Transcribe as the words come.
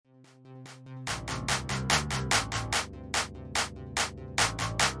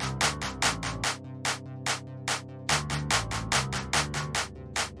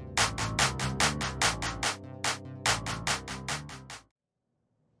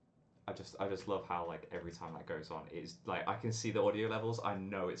I just love how like every time that goes on, it's like I can see the audio levels. I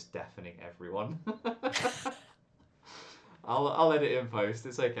know it's deafening everyone. I'll edit in post.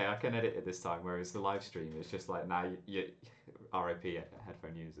 It's okay. I can edit it this time. Whereas the live stream is just like now you RIP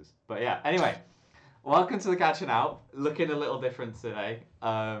headphone users. But yeah. Anyway, welcome to the Catching Out. Looking a little different today.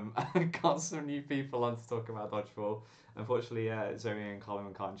 Got some new people on to talk about dodgeball. Unfortunately, Zoe and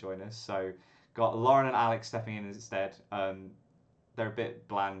Colin can't join us, so got Lauren and Alex stepping in instead. They're a bit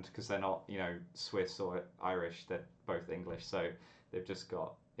bland because they're not, Swiss or Irish. They're both English, so they've just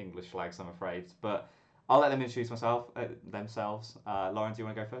got English flags, I'm afraid. But I'll let them introduce themselves. Lauren, do you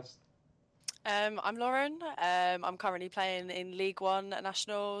want to go first? I'm Lauren. I'm currently playing in League One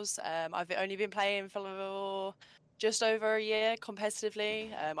Nationals. I've only been playing for just over a year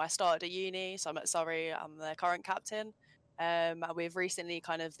competitively. I started at uni, so I'm at Surrey. I'm the current captain. We've recently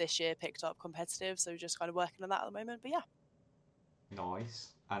kind of this year picked up competitive, so just kind of working on that at the moment. But yeah.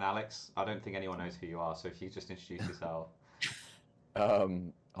 Nice. And Alex, I don't think anyone knows who you are, so if you just introduce yourself.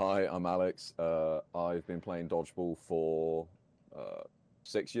 Hi, I'm Alex. I've been playing dodgeball for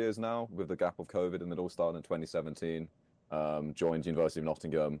 6 years now, with the gap of COVID, and it all started in 2017. Joined University of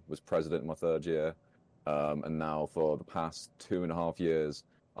Nottingham, was president in my third year, and now for the past 2.5 years,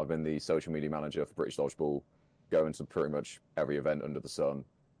 I've been the social media manager for British Dodgeball, going to pretty much every event under the sun.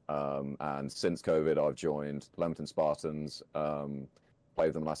 And since COVID, I've joined Leamington Spartans,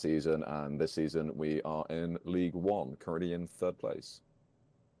 played them last season, and this season we are in League One, currently in third place.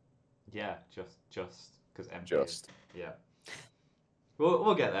 Yeah, just because MP. Just. Yeah.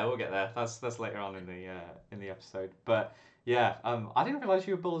 We'll get there. We'll get there. That's later on in the episode. But yeah, I didn't realize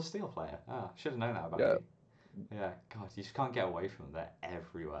you were a Bull of Steel player. Ah, should have known that about you. Yeah, God, you just can't get away from them. They're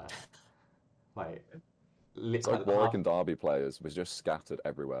everywhere. Like, it's like Warwick and Derby players was just scattered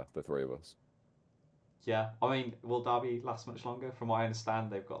everywhere. The three of us. Yeah, I mean, will Derby last much longer? From what I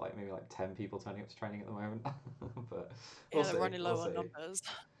understand, they've got like maybe like 10 people turning up to training at the moment. But yeah, they're running low on numbers.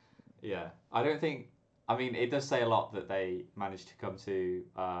 Yeah, I don't think. I mean, it does say a lot that they managed to come to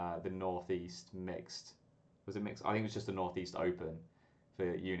the Northeast mixed. Was it mixed? I think it was just the Northeast Open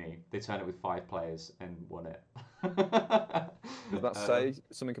for uni. They turned it with 5 players and won it. Does that say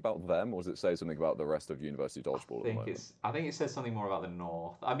something about them, or does it say something about the rest of University Dodgeball at the moment? I think it says something more about the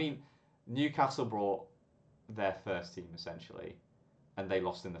North. I mean, Newcastle brought their first team essentially, and they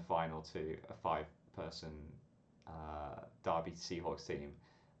lost in the final to a 5-person Derby Seahawks team,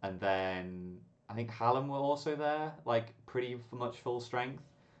 and then I think Hallam were also there, like pretty much full strength.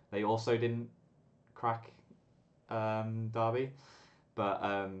 They also didn't crack Derby, but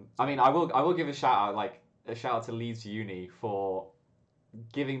I mean, I will give a shout out to Leeds Uni for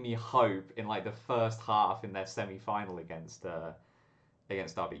giving me hope in like the first half in their semi-final against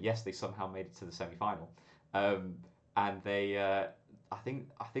Derby. Yes, they somehow made it to the semi-final, and they I think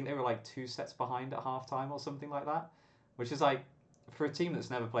they were like 2 sets behind at half-time or something like that, which is like, for a team that's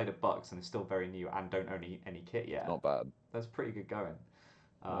never played at Bucks and is still very new and don't own any kit yet, not bad. That's pretty good going.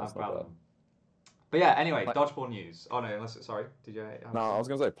 I'm proud of them. But yeah, anyway, dodgeball news. Oh no, sorry, did you? No, I was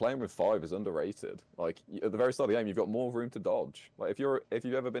going to say playing with 5 is underrated. Like at the very start of the game, you've got more room to dodge. Like if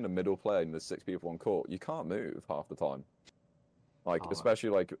you've ever been a middle player and there's 6 people on court, you can't move half the time. Like especially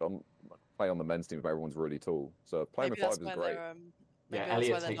like playing on the men's team, if everyone's really tall. So playing with 5 is great. Maybe that's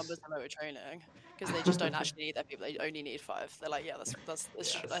why their numbers are low at training, because they just don't actually need their people. They only need 5. They're like, yeah,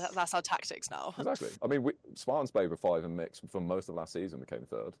 that's our tactics now. Exactly. I mean, Spartans played with 5 and mixed for most of last season. We came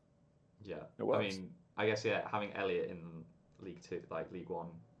third. Yeah. I mean, I guess having Elliot in League 2, like League 1,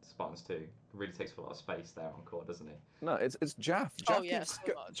 Spartans 2, really takes up a lot of space there on court, doesn't it? No, it's Jaff.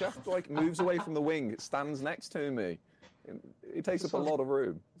 Jaff like moves away from the wing, stands next to me. He takes up a lot of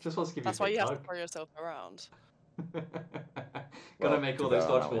room. Just wants to give That's you. That's why you have to throw yourself around. Gotta make all those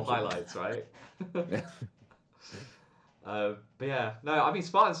dodgeball highlights, right? Yeah. But yeah, no, I mean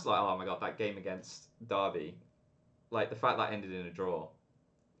Spartans, like, oh my god, that game against Derby, like the fact that ended in a draw,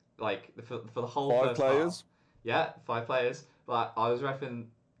 like for the whole 5 first players. Half, yeah, 5 players. But I was repping.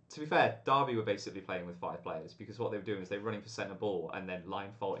 To be fair, Derby were basically playing with 5 players because what they were doing is they were running for centre ball and then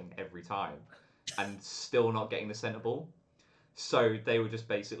line faulting every time, and still not getting the centre ball. So they were just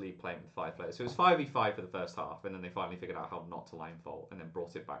basically playing with 5 players. So it was 5v5 for the first half, and then they finally figured out how not to line fault, and then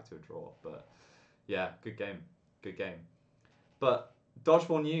brought it back to a draw. But yeah, good game. But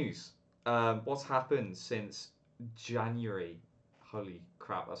dodgeball news. What's happened since January? Holy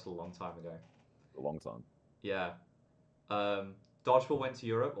crap, that's a long time ago. A long time. Yeah. Dodgeball went to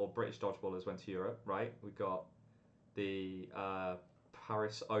Europe, or British dodgeballers went to Europe, right? We got the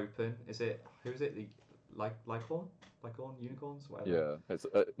Paris Open. Who is it? The Lycorn, Unicorns, whatever. Yeah, it's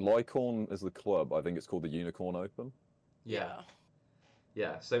Lycorn is the club. I think it's called the Unicorn Open. Yeah.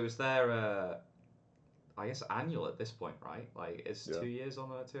 Yeah, so it was their, I guess, annual at this point, right? Like it's Yeah. 2 years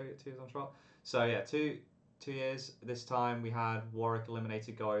on a 2 years on trial. So yeah, 2 years. This time we had Warwick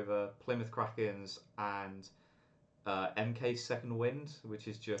eliminated, go over Plymouth Krakens and MK's second wind, which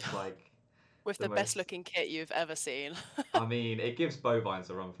is just like With the the best most. looking kit you've ever seen. I mean, it gives Bovines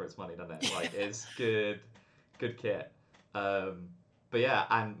a run for its money, doesn't it? Like it's good kit. Um, but yeah,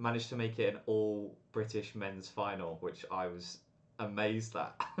 and managed to make it an all British men's final, which I was amazed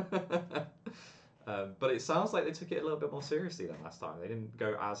at. But it sounds like they took it a little bit more seriously than last time. They didn't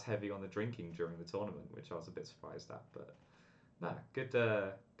go as heavy on the drinking during the tournament, which I was a bit surprised at. But no,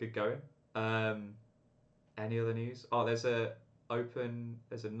 good going. Um, any other news? Oh, there's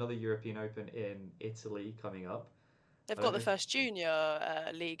another European Open in Italy coming up. They've I got don't the know. first junior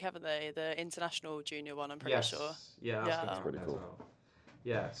league, haven't they? The international junior one, I'm pretty sure. Yes, yeah, that's going to Yeah. be on Pretty there as cool. well.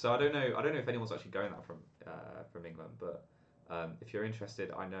 Yeah, so I don't know if anyone's actually going that from England, but if you're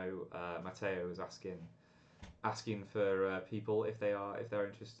interested, I know Matteo is asking for people if they're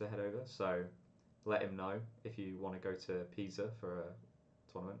interested to head over. So let him know if you want to go to Pisa for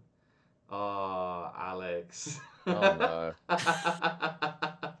a tournament. Ah, Alex. Oh no.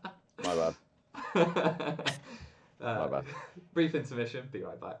 My bad. Uh, My bad. brief intermission. Be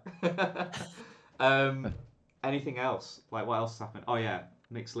right back. um, anything else? Like what else happened? Oh yeah,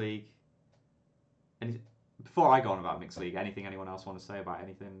 mixed league. Any, before I go on about mixed league, anyone else want to say about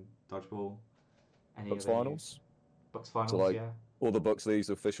anything dodgeball? Any Bucks other news? finals. Bucks So finals, like yeah. all the Bucks leagues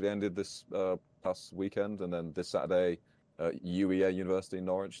officially ended this past weekend, and then this Saturday, UEA University in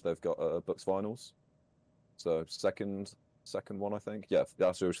Norwich, they've got Bucks finals. So second one, I think. Yeah,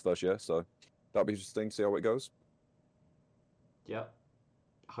 that's his first year. So that'll be interesting. See how it goes. Yep.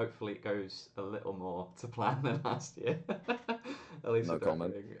 Hopefully it goes a little more to plan than last year. At least No with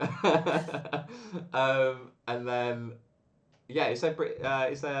comment. everything. And then yeah, is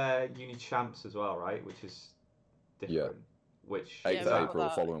there uni champs as well, right? Which is Yeah. different. Which 8th Yeah, is of we've that? got April, the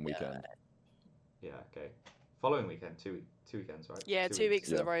that, following yeah. weekend. Yeah, okay. Following weekend, two weekends, right? Yeah, 2 weeks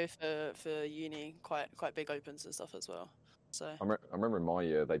in Yeah. a row for uni, quite big opens and stuff as well. So I remember in my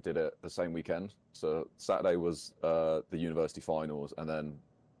year they did it the same weekend. So Saturday was the university finals, and then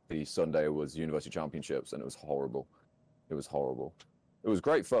the Sunday was university championships, and it was horrible. It was horrible. It was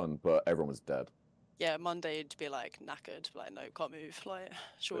great fun, but everyone was dead. yeah, Monday'd be like knackered, like no, can't move, like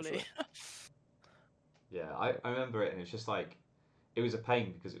surely. Literally. Yeah, I remember it, and it's just like it was a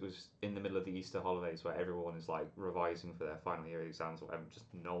pain because it was in the middle of the Easter holidays where everyone is like revising for their final year exams or whatever. Just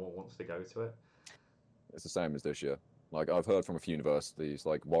no one wants to go to it. It's the same as this year. Like I've heard from a few universities,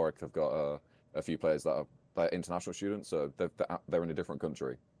 like Warwick, have got a few players that they're international students, so they're in a different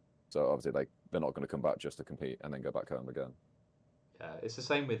country. So obviously they're not going to come back just to compete and then go back home again. Yeah, it's the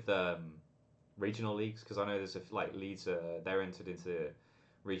same with regional leagues because I know there's like Leeds they're entered into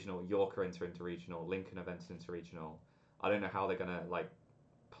regional, York are entered into regional, Lincoln have entered into regional. I don't know how they're gonna like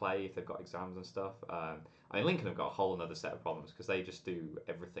play if they've got exams and stuff. I mean Lincoln have got a whole another set of problems because they just do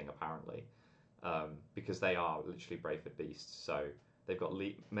everything apparently. Because they are literally Brayford beasts. So they've got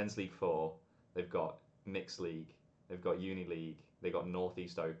men's league 4, they've got mixed league, they've got uni league, they've got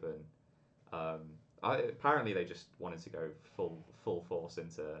Northeast Open. Apparently they just wanted to go full force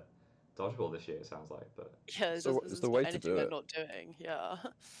into dodgeball this year. It sounds like, but Yeah, So it's there's the not way to anything do they're it. not doing. Yeah.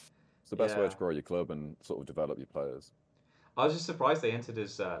 It's the best way yeah, to grow your club and sort of develop your players. I was just surprised they entered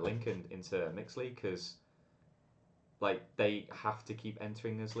as Lincoln into mixed league because like they have to keep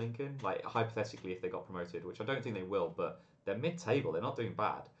entering as Lincoln. Like hypothetically, if they got promoted, which I don't think they will, but they're mid-table. They're not doing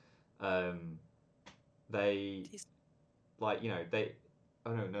bad. Um, they These- like they.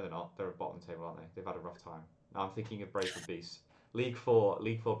 Oh no, they're not. They're at bottom table, aren't they? They've had a rough time. Now I'm thinking of Brayford Beasts. League 4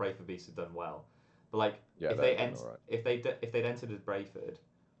 Brayford Beasts have done well, but like Yeah, if they're they doing all right. if they'd entered as Brayford,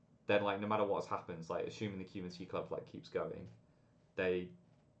 then like no matter what happens, like assuming the QMC club like keeps going, they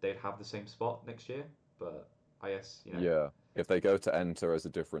they'd have the same spot next year. But I guess Yeah, if they go to enter as a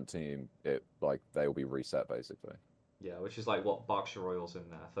different team, it like they'll be reset basically. yeah, which is like what Berkshire Royals and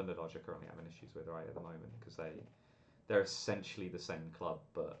Thunder Dodge are currently having issues with right at the moment because they're essentially the same club,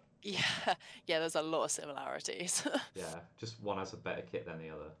 but Yeah, yeah. There's a lot of similarities. yeah, just one has a better kit than the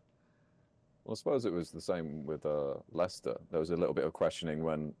other. Well, I suppose it was the same with Leicester. There was a little bit of questioning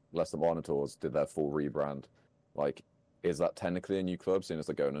when Leicester Monitors did their full rebrand. Like, is that technically a new club, seeing as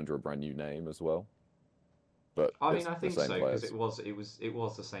they're going under a brand new name as well? But I it's mean, I the think same so because players. it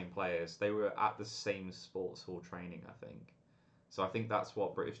was the same players. They were at the same sports hall training, I think. So I think that's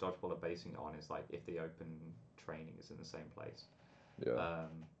what British Dodgeball are basing it on is like if the open training is in the same place. Yeah.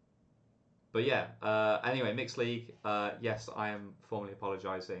 But yeah. Anyway, mixed league. Yes, I am formally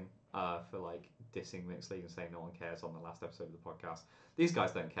apologising for like dissing Mixed League and saying no one cares on the last episode of the podcast. These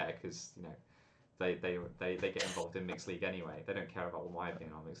guys don't care because they get involved in Mixed League anyway. They don't care about what my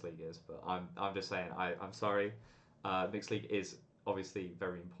opinion on Mixed League is. But I'm just saying I'm sorry. Mixed League is obviously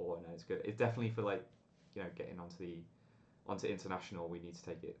very important and it's good. It's definitely for getting onto international. We need to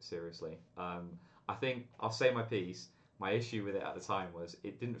take it seriously. I think I'll say my piece. My issue with it at the time was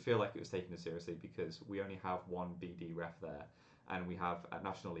it didn't feel like it was taken as seriously because we only have one BD ref there, and we have at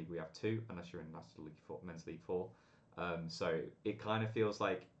National League we have two, unless you're in National League 4, Men's League 4. So it kind of feels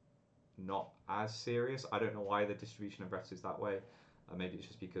like not as serious. I don't know why the distribution of refs is that way. Maybe it's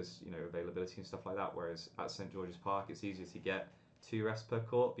just because availability and stuff like that. Whereas at St George's Park, it's easier to get 2 refs per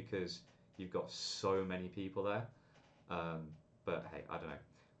court because you've got so many people there. But hey, I don't know.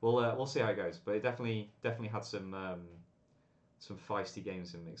 We'll see how it goes. But it definitely had some feisty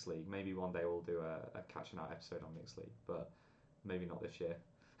games in Mixed League. Maybe one day we'll do a Catchnout episode on Mixed League, but maybe not this year.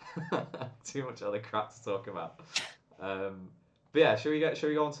 Too much other crap to talk about. But yeah, shall we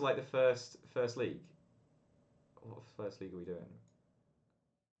go on to like the first league? What first league are we doing?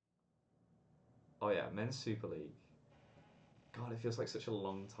 Oh yeah, Men's Super League. God, it feels like such a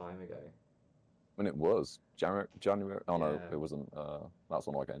long time ago. When it was January. Oh no, it wasn't. That's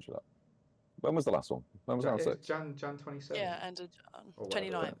one I came to that. When was the last one? When was round 6? Jan 27th. Yeah, end of Jan.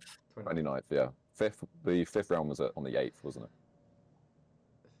 29th. 29th, yeah. The fifth round was on the 8th, wasn't it?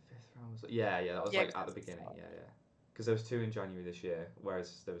 The 5th round was... Yeah, that was like at the beginning, yeah. Because there was 2 in January this year,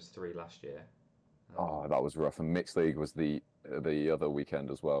 whereas there was 3 last year. That was rough. And Mixed League was the other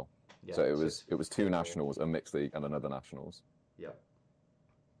weekend as well. Yeah, so it was 2 nationals, a Mixed League and another nationals. Yep.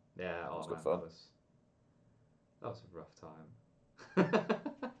 Yeah, oh man, that was a rough time.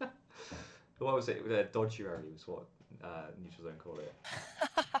 What was it? Dodgerary was what Neutral Zone called it.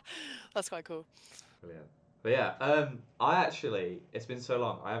 That's quite cool. Brilliant. But yeah, I actually, it's been so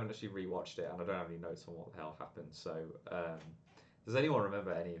long, I haven't actually rewatched it and I don't have any notes on what the hell happened. So, does anyone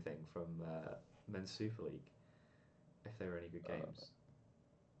remember anything from Men's Super League? If there were any good games?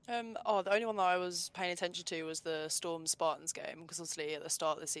 The only one that I was paying attention to was the Storm Spartans game, because obviously at the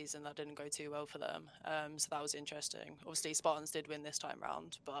start of the season that didn't go too well for them. So that was interesting. Obviously Spartans did win this time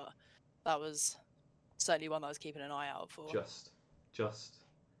round, but that was certainly one that I was keeping an eye out for. Just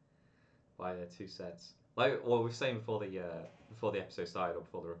by 2 sets. Like what we were saying before the episode started, or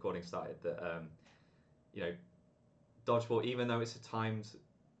before the recording started, that dodgeball, even though it's a timed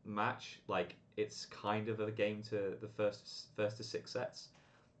match, like it's kind of a game to the first to 6 sets.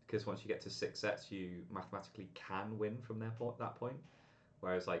 Because once you get to 6 sets, you mathematically can win from that point.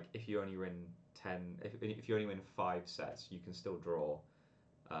 Whereas, like, if you only win 10, if you only win 5 sets, you can still draw,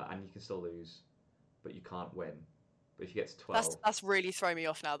 and you can still lose, but you can't win. But if you get to 12, that's really thrown me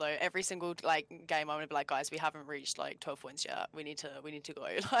off now. Though every single game, I'm gonna be like, guys, we haven't reached 12 points yet. We need to go.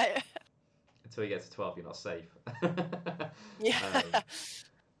 Until you get to 12, you're not safe. Yeah.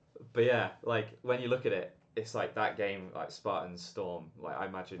 But yeah, like when you look at it. It's like that game, like Spartans Storm. Like I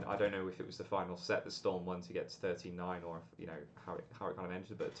don't know if it was the final set that Storm won to get to 13-9, or if, how it kind of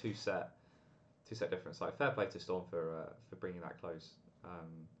ended, but a two set difference. Like fair play to Storm for bringing that close.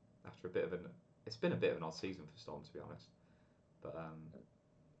 After it's been a bit of an odd season for Storm, to be honest. But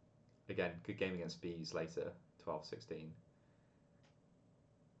again, good game against Bees later, 12-16.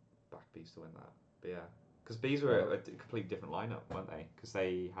 Back Bees to win that. But yeah. Because Bees were a completely different lineup, weren't they? Because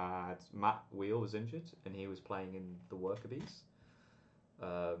they had Matt Wheel was injured and he was playing in the Worker Bees.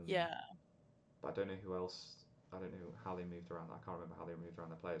 Yeah. But I don't know who else. I don't know how they moved around. I can't remember how they moved around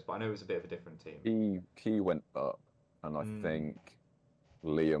their players. But I know it was a bit of a different team. Key went up, and I think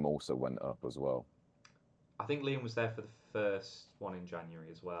Liam also went up as well. I think Liam was there for the first one in January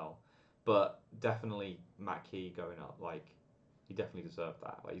as well. But definitely Matt Key going up, like. He definitely deserved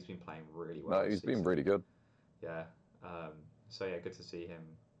that. Like he's been playing really well. No, he's been really good. Yeah. So yeah, good to see him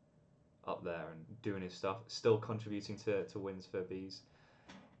up there and doing his stuff. Still contributing to wins for Bees.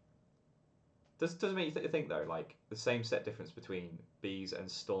 Doesn't make you think though, like the same set difference between Bees and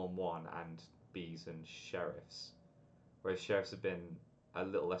Storm 1 and Bees and Sheriffs, whereas Sheriffs have been a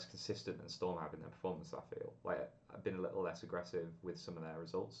little less consistent than Storm have in their performance. I feel like I've been a little less aggressive with some of their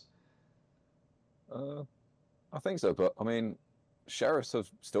results. I think so, but I mean. Sheriffs have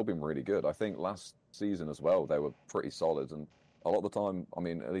still been really good. I think last season as well, they were pretty solid. And a lot of the time, I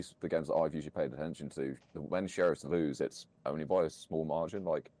mean, at least the games that I've usually paid attention to, when Sheriffs lose, it's only by a small margin.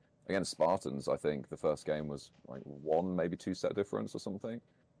 Like against Spartans, I think the first game was like 1, maybe 2 set difference or something.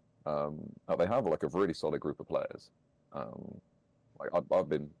 They have like a really solid group of players. I've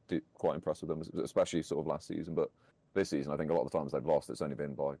been quite impressed with them, especially sort of last season. But this season, I think a lot of the times they've lost, it's only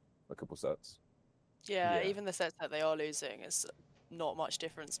been by a couple sets. Yeah, even the sets that they are losing, not much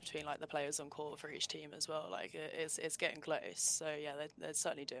difference between like the players on court for each team as well. Like it's getting close. So yeah, they're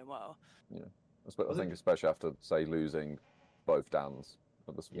certainly doing well. Yeah, I think especially after say losing both Dans,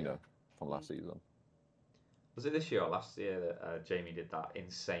 you know, from last season. Was it this year or last year that Jamie did that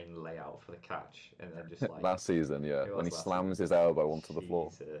insane layout for the catch and then just like last season, yeah, when he slams his elbow onto the floor.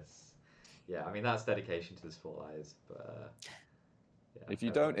 Yeah, I mean that's dedication to the sport, that is. But yeah, if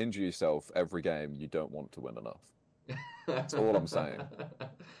you don't injure yourself every game, you don't want to win enough. That's all I'm saying.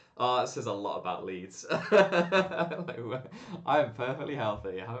 Oh, that says a lot about Leeds. Like, I am perfectly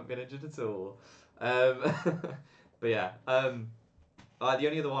healthy. I haven't been injured at all. But yeah, the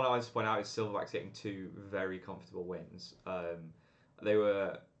only other one I want to point out is Silverbacks getting 2 very comfortable wins. They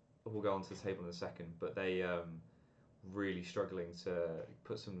were, we'll go on to the table in a second, but they really struggling to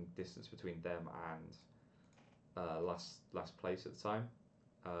put some distance between them and last place at the time.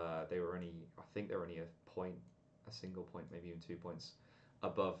 They were only, I think they were only a single point, maybe even 2 points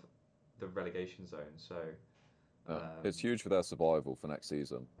above the relegation zone. So it's huge for their survival for next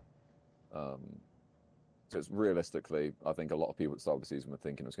season. So it's realistically, I think a lot of people at the start of the season were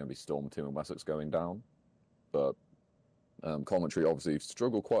thinking it was going to be Storm 2 and Wessex going down. But Coventry obviously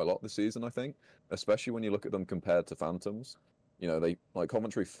struggled quite a lot this season, I think, especially when you look at them compared to Phantoms. You know, they like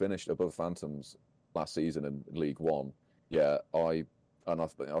Coventry finished above Phantoms last season in League One. Yeah, I've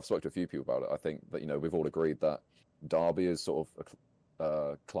spoken to a few people about it. I think that, you know, we've all agreed that Derby is sort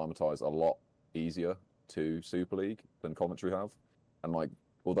of acclimatised a lot easier to Super League than Coventry have. And like,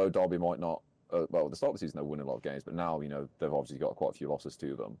 although Derby might not, well, at the start of the season they're winning a lot of games, but now, you know, they've obviously got quite a few losses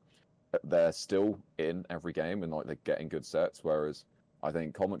to them. They're still in every game and like they're getting good sets, whereas I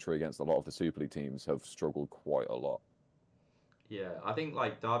think Coventry against a lot of the Super League teams have struggled quite a lot. Yeah, I think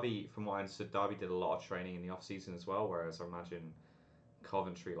like Derby, from what I understood, Derby did a lot of training in the off season as well, whereas I imagine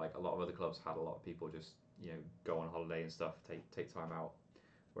Coventry, like a lot of other clubs, had a lot of people just, you know, go on holiday and stuff, take time out.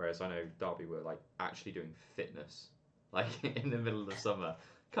 Whereas I know Derby were like actually doing fitness, like in the middle of the summer,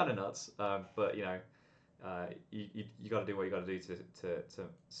 kind of nuts. But you know, you got to do what you got to do to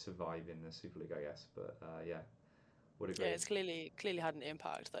survive in the Super League, I guess. But yeah, would agree. Yeah, it's clearly had an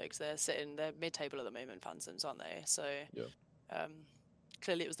impact though, because they're mid-table at the moment, Phantoms, aren't they? So yeah.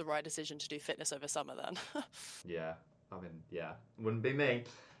 Clearly it was the right decision to do fitness over summer then. Yeah, I mean, yeah, wouldn't be me.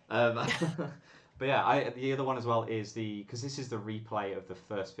 But yeah, the other one as well is because this is the replay of the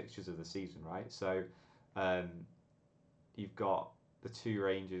first fixtures of the season, right? So you've got the two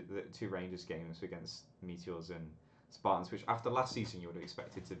Rangers games against Meteors and Spartans, which after last season you would have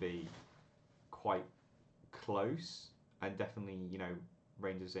expected to be quite close, and definitely, you know,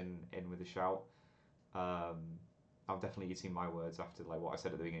 Rangers in with a shout. I'm definitely eating my words after like what I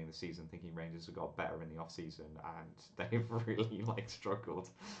said at the beginning of the season, thinking Rangers have got better in the off season, and they've really like struggled.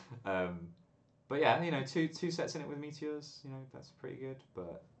 But yeah, you know, two sets in it with Meteors, you know, that's pretty good.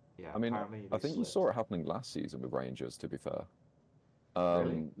 But yeah, I mean, apparently I think you saw it happening last season with Rangers. To be fair,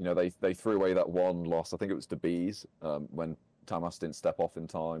 really? you know, they threw away that one loss. I think it was to Bees when Tamas didn't step off in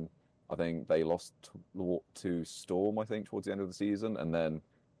time. I think they lost to Storm, I think, towards the end of the season, and then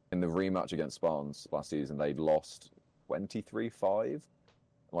in the rematch against Spartans last season, they lost 23-5.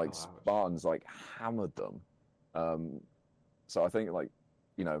 Like Spartans like hammered them. So I think, like,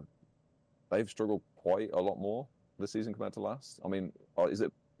 you know, they've struggled quite a lot more this season compared to last. I mean, is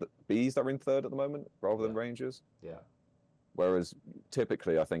it the Bees that are in third at the moment rather than Rangers? Yeah. Whereas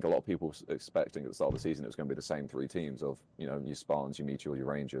typically, I think a lot of people were expecting at the start of the season it was going to be the same 3 teams of, you know, your Spartans, your Meteor, your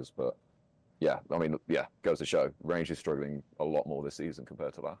Rangers. But yeah, I mean, yeah, goes to show Rangers struggling a lot more this season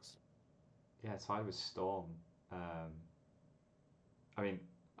compared to last. Yeah, tied with Storm. I mean,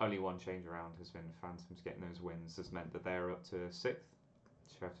 only one change around has been Phantoms getting those wins has meant that they're up to 6th.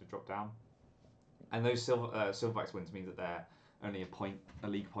 Sheriffs have dropped down. And those Silverbacks wins mean that they're only a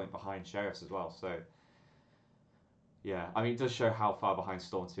league point behind Sheriffs as well. So, yeah, I mean, it does show how far behind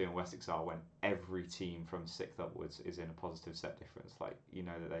Storm 2 and Wessex are when every team from 6th upwards is in a positive set difference. Like, you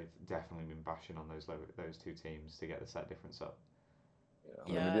know that they've definitely been bashing on those 2 teams to get the set difference up. Yeah, I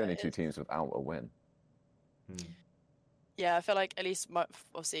mean, we're the only 2 teams without a win. Yeah, I feel like, at least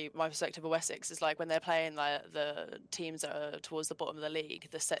obviously my perspective of Wessex is like when they're playing like the teams that are towards the bottom of the league,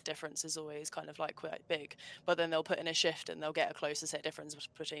 the set difference is always kind of like quite big. But then they'll put in a shift and they'll get a closer set difference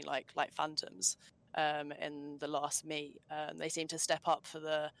between like Phantoms in the last meet. They seem to step up for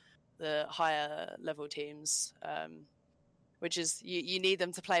the higher level teams, which is you need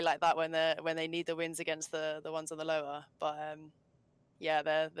them to play like that when they need the wins against the ones on the lower. But yeah,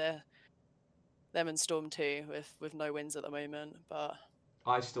 they're them and Storm 2 with no wins at the moment. But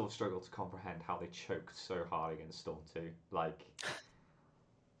I still struggle to comprehend how they choked so hard against Storm 2. Like,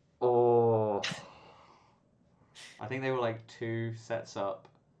 oh, I think they were like 2 sets up.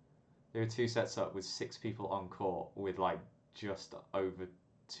 They were 2 sets up with 6 people on court with like just over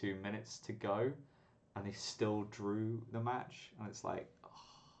 2 minutes to go, and they still drew the match. And it's like, oh,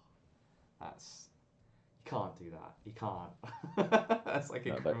 that's you can't do that. You can't. That's like a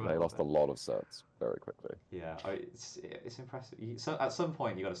No, criminal they lost a thing. lot of sets very quickly. Yeah, it's impressive. So at some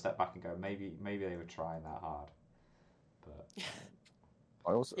point you got to step back and go, maybe they were trying that hard, but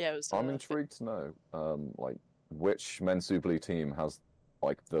I also, Yeah, it was. I'm intrigued to know, like, which men's Super League team has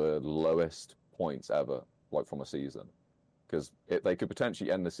like the lowest points ever, like from a season, because they could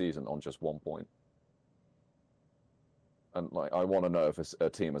potentially end the season on just 1 point. And like, I want to know if a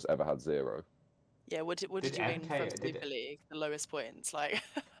team has ever had 0. Yeah, what did Did you win MK from did Super League? The lowest points, like.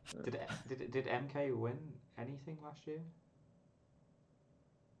 did MK win anything last year?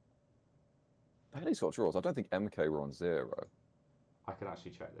 Haley's got draws. I don't think MK were on 0. I can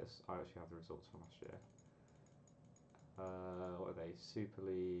actually check this. I actually have the results from last year. What are they? Super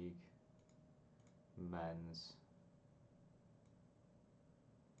League men's.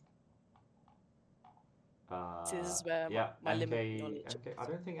 See, this is where Yeah, my limited MK. knowledge. MK. I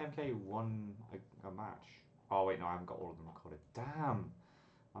don't think MK won a match. Oh wait, no, I haven't got all of them recorded. Damn,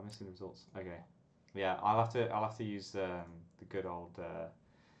 I'm missing the results. Okay, yeah, I'll have to use the good old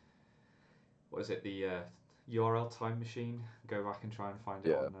what is it, the URL time machine. Go back and try and find it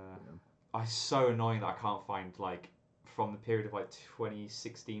Yeah. on. It's so annoying that I can't find like from the period of like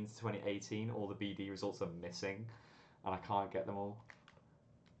 2016 to 2018, all the BD results are missing, and I can't get them all.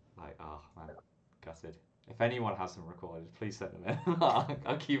 Like, oh man, gutted. If anyone has them recorded, please send them in.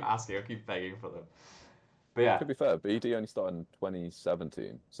 I'll keep asking, I'll keep begging for them. But yeah. To be fair, BD only started in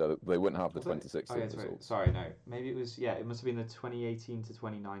 2017, so they wouldn't have the Was it? 2016 Oh, yeah, results. sorry, no. Maybe it was, yeah, it must have been the 2018 to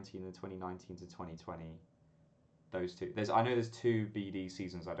 2019 and 2019 to 2020. Those two. I know there's 2 BD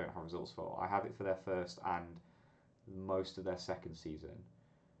seasons I don't have results for. I have it for their first and most of their second season.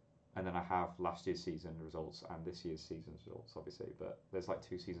 And then I have last year's season results and this year's season results, obviously. But there's like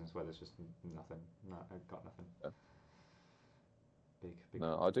 2 seasons where there's just nothing. No, I've got nothing. Yeah. Big.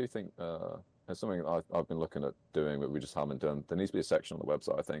 No, I do think it's something I've been looking at doing, but we just haven't done. There needs to be a section on the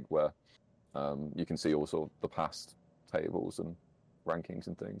website, I think, where you can see all sort of the past tables and rankings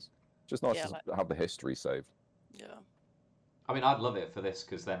and things. Just nice to have the history saved. Yeah. I mean, I'd love it for this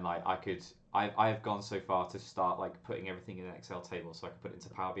because then, like, I've gone so far to start like putting everything in an Excel table so I can put it into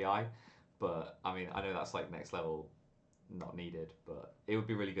Power BI. But I mean, I know that's like next level, not needed. But it would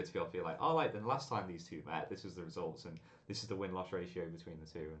be really good to be able to be like, oh, like then last time these two met, this was the results, and this is the win-loss ratio between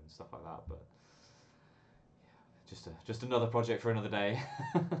the two and stuff like that. But yeah, just another project for another day.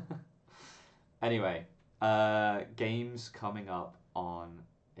 Anyway, games coming up on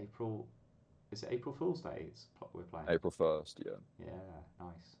April. Is it April Fool's Day? We're playing. April 1st, yeah. Yeah,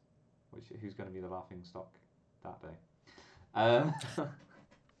 nice. Who's going to be the laughing stock that day?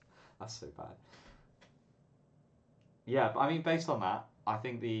 That's so bad. Yeah, but I mean, based on that, I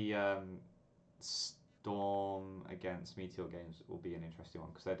think the Storm against Meteor games will be an interesting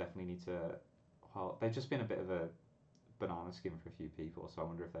one because they definitely need to. Well, they've just been a bit of a banana skin for a few people, so I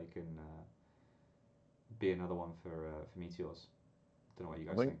wonder if they can be another one for Meteors. Don't know what you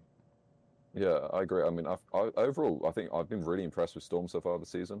guys think. Yeah, I agree. I mean, overall, I think I've been really impressed with Storm so far this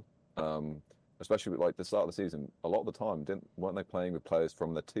season. Especially with like the start of the season, a lot of the time weren't they playing with players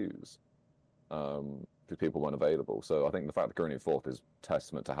from the twos? Because people weren't available. So I think the fact that going in 4th is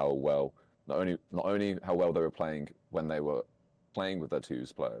testament to how well not only how well they were playing when they were playing with their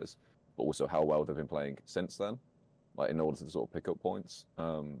twos players, but also how well they've been playing since then. Like in order to sort of pick up points.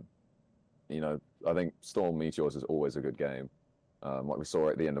 You know, I think Storm Meteors is always a good game. Like we saw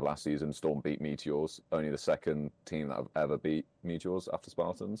at the end of last season, Storm beat Meteors, only the second team that have ever beat Meteors after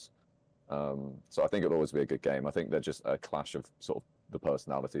Spartans. So I think it'll always be a good game. I think they're just a clash of sort of the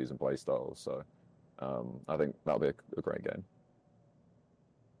personalities and play styles. So I think that'll be a great game.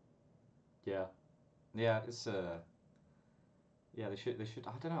 Yeah, it's yeah, they should.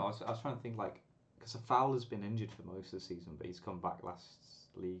 I don't know. I was trying to think like because Fowler's been injured for most of the season, but he's come back last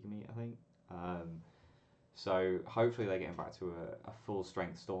league meet, I think. So hopefully they're getting back to a full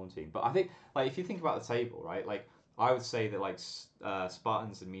strength Storm team. But I think like if you think about the table, right? Like I would say that like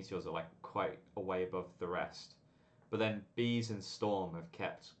Spartans and Meteors are like quite a way above the rest, but then Bees and Storm have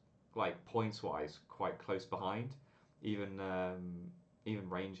kept like points wise quite close behind. Even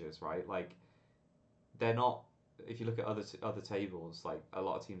Rangers, right? Like they're not. If you look at other tables, like a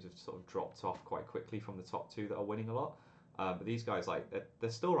lot of teams have sort of dropped off quite quickly from the top 2 that are winning a lot. But these guys, like they're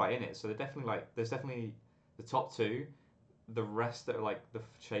still right in it. So they're definitely like there's definitely the top 2, the rest that are like the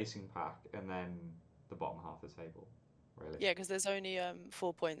chasing pack, and then the bottom half of the table. really. Yeah, because there's only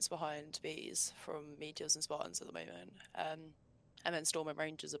 4 points behind bees from Meteors and Spartans at the moment. And then Storm and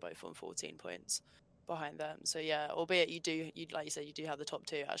Rangers are both on 14 points behind them. So yeah, albeit you like you said, you do have the top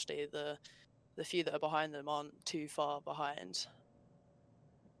two. Actually, the few that are behind them aren't too far behind.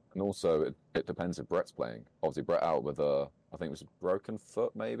 And also, it depends if Brett's playing. Obviously, Brett out with I think it was a broken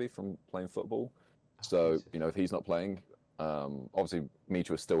foot maybe from playing football. So, Jesus. you know, if he's not playing, obviously,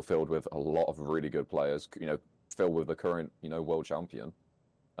 Mitra is still filled with a lot of really good players, you know, filled with the current, you know, world champion.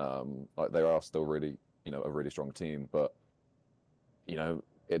 Like they are still really, you know, a really strong team. But, you know,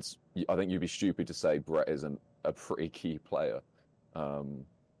 I think you'd be stupid to say Brett isn't a pretty key player.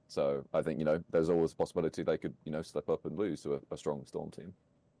 So I think, you know, there's always a possibility they could, you know, step up and lose to a strong Storm team.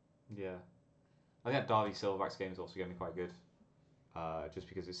 Yeah. I think that Derby Silverback's game is also going to be quite good. Just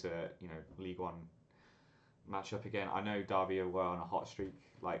because it's a League One matchup again. I know Derby were on a hot streak,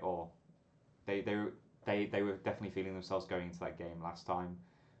 like or they were definitely feeling themselves going into that game last time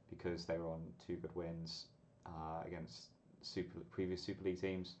because they were on 2 good wins against previous Super League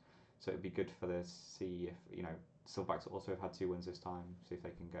teams. So it'd be good for them to see if Silverbacks also have had 2 wins this time, see if they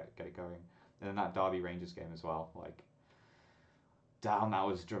can get it going. And then that Derby Rangers game as well, like damn, that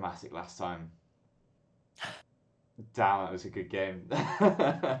was dramatic last time. Damn, that was a good game.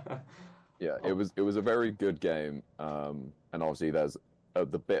 Yeah, it was a very good game, and obviously there's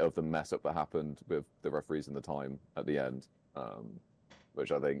the bit of the mess up that happened with the referees in the time at the end,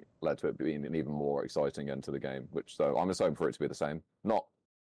 which I think led to it being an even more exciting end to the game. So I'm just hoping for it to be the same, not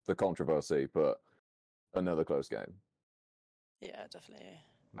the controversy, but another close game. Yeah, definitely.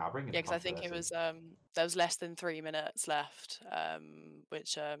 Now bring it. Yeah, because I think it was there was less than 3 minutes left,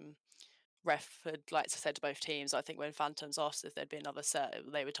 which ref had like said to both teams. I think when Phantoms asked if there'd be another set,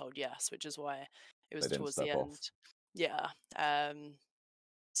 they were told yes, which is why it was towards the end. Yeah.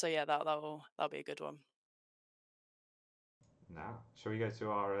 So yeah, that'll be a good one. Now, shall we go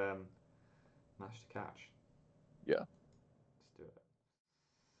to our match to catch? Yeah. Let's do it.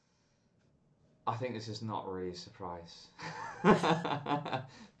 I think this is not really a surprise. I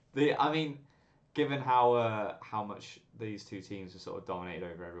mean, given how much these two teams have sort of dominated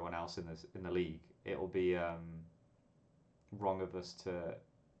over everyone else in the league, it will be wrong of us to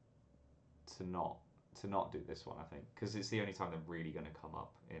not do this one. I think because it's the only time they're really going to come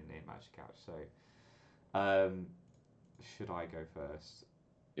up in match to catch. So, should I go first?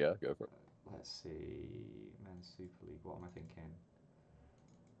 Yeah, go for it. Let's see, Men's Super League. What am I thinking?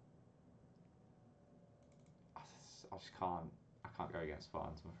 I just can't. I can't go against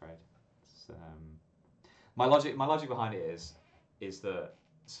Spartans. I'm afraid. My logic behind it is that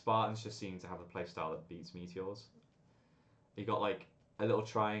Spartans just seem to have a playstyle that beats Meteors. You got like a little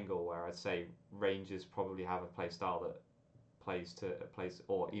triangle where I'd say Rangers probably have a playstyle that plays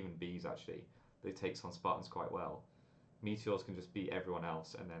or even Bees actually that takes on Spartans quite well. Meteors can just beat everyone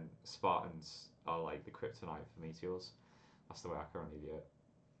else, and then Spartans are like the kryptonite for Meteors. That's the way I currently view it.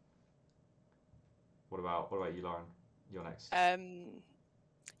 What about you, Lauren? You're next.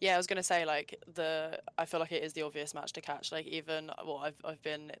 Yeah, I was gonna say like I feel like it is the obvious match to catch. Like even I've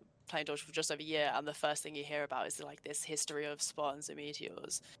been playing Dodge for just over a year, and the first thing you hear about is like this history of Spartans and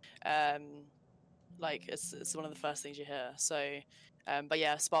Meteors. Like it's one of the first things you hear. So, but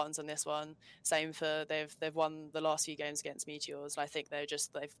yeah, Spartans on this one. Same for they've won the last few games against Meteors, and I think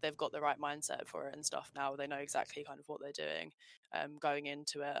they've got the right mindset for it and stuff now. They know exactly kind of what they're doing, going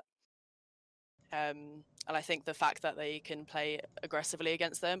into it. And I think the fact that they can play aggressively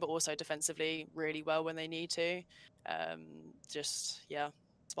against them, but also defensively really well when they need to,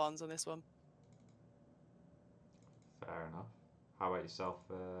 Spartans on this one. Fair enough. How about yourself,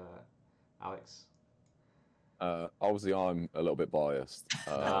 Alex? Obviously, I'm a little bit biased.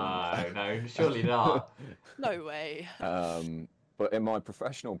 No, surely not. No way. But in my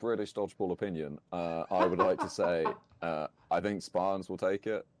professional British dodgeball opinion, I would like to say I think Spartans will take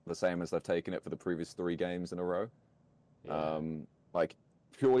it, the same as they've taken it for the previous 3 games in a row. Yeah. Like,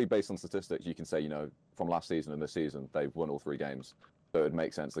 purely based on statistics, you can say, you know, from last season and this season, they've won all 3 games. So it would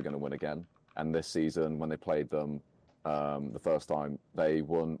make sense they're going to win again. And this season, when they played them the first time, they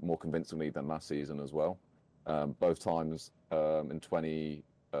won more convincingly than last season as well. Both times in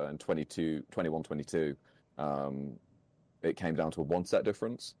 21-22, it came down to a 1-set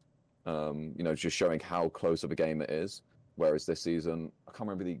difference. You know, just showing how close of a game it is. Whereas this season, I can't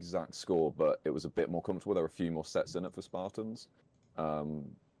remember the exact score, but it was a bit more comfortable. There were a few more sets in it for Spartans. I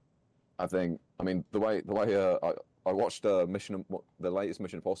mean, the way I watched the latest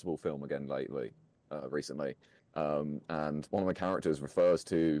Mission Impossible film again recently, and one of the characters refers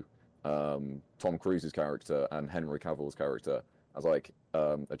to Tom Cruise's character and Henry Cavill's character as like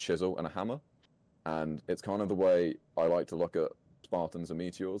a chisel and a hammer. And it's kind of the way I like to look at Spartans and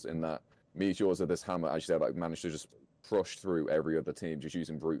Meteors, in that Meteors are this hammer, as you said, like managed to just crush through every other team just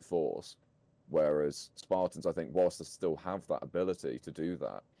using brute force. Whereas Spartans, I think, whilst they still have that ability to do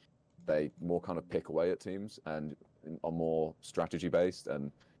that, they more kind of pick away at teams and are more strategy based.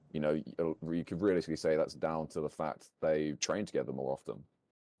 And you could realistically say that's down to the fact they train together more often.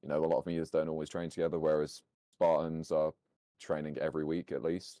 A lot of Meteors don't always train together, whereas Spartans are training every week at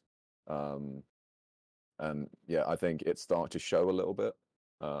least. And yeah, I think it's starting to show a little bit.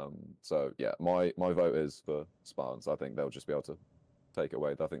 So yeah, my vote is for Spartans. I think they'll just be able to take it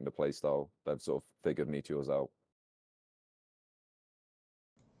away. I think the play style, they've sort of figured Meteors out.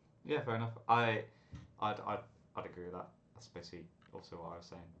 Yeah, fair enough. I'd agree with that. That's basically also what I was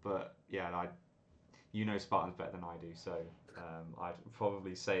saying. But yeah, Spartans better than I do, so I'd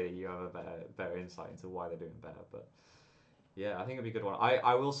probably say that you have a better insight into why they're doing better. But yeah, I think it'll be a good one.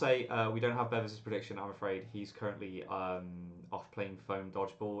 I will say we don't have Bevis' prediction. I'm afraid he's currently off playing foam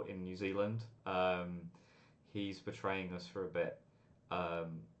dodgeball in New Zealand. He's betraying us for a bit. I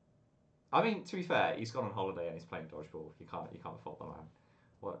mean, to be fair, he's gone on holiday and he's playing dodgeball. You can't fault the man.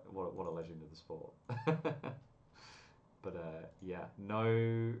 What a legend of the sport. But yeah,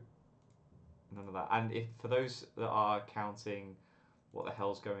 none of that. And if for those that are counting, what the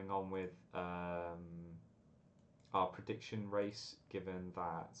hell's going on with our prediction race? Given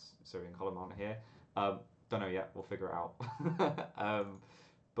that, so in column on here, don't know yet. We'll figure it out.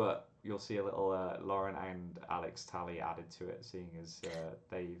 But you'll see a little Lauren and Alex tally added to it, seeing as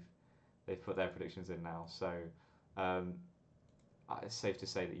they've put their predictions in now. So it's safe to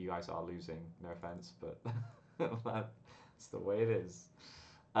say that you guys are losing. No offense, but that's the way it is.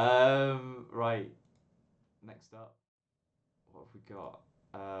 Right. Next up, what have we got?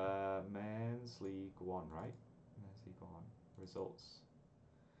 Men's League One, right? Men's League One results.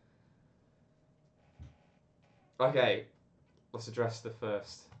 Okay, let's address the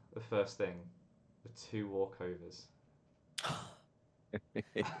first thing, the 2 walkovers.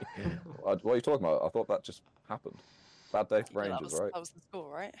 What are you talking about? I thought that just happened. Bad day for Rangers, right? That was the score,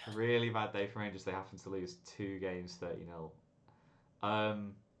 right? Really bad day for Rangers. They happened to lose 2 games 30-0. I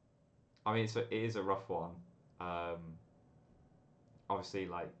mean, it is a rough one. Obviously,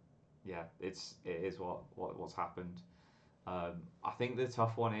 yeah, it is what's happened. I think the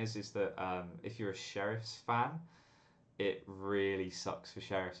tough one is that if you're a Sheriffs fan, it really sucks for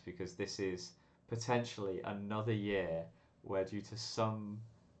Sheriffs, because this is potentially another year where, due to some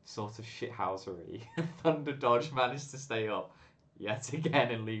sort of shithousery, Thunder Dodge managed to stay up yet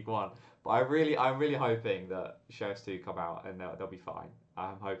again in League One. But I'm really hoping that Sheriffs 2 come out and they'll be fine.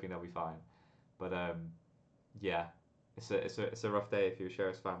 I'm hoping they'll be fine. But yeah, it's a rough day if you're a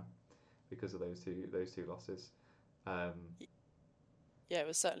Sheriffs fan because of those two losses. Yeah, it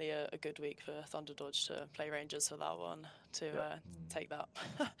was certainly a good week for Thunder Dodge to play Rangers for that one, to take that.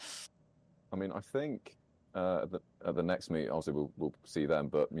 I mean, I think at the next meet, obviously we'll see them,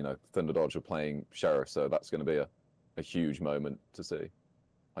 but Thunder Dodge are playing Sheriff, so that's going to be a huge moment to see,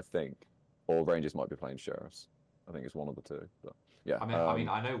 I think. Or Rangers might be playing Sheriffs. I think it's one of the two. But yeah. I mean,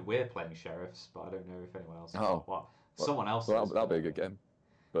 I know we're playing Sheriffs, but I don't know if anyone else is. Someone else. Well, that'll be a good game.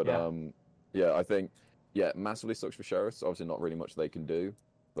 But yeah, I think massively sucks for Sheriffs. Obviously, not really much they can do.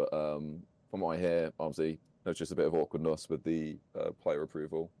 But from what I hear, obviously there's just a bit of awkwardness with the player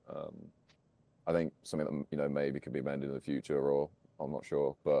approval. I think something that maybe could be mended in the future, or I'm not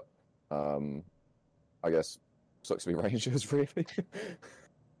sure. But I guess sucks to be Rangers, really.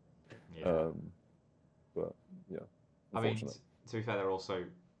 Yeah. But yeah, I mean, to be fair, they're also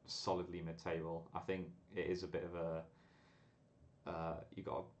solidly mid-table. I think it is a bit of a you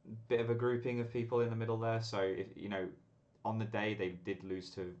got a bit of a grouping of people in the middle there. So if on the day they did lose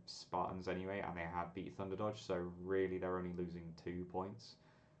to Spartans anyway, and they had beat Thunder Dodge. So really, they're only losing 2 points.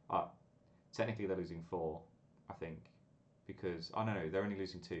 Technically, they're losing 4, I think, because no, they're only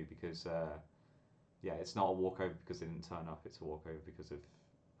losing 2 because it's not a walkover because they didn't turn up. It's a walkover because of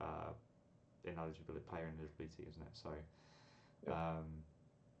player ineligibility, isn't it? So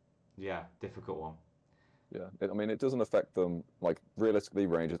difficult one. Yeah, I mean, it doesn't affect them. Like, realistically,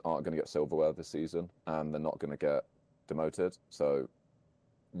 Rangers aren't going to get silverware this season, and they're not going to get demoted. So,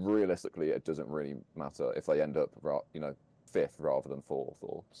 realistically, it doesn't really matter if they end up, 5th rather than 4th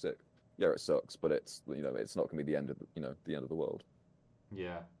or 6th. Yeah, it sucks, but it's it's not going to be the end of the end of the world.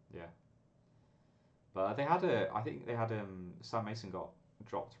 Yeah. But I think they had Sam Mason got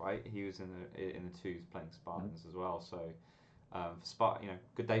dropped, right? He was in the 2s playing Spartans as well. So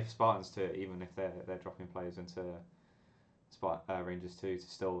good day for Spartans to, even if they're dropping players into Rangers 2, to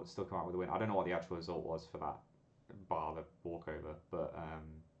still come out with a win. I don't know what the actual result was for that, bar the walkover, but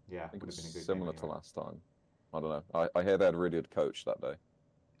Yeah, I think it would was have been a good similar game to anyway. last time. I don't know. I hear they had a really good coach that day.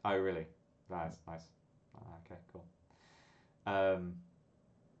 Oh, really? Nice, nice. Okay, cool. Um,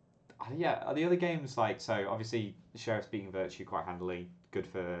 yeah, the other games like so obviously Sheriffs beating Virtue quite handily. Good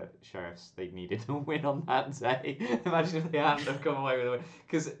for Sheriffs. They needed a win on that day. Imagine if they hadn't have come away with a win.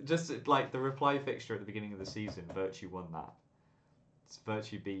 Because just like the reply fixture at the beginning of the season, Virtue won that.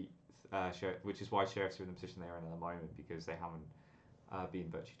 Virtue beat Sheriff, which is why Sheriffs are in the position they're in at the moment because they haven't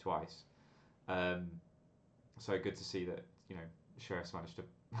beaten Virtue twice. Um, so good to see that Sheriffs managed to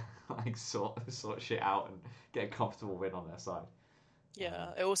like sort shit out and get a comfortable win on their side. Yeah,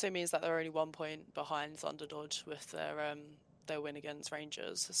 it also means that they're only 1 point behind Thunder Dodge with their win against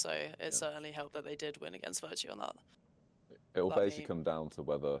Rangers. So it certainly helped that they did win against Virtue on that. It'll That basically mean. come down to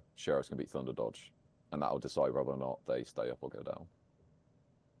whether Sheriffs can beat Thunder Dodge, and that'll decide whether or not they stay up or go down.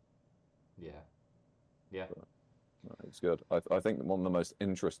 Yeah, yeah. But, no, it's good. I think one of the most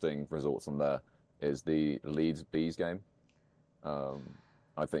interesting results on there is the Leeds Bees game.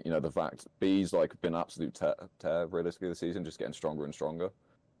 I think the fact Bees like been absolute tear realistically this season, just getting stronger and stronger.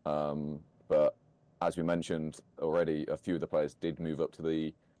 But as we mentioned already, a few of the players did move up to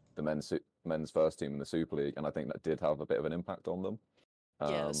the men's first team in the Super League, and I think that did have a bit of an impact on them.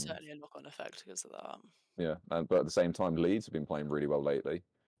 Yeah, there's certainly a knock-on effect because of that. Yeah, but at the same time, Leeds have been playing really well lately.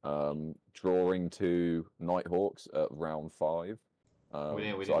 Drawing to Nighthawks at round 5. We So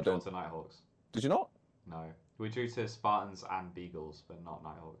didn't draw to Nighthawks. Did you not? No, we drew to Spartans and Beagles, but not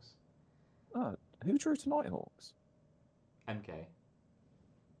Nighthawks. Who drew to Nighthawks? MK.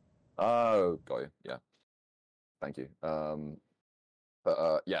 Oh, got you. Yeah, thank you.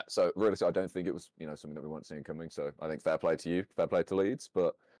 But yeah, so really, I don't think it was something that we weren't seeing coming. So I think fair play to you, fair play to Leeds,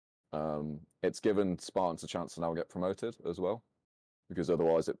 but it's given Spartans a chance to now get promoted as well, because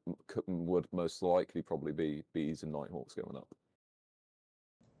otherwise it would most likely probably be Bees and Nighthawks going up.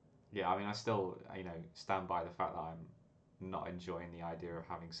 Yeah, I mean, I still stand by the fact that I'm not enjoying the idea of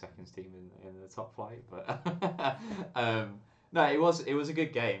having seconds team in the top flight, but no, it was a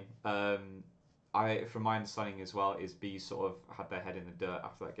good game. From my understanding as well, is Bees sort of had their head in the dirt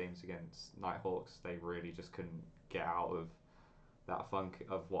after that games against Nighthawks. They really just couldn't get out of that funk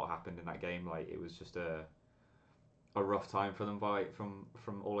of what happened in that game. Like it was just a rough time for them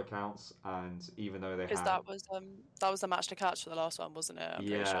from all accounts. And even though they Because had that was the match to catch for the last one, wasn't it? I'm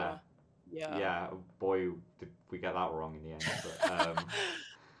pretty sure. Yeah. Yeah, boy, did we get that wrong in the end. But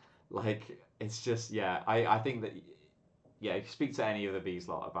like it's just I think that if you speak to any of the Bees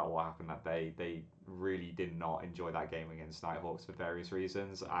lot about what happened that day, they really did not enjoy that game against Nighthawks for various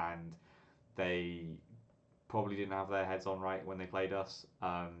reasons, and they probably didn't have their heads on right when they played us.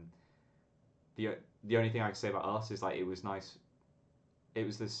 The only thing I can say about us is like it was nice. It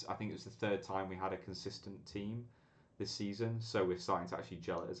was this. I think it was the third time we had a consistent team this season, so we're starting to actually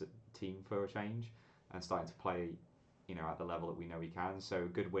gel as a team for a change and starting to play, at the level that we know we can. So a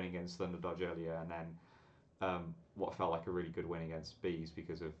good win against Thunder Dodge earlier, and then what felt like a really good win against Bees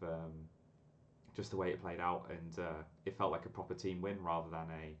because of just the way it played out, and it felt like a proper team win rather than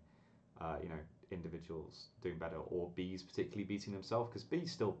individuals doing better or Bees particularly beating themselves, because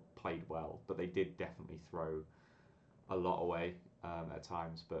Bees still played well, but they did definitely throw a lot away at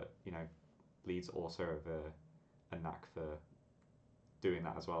times. But Leeds also have a knack for doing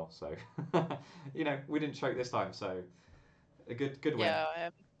that as well. So we didn't choke this time, so a good win. Yeah,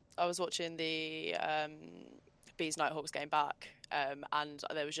 I was watching the Bees Nighthawks game back, and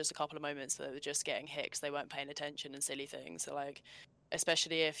there was just a couple of moments that they were just getting hit because they weren't paying attention and silly things. So like,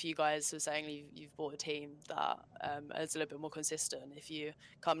 especially if you guys were saying you've bought a team that is a little bit more consistent. If you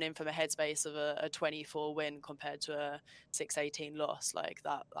coming in from a headspace of a 24 win compared to a 6-18 loss, like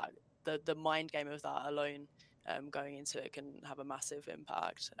that, like the mind game of that alone, going into it can have a massive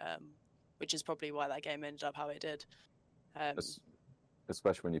impact. Which is probably why that game ended up how it did.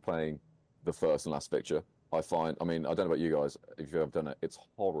 Especially when you're playing the first and last fixture, I mean, I don't know about you guys, if you've ever done it, it's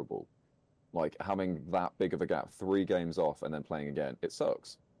horrible. Like having that big of a gap, 3 games off and then playing again, it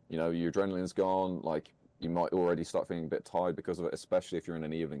sucks. Your adrenaline's gone, like you might already start feeling a bit tired because of it, especially if you're in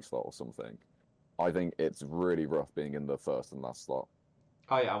an evening slot or something. I think it's really rough being in the first and last slot.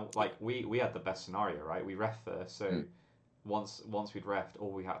 Oh yeah, like we had the best scenario, right? We ref first, so once we'd refed,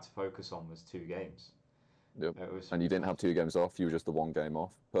 all we had to focus on was 2 games. Yep. And you didn't have 2 games off, you were just the 1 game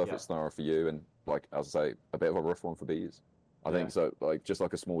off. Perfect scenario for you, and like as I say, a bit of a rough one for Bees. I think so, like just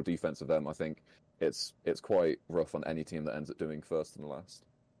like a small defense of them, I think it's quite rough on any team that ends up doing first and last.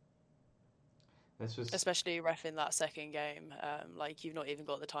 Especially reffing that second game, like you've not even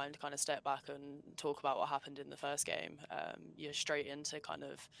got the time to kind of step back and talk about what happened in the first game. You're straight into kind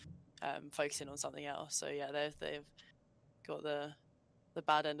of focusing on something else. So yeah, they've got the the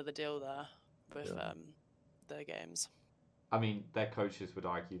bad end of the deal there with Yeah. their games. I mean, their coaches would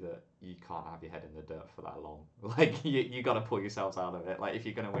argue that you can't have your head in the dirt for that long. Like you got to pull yourselves out of it. Like if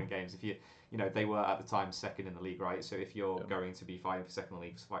you're going to win games, if you know, they were at the time second in the league, right? So if you're Yeah. going to be fighting for second in the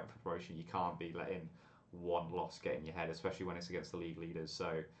league, fighting for promotion, you can't be letting one loss get in your head, especially when it's against the league leaders.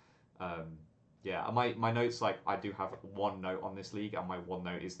 So, yeah, my notes, like I do have one note on this league, and my one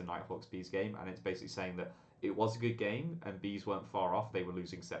note is the Nighthawks Bees game, and it's basically saying that it was a good game, and Bees weren't far off. They were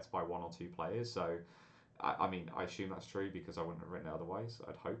losing sets by one or two players, so. I mean, I assume that's true because I wouldn't have written it otherwise.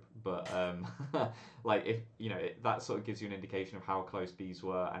 I'd hope, but like if you know, that sort of gives you an indication of how close Bees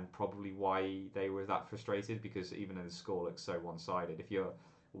were and probably why they were that frustrated. Because even though the score looks so one-sided, if you're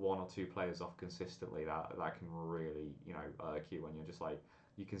one or two players off consistently, that can really irk you when you're just like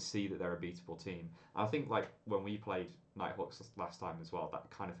you can see that they're a beatable team. And I think like when we played Nighthawks last time as well,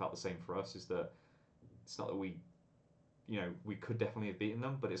 that kind of felt the same for us. Is that it's not that we could definitely have beaten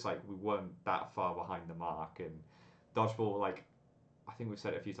them, but it's like we weren't that far behind the mark. And dodgeball, like I think we've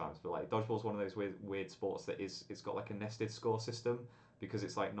said it a few times, but like dodgeball's one of those weird sports that it's got like a nested score system because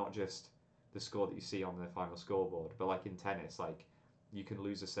it's like not just the score that you see on the final scoreboard, but like in tennis, like you can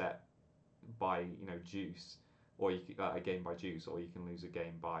lose a set by juice, or a game by juice, or you can lose a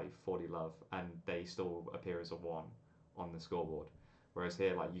game by 40 love, and they still appear as a one on the scoreboard. Whereas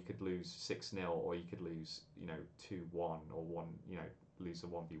here, like you could lose 6-0, or you could lose 2-1, or lose a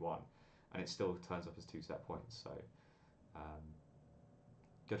 1v1, and it still turns up as 2 set points. So um,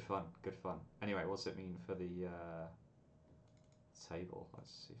 good fun, good fun. Anyway, what's it mean for the table?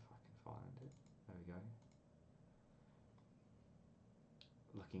 Let's see if I can find it. There we go.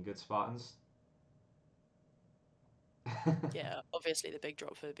 Looking good, Spartans. Yeah, obviously the big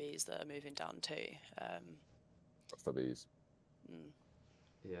drop for the Bees that are moving down too. For Bees.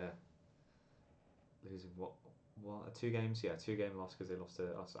 Yeah. Losing what 2 games? Yeah, 2-game loss because they lost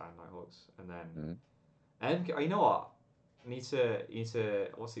to us and Nighthawks, and then and you know what? You need to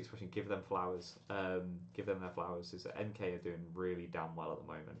what's the expression? Give them flowers. Give them their flowers. Is that MK are doing really damn well at the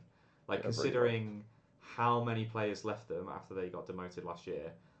moment. Like Yeah, considering how many players left them after they got demoted last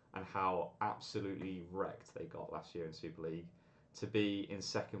year, and how absolutely wrecked they got last year in Super League, to be in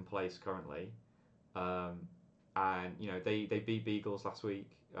second place currently. And they beat Beagles last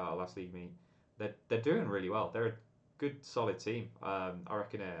week, last league meet. They're doing really well. They're a good solid team. I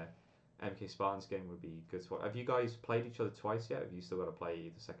reckon MK Spartans game would be good to watch. Have you guys played each other twice yet? Have you still got to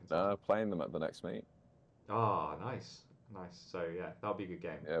play the second time? Playing them at the next meet. Ah, nice. So yeah, that'll be a good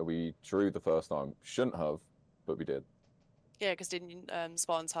game. Yeah, we drew the first time. Shouldn't have, but we did. Yeah, because didn't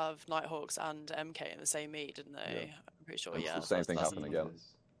Spartans have Nighthawks and MK in the same meet, didn't they? Yeah. I'm pretty sure. And Yeah, the same thing happened again.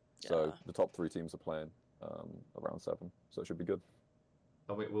 So Yeah. the top 3 teams are playing around 7, so it should be good.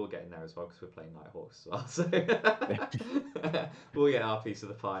 And we'll get in there as well because we're playing Nighthawks as well. So we'll get our piece of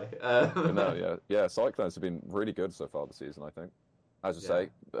the pie. But no, yeah, Cyclones have been really good so far this season, I think. As you say,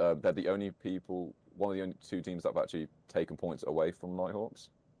 they're the only one of the only 2 teams that have actually taken points away from Nighthawks.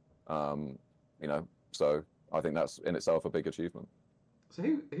 So I think that's in itself a big achievement. So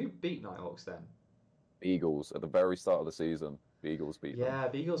who beat Nighthawks then? Eagles at the very start of the season. The Eagles beat them. Yeah,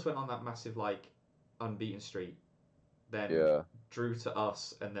 the Eagles went on that massive unbeaten streak, then drew to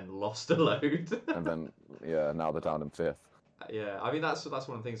us, and then lost a load. And then now they're down in 5th. Yeah, I mean that's one of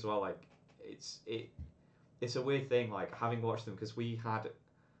the things as well. Like it's a weird thing. Like having watched them, because we had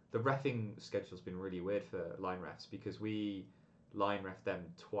the reffing schedule's been really weird for line refs, because we line ref them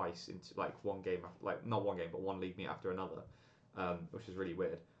twice into one game, not one game but one league meet after another, which is really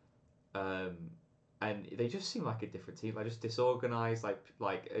weird. And they just seem like a different team. Like just disorganized.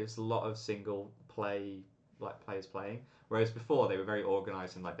 Like it's a lot of single play players playing. Whereas before they were very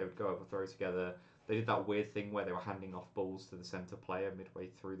organized and they would go over throw together. They did that weird thing where they were handing off balls to the center player midway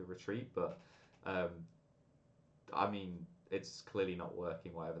through the retreat. But I mean, it's clearly not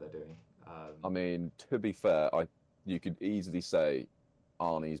working. Whatever they're doing. I mean, to be fair, you could easily say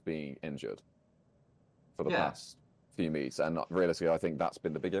Arnie's being injured for the past few meets, and realistically, I think that's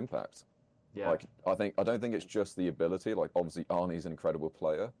been the big impact. Yeah. I don't think it's just the ability. Like obviously Arnie's an incredible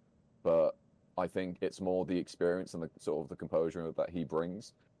player, but I think it's more the experience and the sort of the composure that he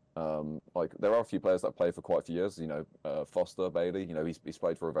brings. There are a few players that play for quite a few years. Foster Bailey. He's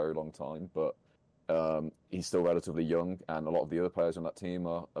played for a very long time, but he's still relatively young, and a lot of the other players on that team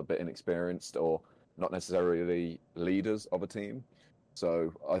are a bit inexperienced or not necessarily leaders of a team.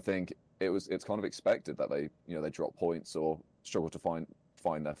 So I think it's kind of expected that they drop points or struggle to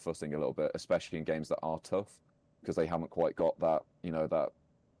find their footing a little bit, especially in games that are tough, because they haven't quite got that that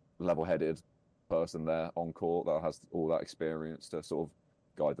level-headed person there on court that has all that experience to sort of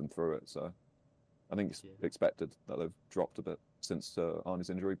guide them through it. So I think it's expected that they've dropped a bit. since Arnie's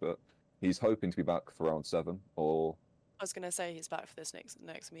injury, but he's hoping to be back for round 7 or I was gonna say he's back for this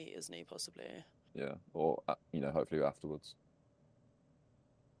next meet, isn't he? Possibly. yeah, or hopefully afterwards.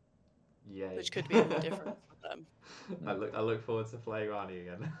 Yeah. Which could be all the difference for them. I look forward to playing Arnie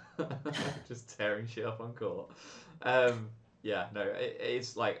again. Just tearing shit up on court. Yeah, no,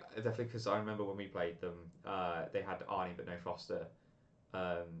 it's like definitely because I remember when we played them, they had Arnie but no Foster.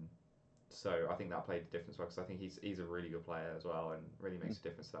 So I think that played a difference because I think he's a really good player as well and really makes a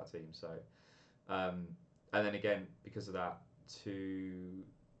difference to that team. So, and then again because of that, two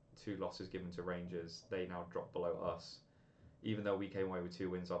losses given to Rangers, they now drop below us. Even though we came away with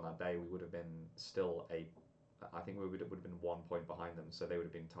 2 wins on that day, we would have been still I think we would have been 1 point behind them, so they would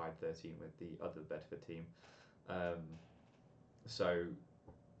have been tied 13 with the other Bedford team. So,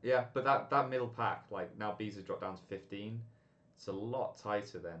 yeah, but that middle pack, like now Bees has dropped down to 15. It's a lot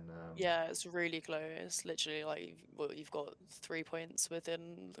tighter than. Yeah, it's really close. Literally, like you've got 3 points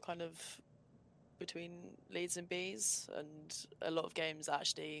within the kind of between Leeds and Bees, and a lot of games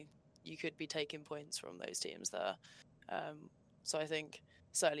actually you could be taking points from those teams there. So I think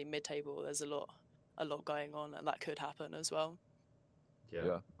certainly mid-table there's a lot going on, and that could happen as well.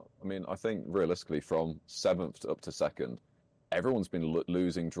 Yeah. I mean, I think realistically from 7th up to 2nd, everyone's been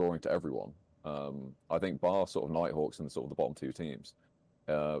losing, drawing to everyone. I think bar sort of Nighthawks and sort of the bottom 2 teams,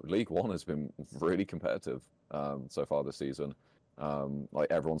 League One has been really competitive so far this season.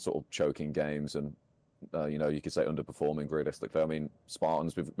 Like everyone's sort of choking games and you could say underperforming realistically. I mean,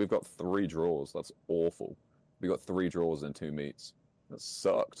 Spartans, we've got 3 draws. That's awful. We got 3 draws in 2 meets. That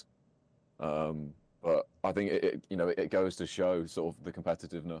sucked. But I think it goes to show sort of the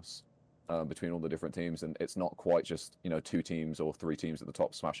competitiveness between all the different teams, and it's not quite just 2 teams or 3 teams at the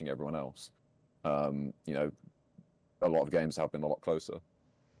top smashing everyone else. A lot of games have been a lot closer.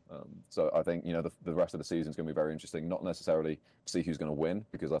 So I think the rest of the season is going to be very interesting. Not necessarily to see who's going to win,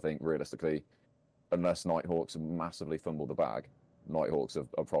 because I think realistically, unless Nighthawks massively fumble the bag, Nighthawks have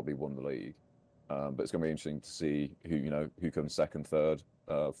probably won the league. But it's going to be interesting to see who comes 2nd, 3rd,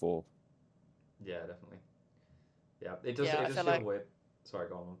 4th. Yeah, definitely. Yeah, it does. Yeah, it does feel like... weird. Sorry,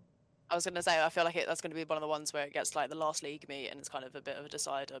 go on. I was going to say, I feel like that's going to be one of the ones where it gets like the last league meet, and it's kind of a bit of a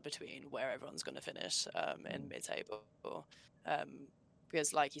decider between where everyone's going to finish in mid-table.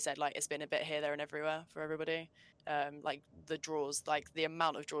 Because, like you said, like it's been a bit here, there, and everywhere for everybody. Like the draws, like the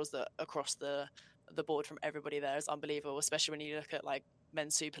amount of draws that across the board from everybody there is unbelievable. Especially when you look at like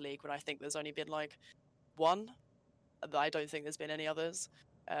Men's Super League, when I think there's only been like 1. I don't think there's been any others.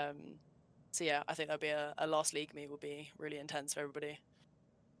 So yeah, I think there'll be a last league meet will be really intense for everybody.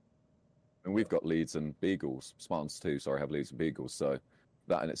 And we've got Leeds and Beagles. Spartans too, sorry, have Leeds and Beagles. So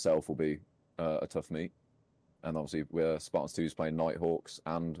that in itself will be a tough meet. And obviously, Spartans 2 is playing Nighthawks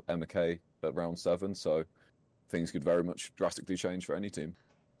and MK at round 7. So things could very much drastically change for any team.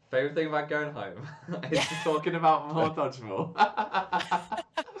 Favorite thing about going home is talking about more dodgeball.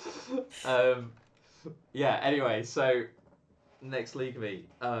 Yeah. Anyway, so next league meet.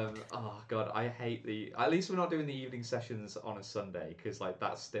 Oh god, I hate At least we're not doing the evening sessions on a Sunday because like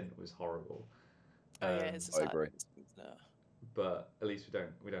that stint was horrible. Oh yeah, it's I agree. But at least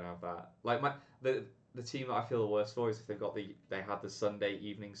we don't have that. Like the team that I feel the worst for is if they had the Sunday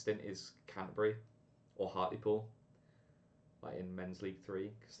evening stint is Canterbury or Hartlepool. Like in Men's League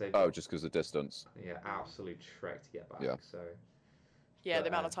 3, just because of distance. Yeah, absolute trek to get back. Yeah. So. Yeah, but, the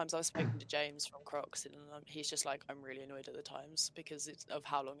amount of times I've spoken to James from Crocs, and he's just like, I'm really annoyed at the times because of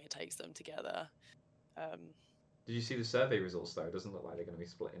how long it takes them to get there. Did you see the survey results though? It doesn't look like they're going to be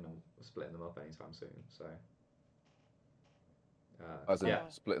splitting them up anytime soon. So.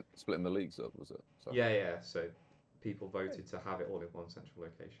 Splitting the leagues up, was it? Sorry. Yeah. So people voted to have it all in one central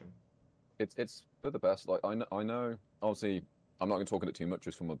location. It's for the best. Like I know. Obviously, I'm not going to talk it too much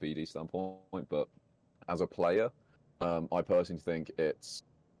just from a BD standpoint, but as a player, I personally think it's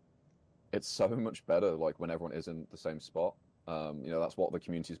so much better. Like when everyone is in the same spot. That's what the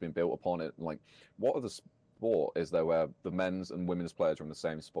community has been built upon. It like what other sport is there where the men's and women's players are in the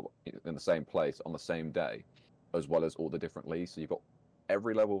same spot in the same place on the same day, as well as all the different leagues. So you've got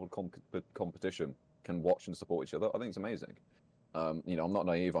every level of competition can watch and support each other. I think it's amazing. I'm not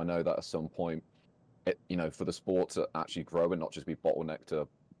naive. I know that at some point, for the sport to actually grow and not just be bottlenecked to,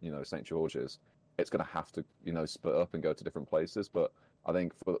 St. George's, it's going to have to, split up and go to different places. But I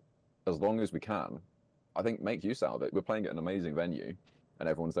think for as long as we can, I think make use out of it. We're playing at an amazing venue, and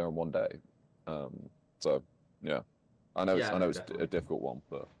everyone's there on one day. So yeah, I know it's a difficult one,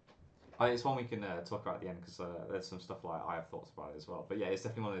 but. It's one we can talk about at the end because there's some stuff like I have thoughts about it as well. But yeah, it's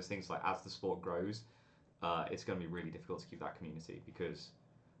definitely one of those things like as the sport grows, it's going to be really difficult to keep that community because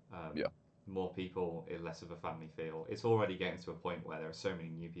more people, less of a family feel. It's already getting to a point where there are so many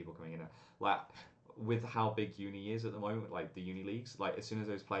new people coming in. Like with how big uni is at the moment, like the uni leagues, like as soon as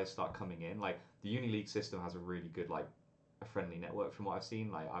those players start coming in, like the uni league system has a really good like a friendly network from what I've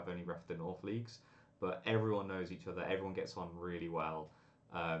seen. Like I've only refed the North leagues, but everyone knows each other. Everyone gets on really well.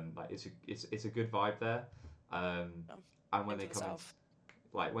 Like it's a good vibe there. Yeah. And when they Into the come in, south.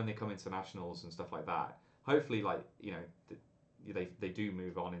 like when they come into nationals and stuff like that, hopefully like they do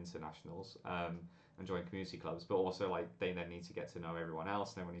move on into nationals and join community clubs, but also like they then need to get to know everyone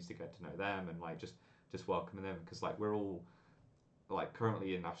else, and everyone needs to get to know them, and like just welcoming them, because like we're all like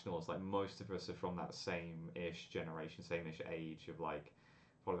currently in nationals, like most of us are from that same-ish generation, same-ish age of like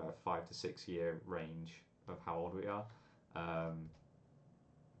probably about 5 to 6 year range of how old we are.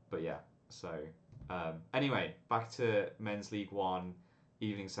 But yeah, so anyway, back to men's League One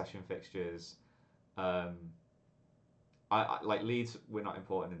evening session fixtures. um, I like Leeds. We're not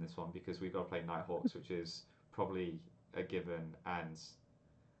important in this one because we've got to play Nighthawks, which is probably a given, and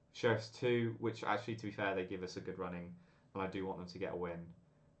Sheriffs 2, which actually, to be fair, they give us a good running, and I do want them to get a win.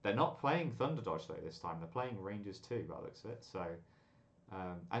 They're not playing Thunder Dodge though this time. They're playing Rangers 2, by the looks of it. So,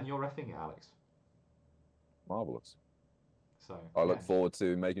 and you're reffing it, Alex. Marvelous. So I look forward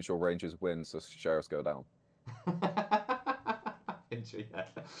to making sure Rangers win so Sheriffs go down. Enjoy, yeah.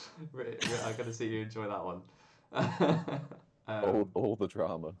 I'm gonna see you enjoy that one. All the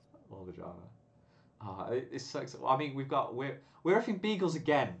drama. All the drama. It sucks. I mean, we're reffing Beagles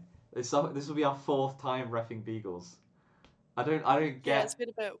again. This will be our 4th time reffing Beagles. I don't get. Yeah, it's been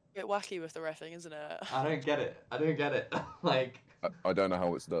a bit wacky with the reffing, isn't it? I don't get it. Like. I don't know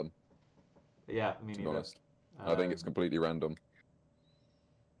how it's done. Yeah, me to be neither. honest. I think it's completely random.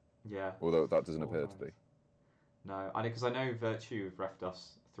 Yeah. Although that doesn't appear to be. No, because I know Virtue have reffed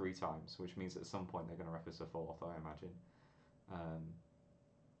us 3 times, which means at some point they're going to ref us a 4th, I imagine.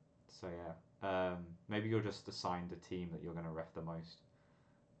 So yeah, maybe you're just assigned a team that you're going to ref the most.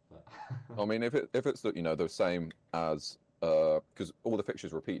 But I mean, if it's the same as because all the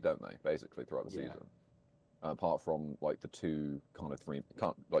fixtures repeat, don't they? Basically throughout the season, apart from like the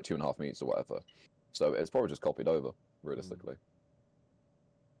 2.5 meets or whatever. So it's probably just copied over, realistically.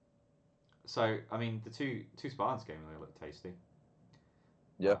 So I mean, the two Spartans game, they look tasty.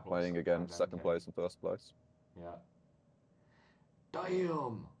 Yeah, playing against second place and first place. Yeah.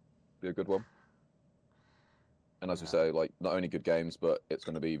 Damn. Be a good one. And as we say, like not only good games, but it's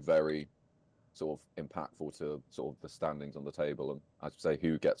going to be very sort of impactful to sort of the standings on the table, and as we say,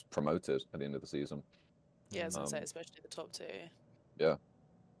 who gets promoted at the end of the season. Yeah, as I say, especially the top 2. Yeah.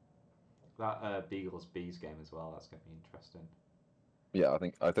 That Beagles Bees game as well. That's going to be interesting. Yeah,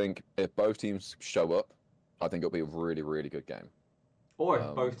 I think if both teams show up, I think it'll be a really, really good game. Or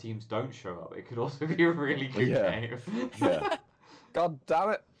if both teams don't show up, it could also be a really good game. Yeah. God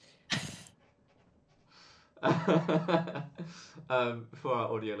damn it. For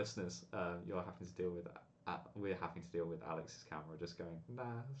our audio listeners, you're having to deal with we're having to deal with Alex's camera just going, nah,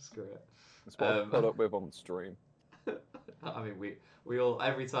 screw it. That's what I put up with on stream. I mean, we all,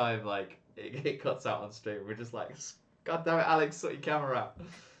 every time like it cuts out on stream, we're just like, God damn it, Alex, sort your camera out.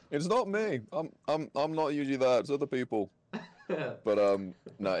 It's not me. I'm not usually there. It's other people. But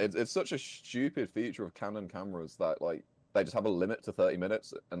no, it's such a stupid feature of Canon cameras that like they just have a limit to 30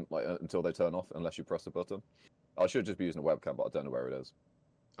 minutes and like until they turn off unless you press a button. I should just be using a webcam, but I don't know where it is.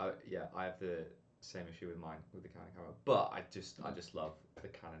 Yeah, I have the same issue with mine with the Canon camera, but I just love the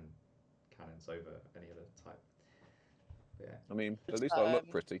Canons over any other type. But yeah. I mean, at least I look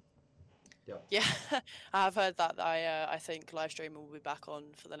pretty. Yep. Yeah, I've heard that. I think live stream will be back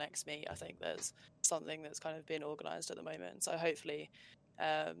on for the next meet. I think there's something that's kind of being organised at the moment, so hopefully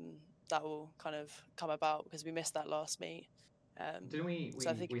that will kind of come about because we missed that last meet. Didn't we? So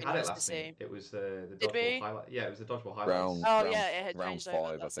I think we it'd be had nice it last to meet. see. It was the Did we? dodgeball highlight. Yeah, it was the dodgeball highlights. Yeah, it had round changed 5.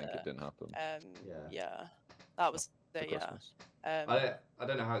 over, I that's think it it. didn't happen. Yeah, that was it. Yeah. I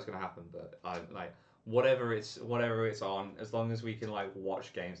don't know how it's gonna happen, but I like whatever it's on. As long as we can like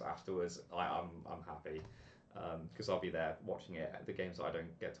watch games afterwards, I'm happy. Because I'll be there watching it. The games that I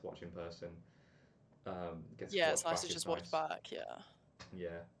don't get to watch in person. It's nice to just watch back. Yeah.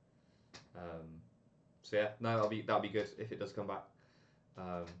 Yeah. So yeah, no, that'll be good if it does come back.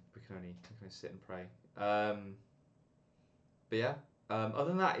 We can only sit and pray. But yeah, other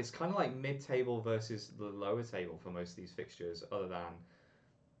than that, it's kind of like mid-table versus the lower table for most of these fixtures, other than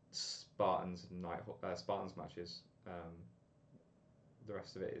Spartans and Spartans matches. The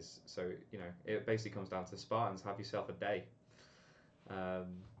rest of it is it basically comes down to Spartans. Have yourself a day.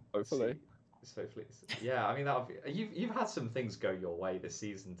 Hopefully. Hopefully, yeah. I mean, you've had some things go your way this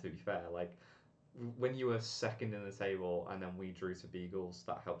season. To be fair, like when you were second in the table and then we drew to Beagles,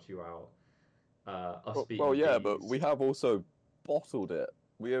 that helped you out. Us Well, beating yeah, but Bees. we have also bottled it.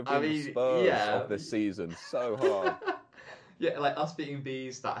 We have I been the mean, Spurs yeah. of this season so hard. Yeah, like us beating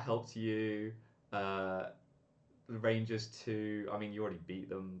Bees, that helped you. Uh, the Rangers too. I mean, you already beat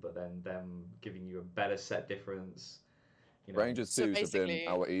them, but then them giving you a better set difference. You know. Rangers So 2s have been basically,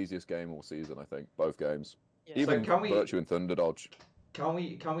 our easiest game all season, I think. Both games. yeah. So Even can we Virtue and Thunder Dodge. can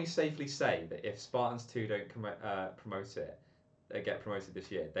we safely say that if Spartans 2 don't promote it, they get promoted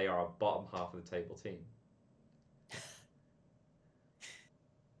this year, they are a bottom half of the table team.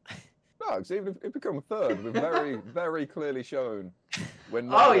 No, because even if it become third, we've very, very clearly shown we're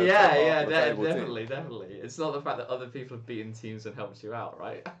not Oh the yeah, top half yeah, of the table definitely, definitely. It's not the fact that other people have beaten teams and helped you out,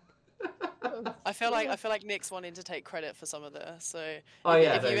 right? team. I feel like Nick's wanting to take credit for some of this. So Oh if,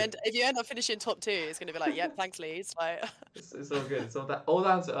 yeah, if you no, end up finishing top 2, it's going to be like, yep, thanks, Leeds. Like, it's all good. It's all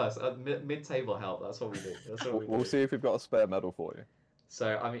down to us. Mid-table help. That's what we do. That's what we We'll do. see if we've got a spare medal for you.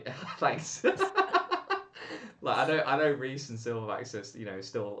 So I mean, thanks. Like I know Reese and Silverback are,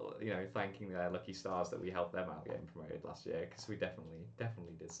 still thanking their lucky stars that we helped them out getting promoted last year, because we definitely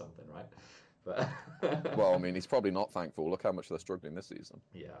did something right. But Well, I mean, he's probably not thankful. Look how much they're struggling this season.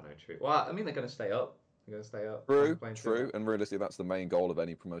 yeah, I know, true. Well, I mean, they're going to stay up. They're going to stay up. True, true, and realistically, that's the main goal of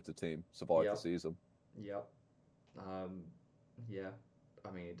any promoted team: survive Yep. the season. Yep. Yeah.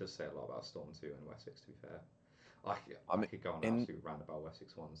 I mean, it does say a lot about Storm 2 and Wessex, to be fair. I could go on an absolute rant about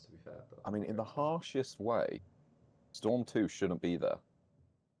Wessex ones, to be fair. But I mean, in the harshest way, Storm 2 shouldn't be there.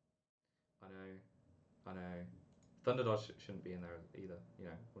 I know. Thunder Dodge shouldn't be in there either.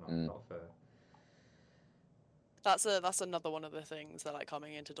 We're not fair. that's another one of the things that, like,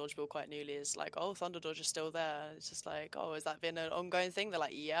 coming into Dodgeball quite newly is like, oh, Thunder Dodge is still there. It's just like, oh, has that been an ongoing thing? They're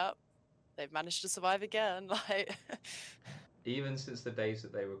like, yep, they've managed to survive again. Like, Even since the days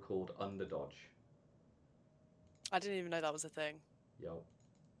that they were called Underdodge. I didn't even know that was a thing. Yo.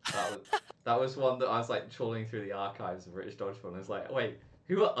 That was one that I was like trawling through the archives of British Dodgeball, and I was like, wait,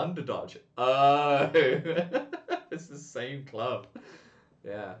 who are Underdodge? Oh, it's the same club.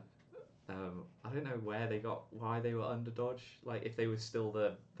 Yeah. I don't know why they were Underdodge. Like, if they were still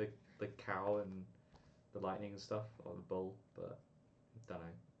the cow and the lightning and stuff, or the bull, but don't know.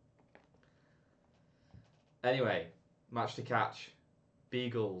 Anyway, match to catch.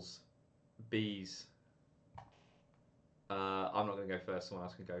 Beagles, Bees. I'm not going to go first. Someone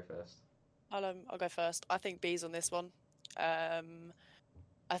else can go first. I'll go first. I think B's on this one. I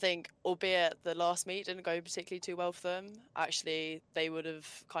think, albeit the last meet didn't go particularly too well for them, actually they would have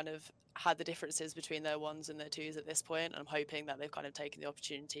kind of had the differences between their ones and their twos at this point. And I'm hoping that they've kind of taken the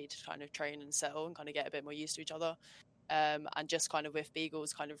opportunity to kind of train and settle and kind of get a bit more used to each other. And just kind of with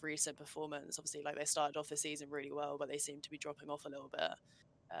Beagle's kind of recent performance, obviously, like, they started off the season really well, but they seem to be dropping off a little bit.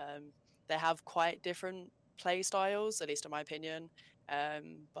 They have quite different play styles, at least in my opinion.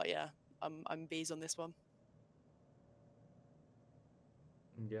 But yeah, I'm B's on this one.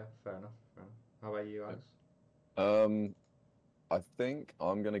 Yeah, fair enough. How about you, Alex? I think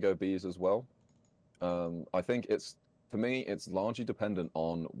I'm going to go B's as well. I think for me, it's largely dependent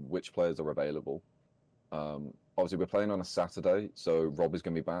on which players are available. Obviously, we're playing on a Saturday, so Robbie's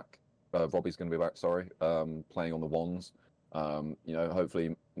going to be back. Sorry, playing on the ones.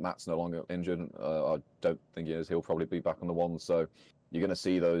 Hopefully Matt's no longer injured. I don't think he is. He'll probably be back on the ones. So you're going to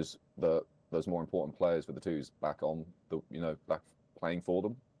see those more important players for the twos back on back playing for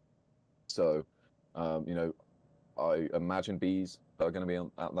them. So, I imagine Bees are going to be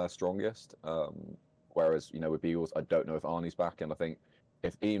at their strongest. Whereas, with Beagles, I don't know if Arnie's back, and I think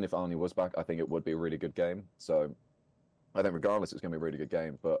even if Arnie was back, I think it would be a really good game. So I think regardless, it's going to be a really good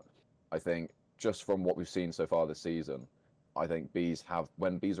game. But I think just from what we've seen so far this season, I think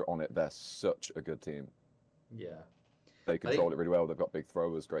when Bees are on it, they're such a good team. Yeah. They control it really well. They've got big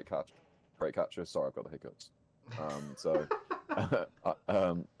throwers, great catchers. Sorry, I've got the hiccups.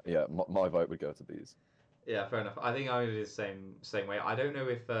 Yeah, my vote would go to Bees. Yeah, fair enough. I think I would do the same way. I don't know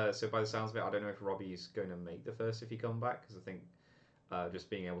if so by the sounds of it, I don't know if Robbie's going to make the first if he come back, because I think just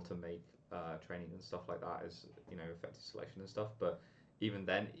being able to make training and stuff like that is effective selection and stuff. But even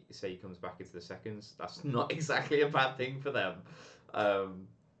then, say he comes back into the seconds, that's not exactly a bad thing for them.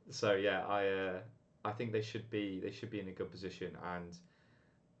 So yeah, I think they should be in a good position, and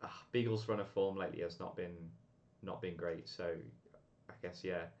Beagle's run of form lately has not been great. So I guess,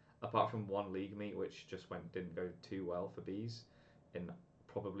 yeah, apart from one league meet which just didn't go too well for Bees in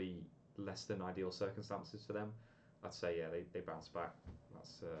probably less than ideal circumstances for them, I'd say, yeah, they bounce back.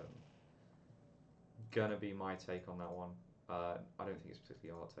 That's gonna be my take on that one. I don't think it's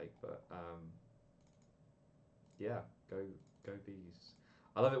particularly a hard take, but yeah, go Bees.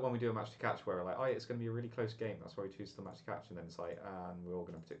 I love it when we do a match to catch where we're like, oh, it's going to be a really close game. That's why we choose the match to catch, and then it's like, and we're all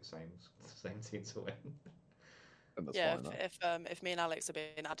going to pick the same team to win. And that's Yeah, fine, if me and Alex are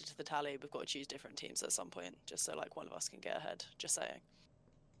being added to the tally, we've got to choose different teams at some point, just so like one of us can get ahead. Just saying.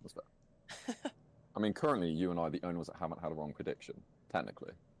 That's fair. I mean, currently you and I are the only ones that haven't had a wrong prediction,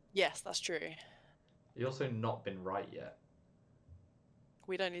 technically. Yes, that's true. You've also not been right yet.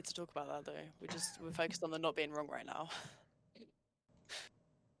 We don't need to talk about that though. We're focused on the not being wrong right now. Get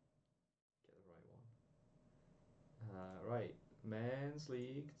the right one. Right, Men's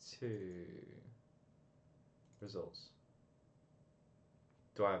League 2 results.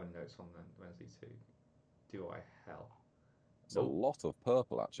 Do I have any notes on the Men's League 2? Do I? Hell. It's a lot of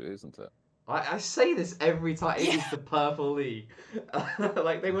purple, actually, isn't it? I say this every time. It is the purple league.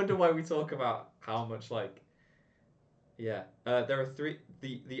 Like, they wonder why we talk about how much, like... Yeah. There are three...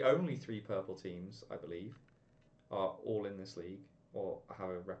 The only three purple teams, I believe, are all in this league, or have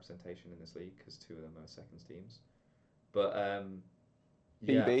a representation in this league, because two of them are seconds teams. But,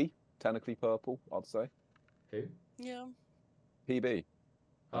 yeah. PB, technically purple, I'd say. Who? Yeah. PB.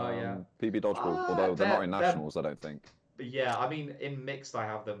 Yeah. PB Dodgeball, although they're not in Nationals, I don't think. But yeah, I mean, in mixed, I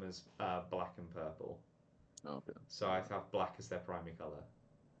have them as black and purple. Oh, okay. So I have black as their primary colour.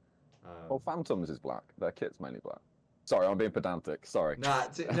 Well, Phantoms is black. Their kit's mainly black. Sorry, I'm being pedantic. Sorry. No,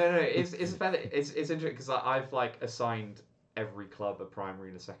 it's fair. It's interesting because I've like assigned every club a primary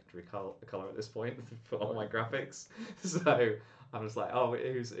and a secondary color at this point for all my graphics. So I'm just like, oh,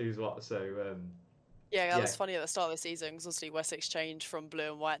 who's what? So yeah, that was funny at the start of the season because obviously Wessex changed from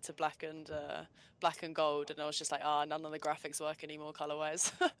blue and white to black and gold, and I was just like, none of the graphics work anymore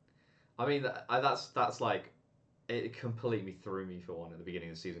colorwise. I mean, that's like, it completely threw me for one at the beginning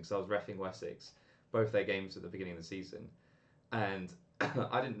of the season because I was reffing Wessex, both their games at the beginning of the season, and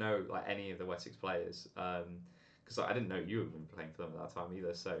I didn't know like any of the Wessex players because I didn't know you had been playing for them at that time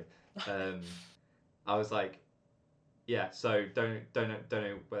either. So I was like, yeah, so don't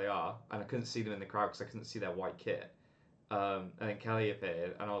know where they are, and I couldn't see them in the crowd because I couldn't see their white kit. And then Kelly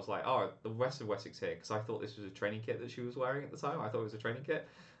appeared, and I was like, oh, the rest of Wessex here, because I thought this was a training kit that she was wearing at the time. I thought it was a training kit.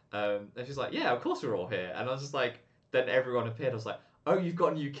 And she's like, yeah, of course we're all here. And I was just like, then everyone appeared. I was like, oh, you've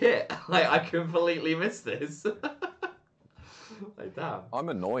got a new kit. Like, I completely missed this. Like, damn. I'm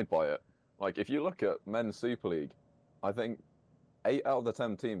annoyed by it. Like, if you look at Men's Super League, I think 8 out of the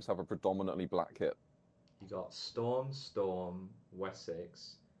 10 teams have a predominantly black kit. You got Storm,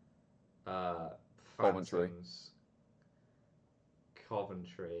 Wessex, Coventry.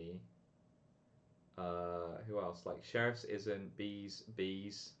 Coventry. Who else? Like Sheriffs isn't. Bees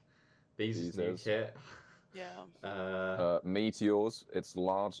is new kit. Yeah. Meteors, it's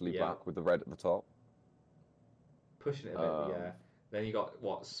largely black with the red at the top. Pushing it a bit, yeah. Then you got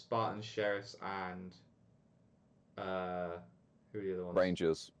what? Spartans, Sheriffs, and who are the other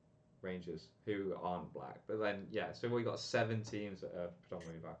ones? Rangers, who aren't black. But then, yeah, so we've got 7 teams that are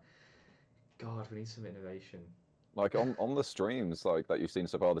predominantly black. God, we need some innovation. Like, on the streams like that you've seen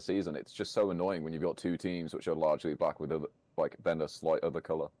so far this season, it's just so annoying when you've got 2 teams which are largely black with then a slight other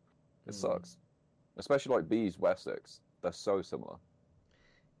colour. It sucks. Especially like Bees, Wessex. They're so similar.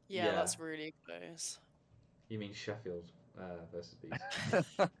 Yeah, that's really close. You mean Sheffield versus Bees?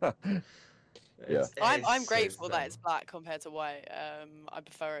 Yeah. I'm grateful that it's black compared to white. I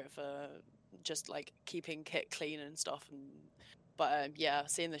prefer it for just like keeping kit clean and stuff. But yeah,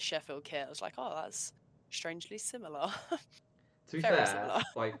 seeing the Sheffield kit, I was like, oh, that's strangely similar. To be fair,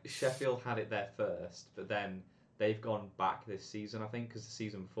 like Sheffield had it there first, but then they've gone back this season, I think, because the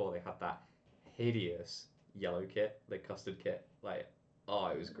season before they had that hideous yellow kit, the custard kit. Like, oh,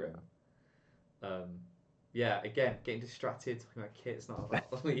 it was grim. Yeah, again, getting distracted talking about kit. It's not about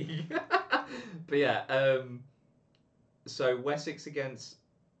the league. But yeah, so Wessex against,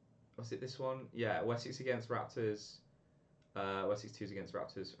 was it this one? Yeah, Wessex against Raptors. Wessex 2's against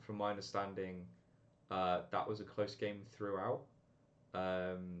Raptors. From my understanding, that was a close game throughout,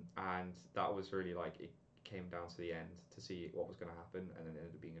 and that was really like it came down to the end to see what was going to happen, and then it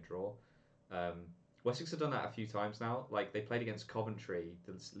ended up being a draw. Wessex have done that a few times now. Like, they played against Coventry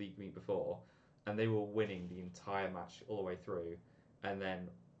the league meet before, and they were winning the entire match all the way through, and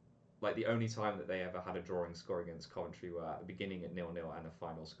then like the only time that they ever had a drawing score against Coventry were at the beginning at 0-0 and a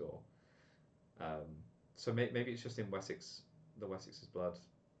final score. So maybe it's just in Wessex's blood.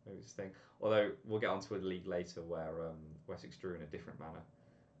 Maybe it's a thing. Although we'll get onto a league later where Wessex drew in a different manner.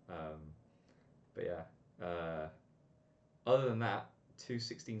 But yeah. Other than that, 2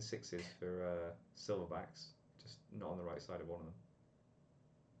 16-6s for Silverbacks. Just not on the right side of one of them.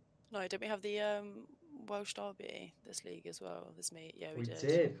 No, don't we have the Welsh Derby this league as well? This meet, yeah, we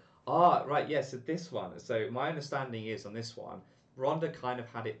did. Ah, right, yeah. So this one. So my understanding is on this one, Ronda kind of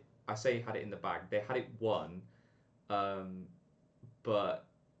had it. I say had it in the bag. They had it won, but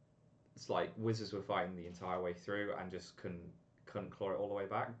it's like Wizards were fighting the entire way through and just couldn't claw it all the way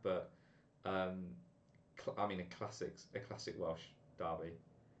back. But um, I mean, a classic Welsh derby,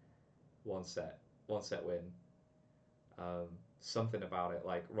 one set win. Something about it,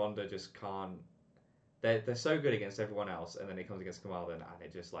 like Ronda just can't. They're so good against everyone else, and then it comes against Carmarthen, and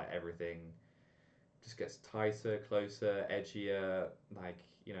it just like everything just gets tighter, closer, edgier. Like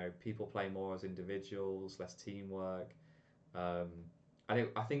people play more as individuals, less teamwork. Um, I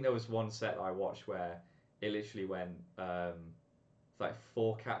think there was one set that I watched where it literally went like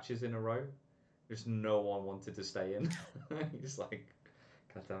 4 catches in a row. Just no one wanted to stay in. Just like,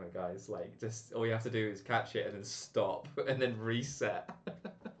 God damn it, guys! Like, just all you have to do is catch it and then stop and then reset.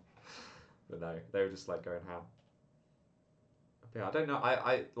 But no, they were just like going ham. Yeah, I don't know.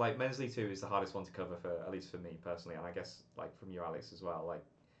 I like Men's League 2 is the hardest one to cover for at least for me personally, and I guess like from you, Alex, as well. Like,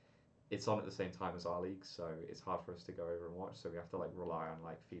 it's on at the same time as our league, so it's hard for us to go over and watch. So we have to like rely on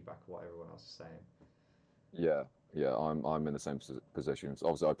like feedback of what everyone else is saying. Yeah, yeah, I'm in the same position. So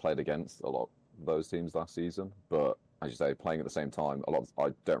obviously, I played against a lot of those teams last season, but as you say, playing at the same time, I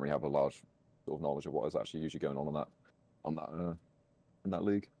don't really have a large sort of knowledge of what is actually usually going on that in that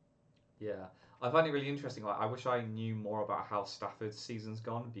league. Yeah, I find it really interesting. Like, I wish I knew more about how Stafford's season's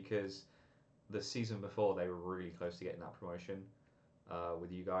gone because the season before they were really close to getting that promotion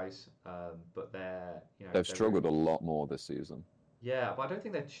with you guys, but they've struggled a lot more this season. Yeah, but I don't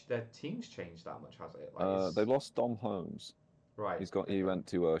think their team's changed that much, has it? Like, they lost Dom Holmes. Right. He went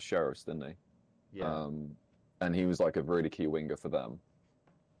to Sheriffs, didn't he? Yeah. And he was like a really key winger for them.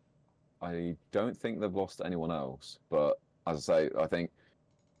 I don't think they've lost anyone else, but as I say, I think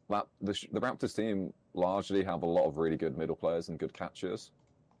that the Raptors team largely have a lot of really good middle players and good catchers,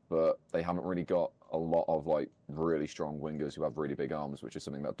 but they haven't really got a lot of like really strong wingers who have really big arms, which is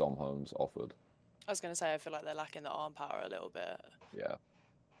something that Dom Holmes offered. I was going to say, I feel like they're lacking the arm power a little bit. Yeah.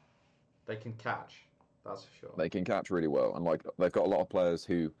 They can catch, that's for sure. They can catch really well, and like they've got a lot of players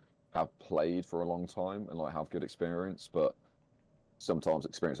who have played for a long time and like have good experience, but sometimes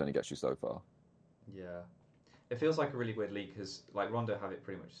experience only gets you so far. Yeah. It feels like a really weird league because like Rondo have it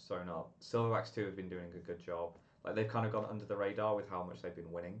pretty much sewn up. Silverbacks too have been doing a good job. Like they've kind of gone under the radar with how much they've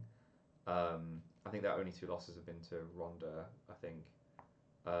been winning. I think their only 2 losses have been to Ronda, I think.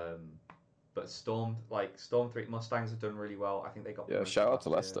 But Storm 3 Mustangs have done really well. I think they got shout out to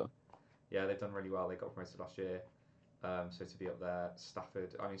Leicester. Yeah, they've done really well. They got promoted last year. So to be up there,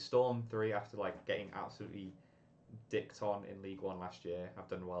 Stafford. I mean, Storm 3 after like getting absolutely dicked on in League 1 last year have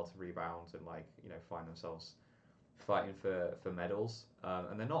done well to rebound and like find themselves fighting for medals,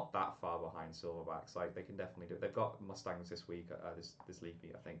 and they're not that far behind Silverbacks. Like they can definitely do it. They've got Mustangs this week, this league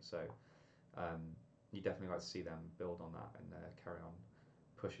meet, I think. So you definitely like to see them build on that and carry on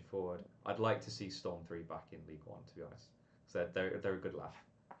pushing forward. I'd like to see Storm 3 back in League 1, to be honest. So they're a good laugh.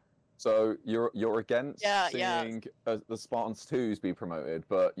 So you're against seeing the Spartans 2s be promoted,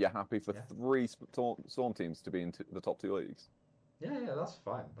 but you're happy for 3 Storm teams to be in the top 2 leagues. Yeah, that's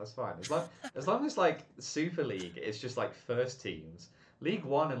fine. That's fine. As long as like Super League, it's just like first teams. League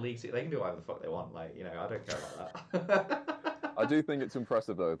 1 and League 2, they can do whatever the fuck they want. Like I don't care about that. I do think it's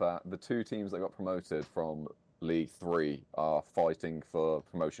impressive though that the 2 teams that got promoted from League 3 are fighting for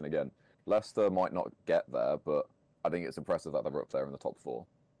promotion again. Leicester might not get there, but I think it's impressive that they're up there in the top 4.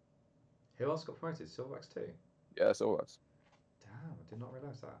 Who else got promoted? Silverbacks too? Yeah, Silverbacks. Damn, I did not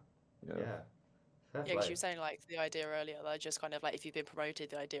realise that. Yeah. Yeah, because you were saying like the idea earlier that just kind of like if you've been promoted,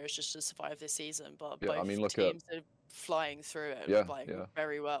 the idea is just to survive this season. But both teams are flying through it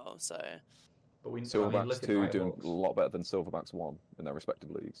very well. So. But Silverbacks 2 doing a lot better than Silverbacks 1 in their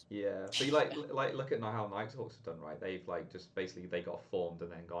respective leagues. Yeah, but you like look at how Nighthawks have done, right? They've like just basically they got formed and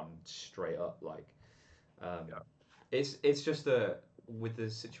then gone straight up. Like, it's just with the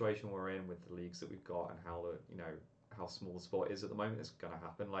situation we're in with the leagues that we've got and how how small the sport is at the moment, it's gonna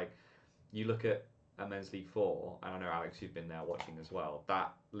happen. Like, you look at Men's League 4, and I know Alex, you've been there watching as well.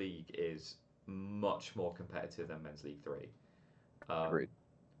 That league is much more competitive than Men's League 3. Agreed.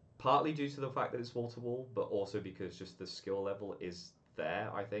 Partly due to the fact that it's wall to wall, but also because just the skill level is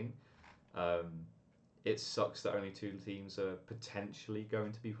there. I think it sucks that only 2 teams are potentially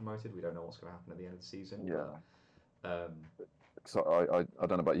going to be promoted. We don't know what's going to happen at the end of the season. Yeah. So I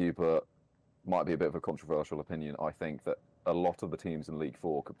don't know about you, but might be a bit of a controversial opinion. I think that a lot of the teams in League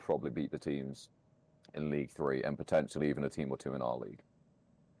 4 could probably beat the teams in League 3 and potentially even a team or 2 in our league.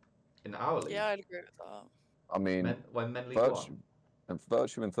 In our league? Yeah, I'd agree with that. I mean, Men League 1? And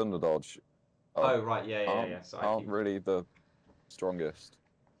Virtue and Thunder Dodge aren't really the strongest.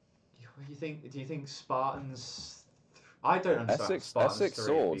 Do you think Spartans I don't understand Essex Spartans Essex 3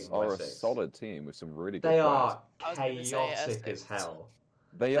 Swords beating are a Essex. solid team with some really good They players. are I was gonna say chaotic as Essex. hell.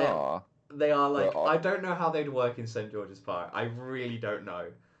 They They- are. They are like, But I don't know how they'd work in St George's Park. I really don't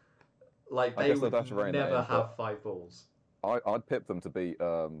know. Like, I they guess they'd would have to rein that never in, but have 5 balls. I'd pip them to beat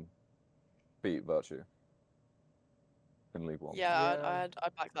Virtue in League One. Yeah, Yeah.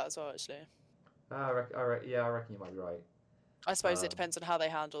 I'd back that as well, actually. I reckon you might be right. I suppose it Um, depends on how they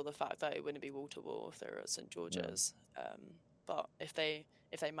handle the fact that it wouldn't be wall to wall if they were at St George's. But if they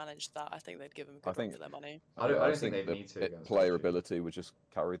managed that, I think they'd give them a good run for their money. I don't just think they'd that need to against player Virtue. ability would just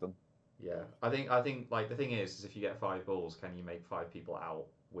carry them. Yeah, I think like the thing is if you get 5 balls, can you make 5 people out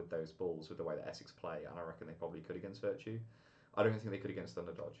with those balls with the way that Essex play? And I reckon they probably could against Virtue. I don't think they could against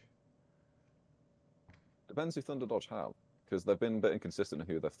Thunder Dodge. Depends who Thunder Dodge have, because they've been a bit inconsistent in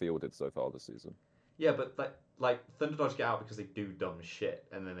who they've fielded so far this season. Yeah, but like Thunder Dodge get out because they do dumb shit,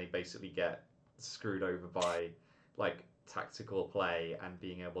 and then they basically get screwed over by like tactical play and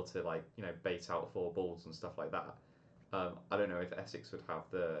being able to like bait out 4 balls and stuff like that. I don't know if Essex would have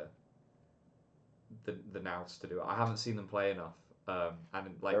the nous to do it. I haven't seen them play enough.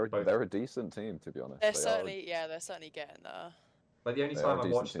 And like they're a decent team, to be honest. They're certainly getting there. Like the only They time are a I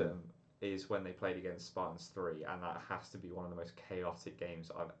decent watched team. them is when they played against Spartans 3, and that has to be one of the most chaotic games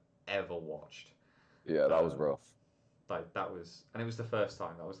I've ever watched. Yeah, that was Um, rough. Like that was, and it was the first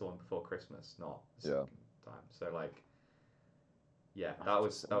time. That was the one before Christmas, not the second time. So like, yeah, that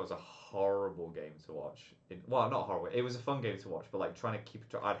was a horrible game to watch. Well, not horrible. It was a fun game to watch, but like trying to keep.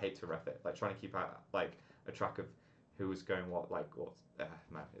 I'd hate to ref it. Like trying to keep like a track of who was going what. Like what?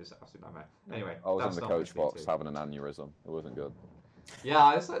 Man, it was absolute nightmare. Anyway, I was that's in the not coach what box having an aneurysm. It wasn't good.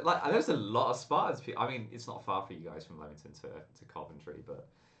 Yeah, it's like there's a lot of Spartans. I mean, it's not far for you guys from Leamington to Coventry, but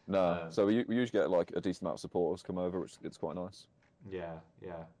No, so we usually get like a decent amount of supporters come over, which it's quite nice. yeah.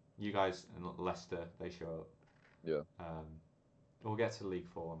 You guys and Leicester, they show up. Yeah. We'll get to League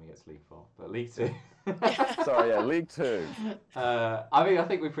 4 when we get to League 4, but League 2. Sorry, yeah, League 2. I mean, I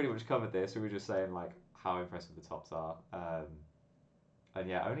think we pretty much covered this. We were just saying like how impressive the tops are, and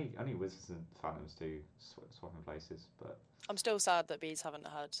yeah, only Wizards and Phantoms do swapping places, but. I'm still sad that Bees haven't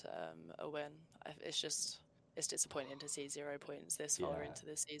had a win. It's disappointing to see 0 points this far into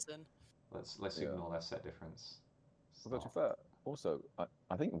this season. Let's ignore their set difference. Well, to be fair, also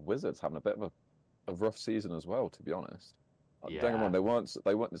I think Wizards having a bit of a rough season as well. To be honest, don't get me wrong, they weren't.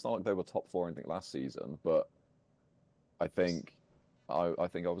 It's not like they were top 4 or anything last season, but I think I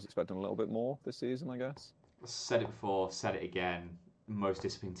was expecting a little bit more this season. I guess. Said it before, said it again. Most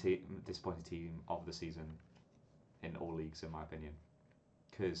disappointing team of the season in all leagues, in my opinion,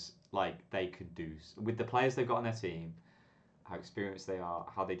 because like they could do with the players they've got on their team, how experienced they are,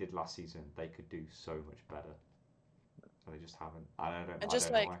 how they did last season. They could do so much better. They just haven't. I don't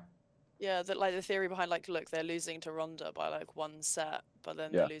know why. Yeah, the theory behind look, they're losing to Ronda by 1 set, but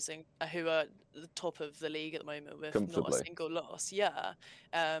then they're losing who are the top of the league at the moment with not a single loss. Yeah,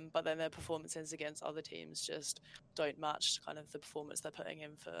 but then their performances against other teams just don't match kind of the performance they're putting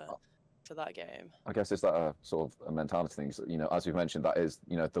in for that game. I guess it's that sort of a mentality thing. So, as we mentioned, that is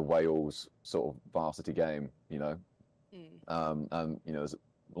the Wales sort of varsity game. And there's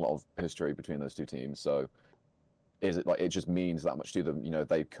a lot of history between those two teams. So is it it just means that much to them?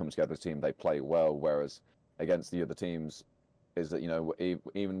 They come together as a team, they play well. Whereas against the other teams, is that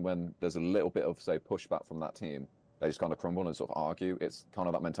even when there's a little bit of say pushback from that team, they just kind of crumble and sort of argue. It's kind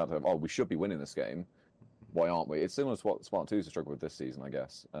of that mentality of we should be winning this game. Why aren't we? It's similar to what Spartan 2's struggled with this season, I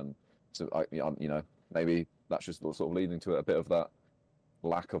guess. And so maybe that's just sort of leading to a bit of that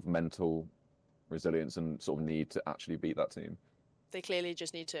lack of mental resilience and sort of need to actually beat that team. They clearly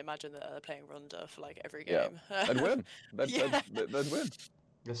just need to imagine that they're playing Ronda for every game. Yeah, they'd win. They'd win.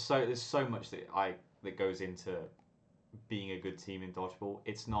 There's so much that goes into being a good team in dodgeball.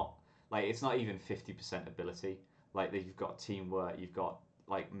 It's not even 50% ability. You've got teamwork. You've got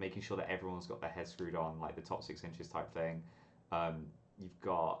making sure that everyone's got their head screwed on, the top 6 inches type thing. You've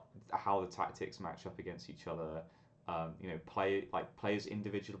got how the tactics match up against each other. Players'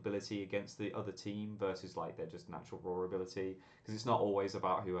 individual ability against the other team versus their just natural raw ability, because it's not always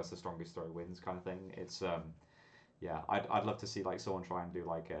about who has the strongest throw wins kind of thing. It's I'd love to see someone try and do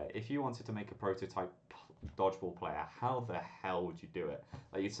if you wanted to make a prototype dodgeball player, how the hell would you do it?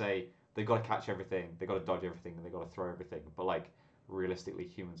 You'd say they've got to catch everything, they've got to dodge everything, and they've got to throw everything, but realistically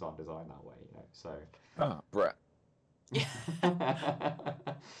humans aren't designed that way, so Brett.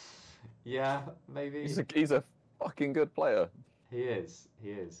 Yeah, maybe he's a fucking good player. He is,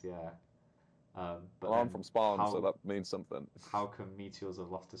 yeah. But I'm from Spartan, so that means something. How come Meteors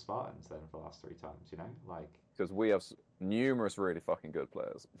have lost to Spartans then for the last 3 times? Because we have numerous really fucking good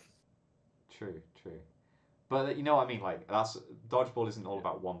players. True. But you know what I mean? Like that's dodgeball isn't all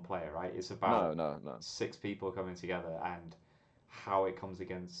about one player, right? It's about No. 6 people coming together and how it comes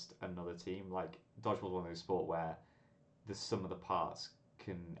against another team. Like dodgeball is one of those sport where the sum of the parts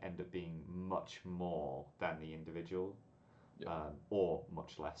can end up being much more than the individual, Yeah. or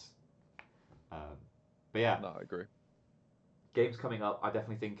much less. Um, but yeah, No, I agree. games coming up. I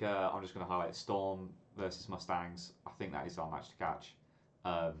definitely think I'm just going to highlight Storm versus Mustangs. I think that is our match to catch.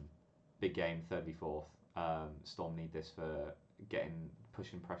 Big game, 34th. Storm need this for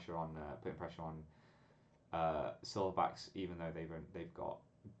pushing pressure on, putting pressure on Silverbacks, even though they've got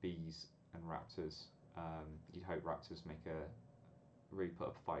bees and raptors. You'd hope raptors really put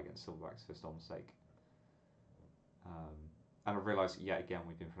up a fight against Silverbacks for Storm's sake. And I've realised yet again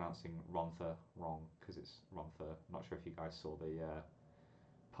we've been pronouncing Ronther wrong because it's Ronther. Not sure if you guys saw the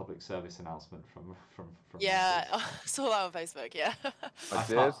public service announcement from Yeah, Ronters. I saw that on Facebook. Yeah. I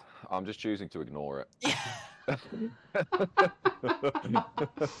did. I'm just choosing to ignore it. Yeah.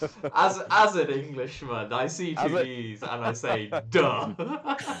 As an Englishman, I see As two a- D's and I say duh.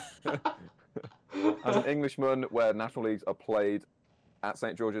 As an Englishman, where national leagues are played at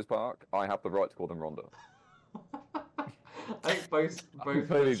St George's Park, I have the right to call them Ronda. I think both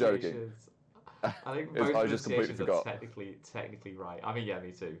completely joking. pronunciations. I think I both just completely pronunciations are forgot. technically right. I mean, yeah,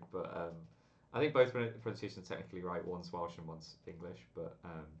 me too. But I think both pronunciations are technically right. One's Welsh and one's English. But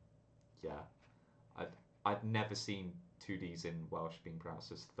yeah, I'd never seen 2Ds in Welsh being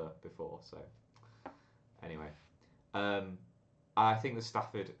pronounced as the before. So anyway, I think the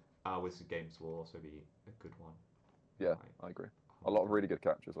Stafford Wizard games will also be a good one. Yeah, I agree. A lot of really good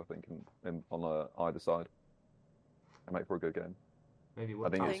catches, I think, on either side. They make for a good game. Maybe I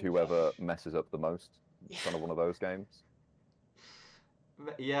think it's whoever messes up the most. It's kind of one of those games.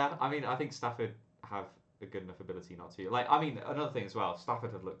 Yeah, I mean, I think Stafford have a good enough ability not to. Like, I mean, another thing as well,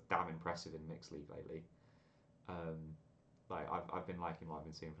 Stafford have looked damn impressive in mixed league lately. Like I've been liking what I've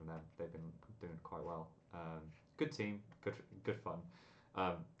been seeing from them. They've been doing quite well. Good team, good fun.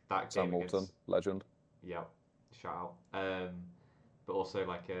 That Sam game Walton, against, legend. yeah, shout out. But also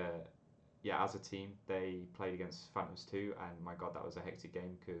like yeah, as a team they played against Phantoms too, and my god, that was a hectic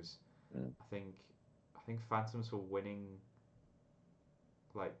game because I think Phantoms were winning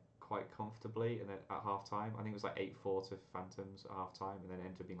like quite comfortably, and then at half time I think it was like 8-4 to Phantoms at half time, and then it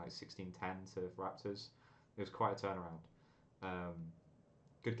ended up being like 16-10 to Raptors. It was quite a turnaround.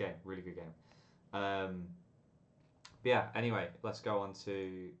 Good game, really good game. But yeah, anyway, let's go on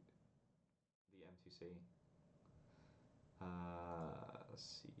to the M2C.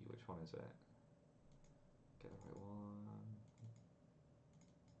 Let's see, which one is it? Get the right one.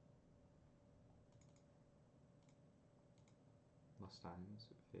 Mustangs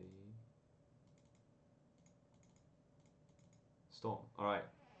v Storm. All right.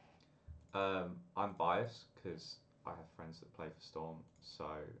 I'm biased because I have friends that play for Storm, so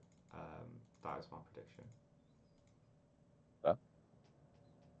that is my prediction. Yeah.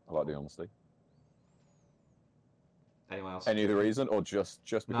 I like the honesty. Anyone else? Any other reason, or just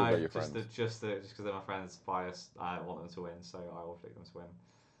because No, they're your just friends? just because they're my friends. Biased. I want them to win, so I will pick them to win.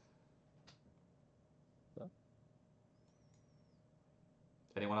 Yeah.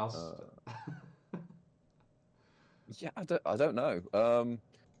 Anyone else? Yeah, I don't know.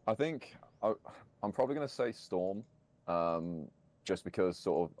 I think I'm probably going to say Storm, just because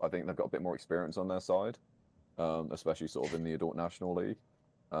sort of I think they've got a bit more experience on their side, especially sort of in the Adult National League.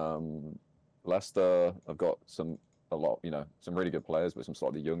 Leicester have got some really good players, but some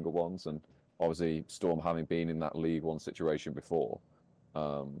slightly younger ones, and obviously Storm having been in that League One situation before,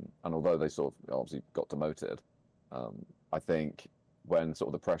 and although they sort of obviously got demoted, I think when sort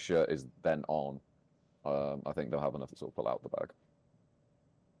of the pressure is then on, I think they'll have enough to sort of pull out the bag.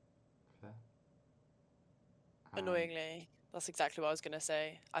 Fair. Annoyingly, that's exactly what I was going to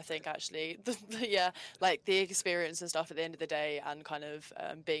say. I think actually, yeah, like the experience and stuff at the end of the day, and kind of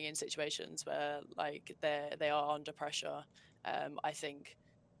being in situations where like they are under pressure. I think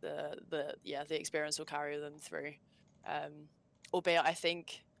the experience will carry them through. Albeit, I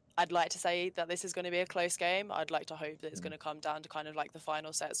think I'd like to say that this is going to be a close game. I'd like to hope that it's going to come down to kind of like the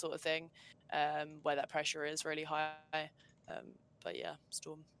final set sort of thing, where that pressure is really high. But yeah,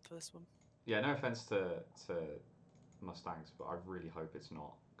 Storm for this one. Yeah, no offense to Mustangs, but I really hope it's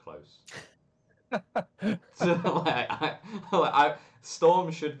not close. So,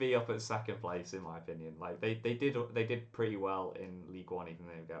 Storm should be up at second place in my opinion. Like they did pretty well in League One, even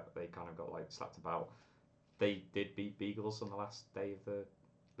though they kind of got like slapped about. They did beat Beagles on the last day of the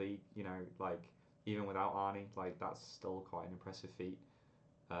league. You know, like even without Arnie, like that's still quite an impressive feat.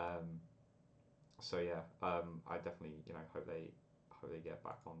 So yeah, I definitely hope they get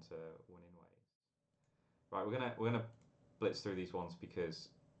back onto winning ways. Right, we're gonna blitz through these ones because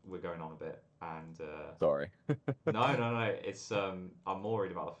we're going on a bit, and Sorry. no. It's I'm more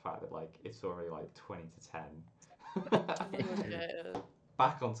worried about the fact that like it's already like 20 to 10. Yeah.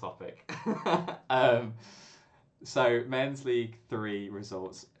 Back on topic. um, so men's League 3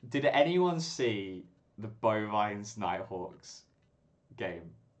 results. Did anyone see the Bovines Nighthawks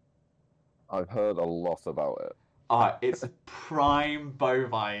game? I've heard a lot about it. It's prime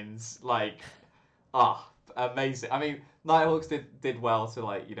Bovines. Like, amazing. I mean, Nighthawks did well to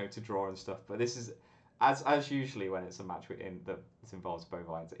like to draw and stuff, but this is as usually when it's a match that involves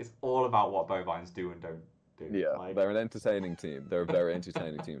Bovines. It's all about what Bovines do and don't do. Yeah, Like, they're an entertaining team. They're a very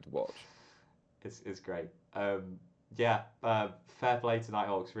entertaining team to watch. it's great. Fair play to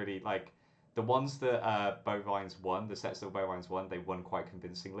Nighthawks. Really, like the ones that Bovines won, the sets that Bovines won, they won quite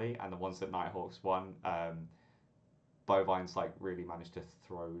convincingly, and the ones that Nighthawks won, Bovines like really managed to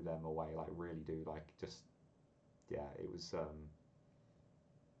throw them away. Like really do. Like just it was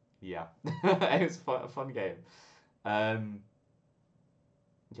it was a fun game.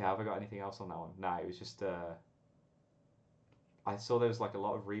 Have I got anything else on that one? No, it was just I saw there was like a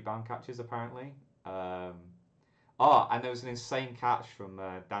lot of rebound catches apparently. And there was an insane catch from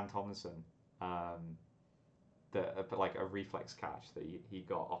Dan Tomlinson. But like a reflex catch that he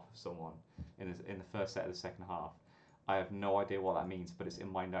got off of someone in the first set of the second half. I have no idea what that means, but it's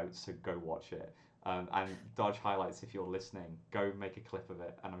in my notes, so go watch it. And Dodge highlights, if you're listening, go make a clip of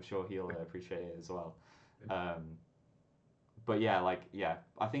it, and I'm sure he'll appreciate it as well. I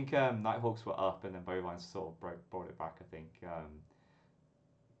think Nighthawks were up, and then Bovines sort of brought it back. I think,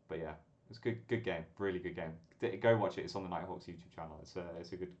 it was a good game, really good game. Go watch it. It's on the Nighthawks YouTube channel. It's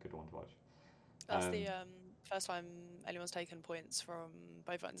a good one to watch. That's the first time anyone's taken points from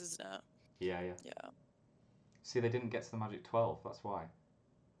Bovines, isn't it? Yeah. Yeah. See, they didn't get to the Magic 12. That's why.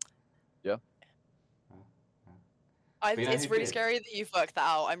 Yeah. It's really scary that you've worked that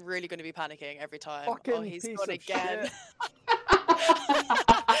out. I'm really going to be panicking every time. Fucking he's piece gone of again.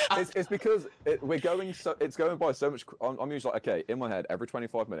 It's because it's going by so much. I'm usually like, okay, in my head, every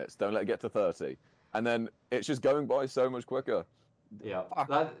 25 minutes, don't let it get to 30, and then it's just going by so much quicker. Yeah,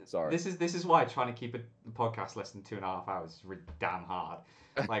 sorry. This is why trying to keep a podcast less than 2.5 hours is really damn hard.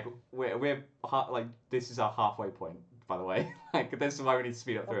 Like we're like this is our halfway point, by the way. Like this is why we need to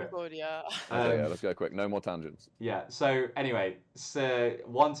speed up through it. God, yeah. Okay, let's go quick. No more tangents. Yeah. So anyway,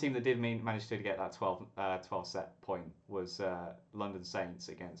 one team that did manage to get that 12 set point was London Saints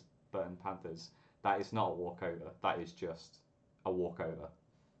against Burton Panthers. That is not a walkover. That is just a walkover.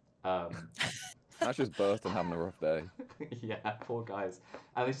 That's just Burton having a rough day. Yeah, poor guys.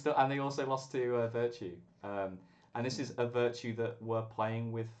 And they also lost to Virtue. And this is a Virtue that were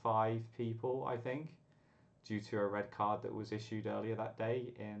playing with 5 people, I think, due to a red card that was issued earlier that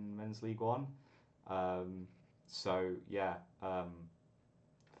day in Men's League 1. Fair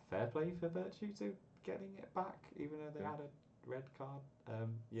play for Virtue to getting it back, even though they had a red card.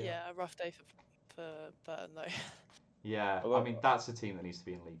 A rough day for Burton, though. Yeah, I mean, that's a team that needs to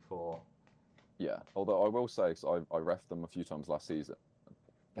be in League 4. Yeah, although I will say, so I refed them a few times last season.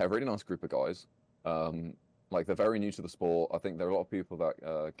 They're a really nice group of guys. Like, they're very new to the sport. I think there are a lot of people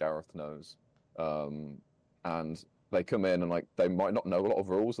that Gareth knows. And they come in and, like, they might not know a lot of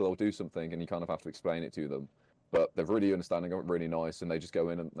rules, so they'll do something and you kind of have to explain it to them. But they're really understanding of it, really nice, and they just go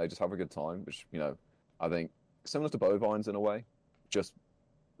in and they just have a good time, which, I think similar to Bovines in a way, just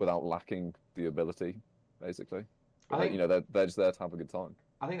without lacking the ability, basically. But I think, they're just there to have a good time.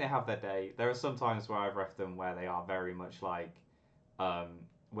 I think they have their day. There are some times where I've reffed them where they are very much like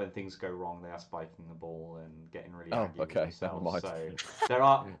when things go wrong, they are spiking the ball and getting really angry with themselves. So there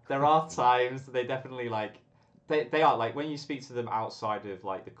are times they definitely like they are like when you speak to them outside of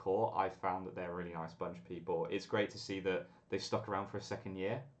like the court. I found that they're a really nice bunch of people. It's great to see that they've stuck around for a second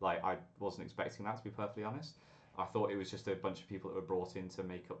year. Like I wasn't expecting that, to be perfectly honest. I thought it was just a bunch of people that were brought in to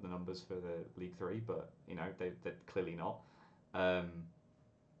make up the numbers for the League 3, but they're clearly not.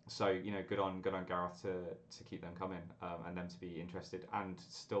 So good on Gareth to keep them coming and them to be interested and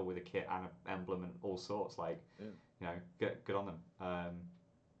still with a kit and an emblem and all sorts. Like good on them. I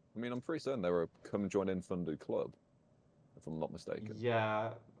mean, I'm pretty certain they were a come join in funded club, if I'm not mistaken.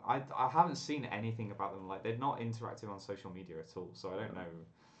 Yeah, I haven't seen anything about them. Like they're not interactive on social media at all, so I don't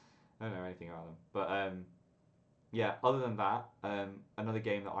know anything about them. But other than that, another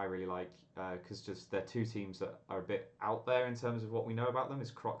game that I really like, because just they're two teams that are a bit out there in terms of what we know about them,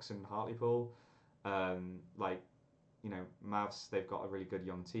 is Crocs and Hartlepool. Mavs, they've got a really good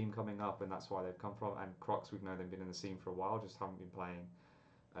young team coming up, and that's why they've come from. And Crocs, we've known they've been in the scene for a while, just haven't been playing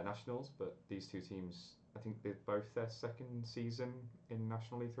nationals. But these two teams, I think they're both their second season in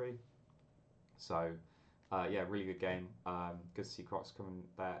National League 3. So, Yeah, really good game. Good to see Crocs coming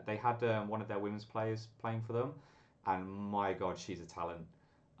there. They had one of their women's players playing for them, and my God, she's a talent.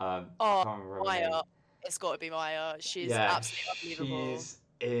 I Oh, can't remember her name. Maya. It's got to be Maya. She's Yeah, absolutely unbelievable. she's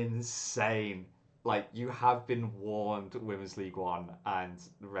insane. Like, you have been warned, Women's League One and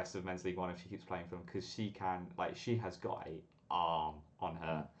the rest of Men's League One, if she keeps playing for them, because she can, like, she has got a arm on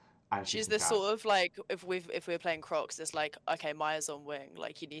her, and she She's can this catch. sort of like if we're playing Crocs, it's like okay, Maya's on wing.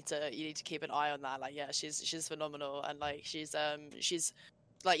 Like you need to keep an eye on that. Like yeah, she's phenomenal and like she's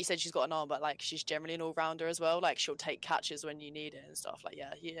like you said she's got an arm, but like she's generally an all rounder as well. Like she'll take catches when you need it and stuff. Like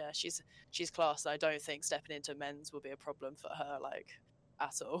yeah, she's class. And I don't think stepping into men's will be a problem for her like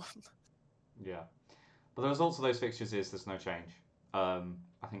at all. Yeah. But the result of those fixtures is there's no change. I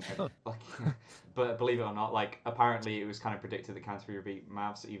think, like, but believe it or not, like apparently it was kind of predicted that Canterbury would beat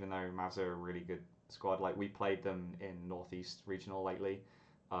Mavs, even though Mavs are a really good squad. Like we played them in Northeast Regional lately,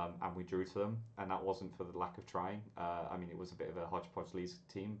 and we drew to them, and that wasn't for the lack of trying. I mean, it was a bit of a hodgepodge Leeds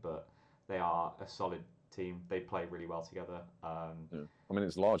team, but they are a solid team. They play really well together. Yeah. I mean,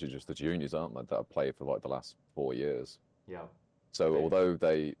 it's largely just the juniors, aren't they, that have played for like the last 4 years. Yeah. So although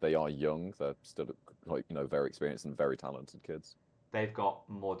they are young, they're still like very experienced and very talented kids. They've got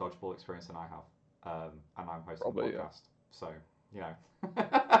more dodgeball experience than I have, and I'm hosting Probably, the yeah. podcast, so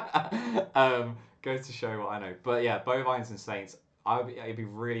goes to show what I know. But yeah, Bovines and Saints. It'd be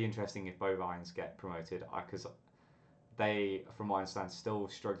really interesting if Bovines get promoted, because they, from what I understand, still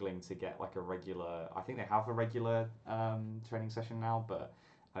struggling to get like a regular. I think they have a regular training session now, but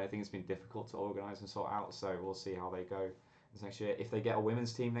I think it's been difficult to organise and sort out. So we'll see how they go this next year. If they get a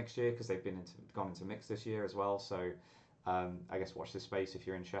women's team next year, because they've gone into mix this year as well. So I guess watch this space if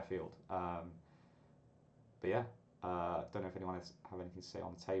you're in Sheffield. But yeah, don't know if anyone has have anything to say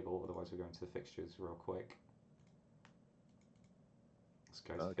on the table. Otherwise, we're going to the fixtures real quick. Let's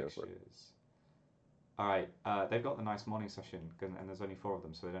go to Go for it. fixtures. All right, they've got the nice morning session, and there's only 4 of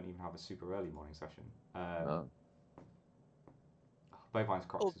them, so they don't even have a super early morning session. No. Bovines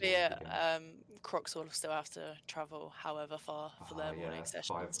Crocs. Albeit Crocs will still have to travel however far for their morning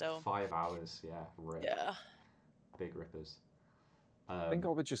session still. 5 hours, yeah, rip. Yeah. Big rippers. I think I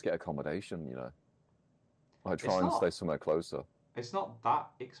would just get accommodation, I'd It's try and not- stay somewhere closer. It's not that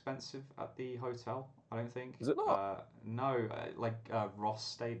expensive at the hotel, I don't think. Is it not? No, Ross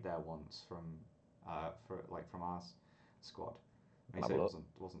stayed there once from our squad. And he said it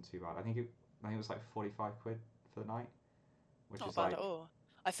wasn't too bad. I think it was like 45 quid for the night, which Not is bad like at all.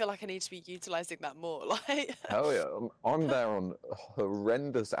 I feel like I need to be utilising that more. Like Hell yeah. I'm there on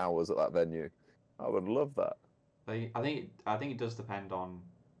horrendous hours at that venue. I would love that. I think it does depend on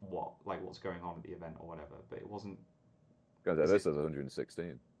what's going on at the event or whatever. But it wasn't. This is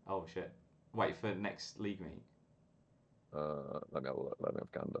 116. Oh shit! Wait for next league meet. Let me have a look. Let me have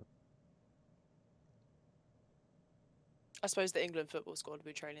a gander. I suppose the England football squad will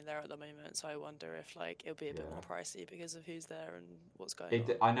be training there at the moment, so I wonder if like it'll be a bit more pricey because of who's there and what's going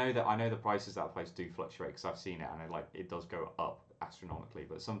on. I know the prices at that place do fluctuate because I've seen it and it does go up astronomically,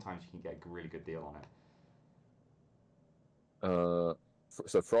 but sometimes you can get a really good deal on it.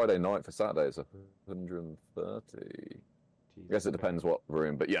 So Friday night for Saturday is 130. Jesus, I guess it depends what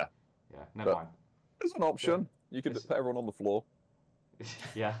room, but yeah. Yeah, never mind. It's an option. You could put everyone on the floor.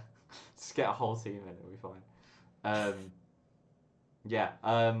 Yeah, just get a whole team in, it'll be fine.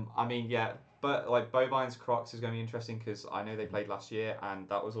 I mean, yeah, but like Bovines Crocs is going to be interesting because I know they played last year and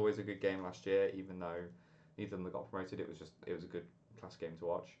that was always a good game last year, even though neither of them got promoted. It was a good class game to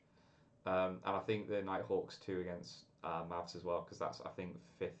watch. And I think the Nighthawks 2 against Mavs as well, because that's I think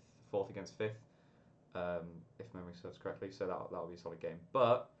 4th against 5th, if memory serves correctly. So that'll be a solid game.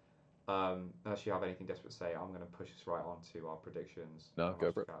 But unless you have anything desperate to say, I'm going to push us right on to our predictions. No,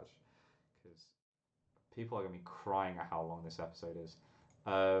 go for it. Because people are going to be crying at how long this episode is.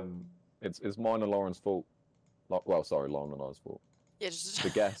 It's mine and Lauren's fault. Well, sorry, Lauren and I's fault. Yeah, just The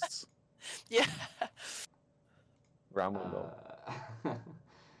guests. yeah. Rambling on.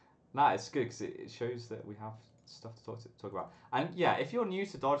 Nah, it's good because it shows that we have stuff to talk about. And yeah, if you're new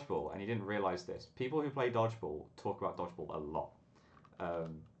to dodgeball and you didn't realise this, people who play dodgeball talk about dodgeball a lot.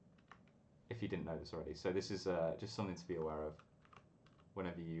 If you didn't know this already, so this is just something to be aware of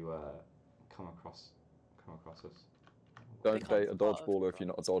whenever you come across us. Don't date a dodgeballer if you're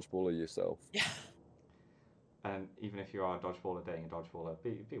not a dodgeballer yourself. Yeah. And even if you are a dodgeballer dating a dodgeballer,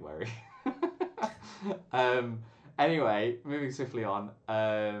 be wary. Anyway, moving swiftly on.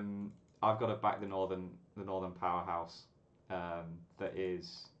 I've got to back the northern powerhouse. That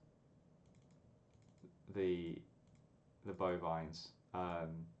is the Bovines.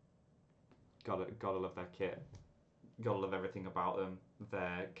 Gotta love their kit. Gotta love everything about them.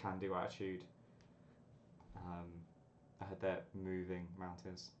 Their can-do attitude. I heard they're moving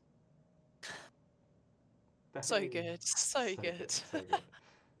mountains. So Hey. good, so good. So good.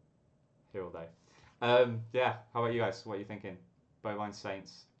 Here all day. Yeah. How about you guys? What are you thinking? Bovine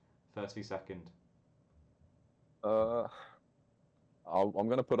Saints, first v second. Uh, I'm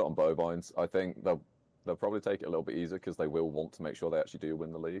going to put it on Bovines. I think they'll probably take it a little bit easier because they will want to make sure they actually do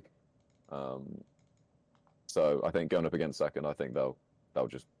win the league. So I think going up against second, I think they'll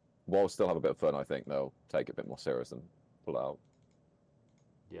just, while still have a bit of fun, I think they'll take it a bit more serious and pull it out.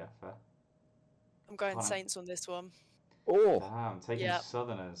 Yeah, fair. I'm going Connor? Saints on this one. Oh, Damn, taking Yep.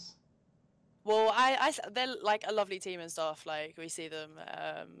 Southerners. Well, they're like a lovely team and stuff. Like we see them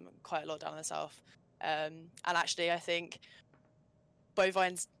quite a lot down in the south. And actually, I think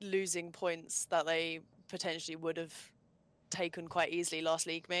Bovine's losing points that they potentially would have taken quite easily last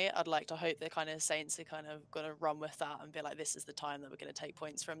league meet. I'd like to hope the kind of Saints are kind of going to run with that and be like, this is the time that we're going to take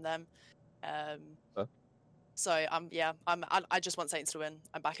points from them. So I just want Saints to win.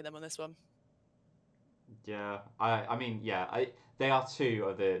 I'm backing them on this one. Yeah, I mean, yeah, they are two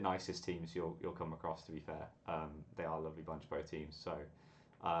of the nicest teams you'll come across. To be fair, they are a lovely bunch, both teams. So,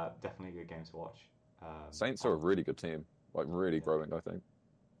 definitely a good game to watch. Saints are a really good team, like really growing. I think,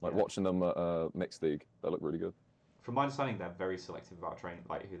 like watching them at mixed league, they look really good. From my understanding, they're very selective about training,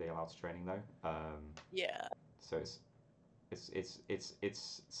 like who they allow to training though. Yeah. So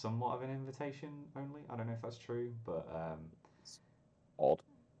it's somewhat of an invitation only. I don't know if that's true, but It's odd.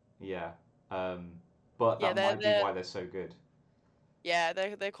 yeah. But Yeah, that might be why they're so good. Yeah,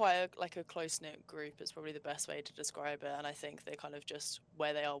 they're quite a close knit group. Is probably the best way to describe it. And I think they're kind of just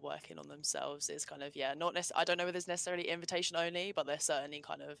where they are working on themselves is kind of not necessarily. I don't know whether it's necessarily invitation only, but they're certainly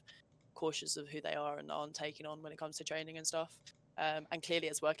kind of cautious of who they are and aren't taking on when it comes to training and stuff. And clearly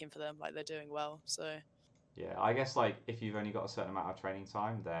it's working for them. Like they're doing well. So Yeah, I guess like if you've only got a certain amount of training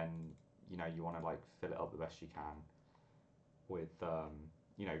time, then you want to like fill it up the best you can with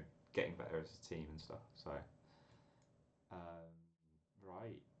getting better as a team and stuff. So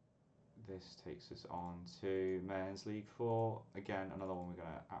right, this takes us on to Men's League 4. Again, another one we're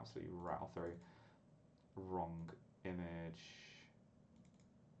gonna absolutely rattle through. Wrong image.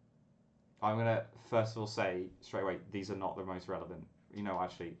 I'm gonna first of all say straight away these are not the most relevant.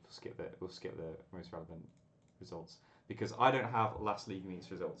 Actually, we'll skip the most relevant results because I don't have last league meets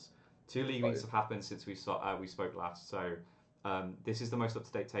results. 2 league meets have happened since we spoke last, so this is the most up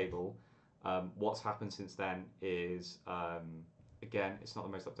to date table. What's happened since then is again, it's not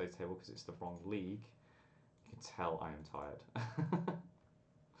the most up to date table because it's the wrong league. You can tell I am tired.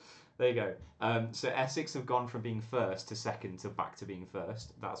 There you go. So Essex have gone from being first to second to back to being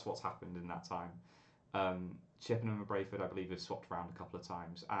first. That's what's happened in that time. Chippenham and Brayford, I believe, have swapped around a couple of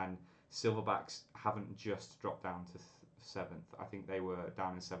times, and Silverbacks haven't just dropped down to seventh. I think they were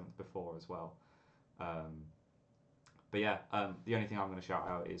down in seventh before as well. But yeah, the only thing I'm going to shout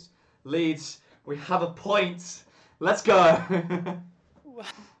out is Leeds. We have a point. Let's go.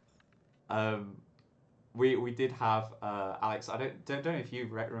 We did have Alex. I don't know if you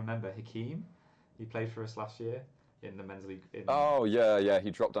remember Hakeem. He played for us last year in the men's league. Oh yeah. He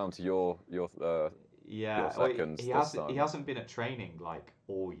dropped down to your yeah. seconds. He hasn't been at training like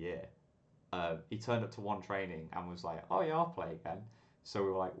all year. He turned up to one training and was like, "Oh yeah, I'll play again." So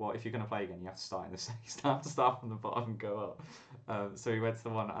we were like, "Well, if you're going to play again, you have to start in the you have to start from the bottom and go up." So he went to the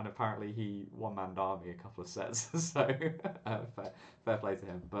one, and apparently he one-manned Army a couple of sets. So fair play to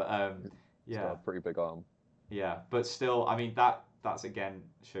him. But He's got a pretty big arm. Yeah, but still, I mean that's again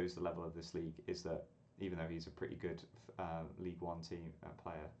shows the level of this league is that even though he's a pretty good League One team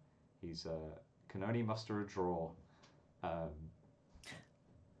player, he's can only muster a draw.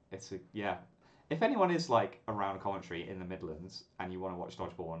 If anyone is like around commentary in the Midlands and you want to watch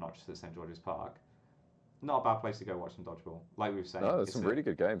dodgeball and not just at St George's Park, not a bad place to go watch some dodgeball. Like we've said, No, there's some really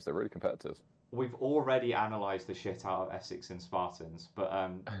good games. They're really competitive. We've already analysed the shit out of Essex and Spartans, but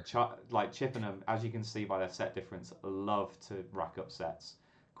like Chippenham, as you can see by their set difference, love to rack up sets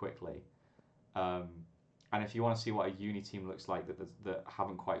quickly. And if you want to see what a uni team looks like that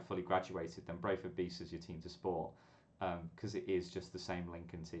haven't quite fully graduated, then Brayford Beasts is your team to sport because it is just the same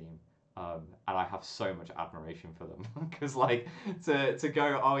Lincoln team. And I have so much admiration for them because like to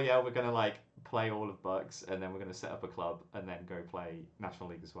go, oh yeah, we're gonna like play all of Bucks and then we're gonna set up a club and then go play National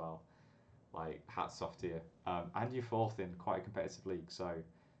League as well. Like hats off to you, and you're fourth in quite a competitive league, so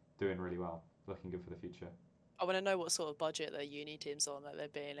doing really well, looking good for the future. I want to know what sort of budget their uni teams on, that they're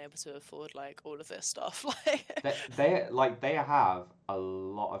being able to afford like all of this stuff. They have a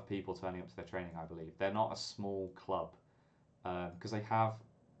lot of people turning up to their training. I believe they're not a small club because they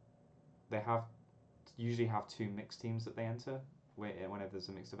usually have 2 mixed teams that they enter whenever there's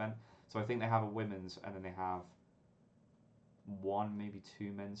a mixed event. So I think they have a women's, and then they have one, maybe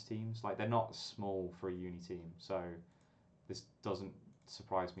two men's teams. Like they're not small for a uni team, so this doesn't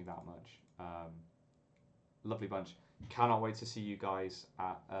surprise me that much. Lovely bunch. Cannot wait to see you guys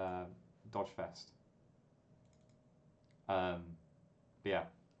at Dodge Fest. But yeah,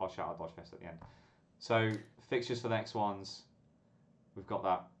 I'll shout out Dodge Fest at the end. So fixtures for the next ones. We've got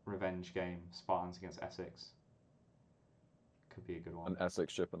that revenge game, Spartans against Essex. Could be a good one. And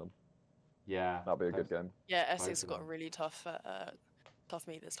Essex shipping them. Yeah, That'll be a good game. Yeah, Essex of got a them. really tough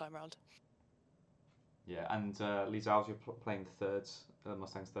meet this time round. Yeah, and Leeds Alves are playing the thirds,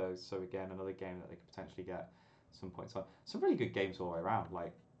 Mustangs thirds. So again, another game that they could potentially get some points on. Some really good games all the way around.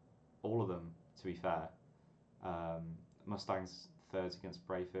 Like all of them, to be fair. Mustangs thirds against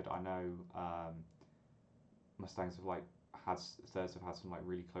Brayford. I know Mustangs have had some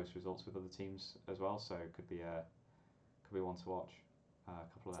really close results with other teams as well. So it could be one to watch. A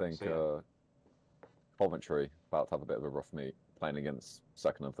couple of I them. think So, Coventry about to have a bit of a rough meet playing against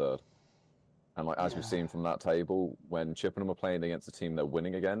second and third. And as we've seen from that table, when Chippenham are playing against a team they're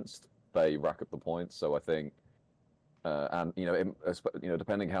winning against, they rack up the points. So I think, and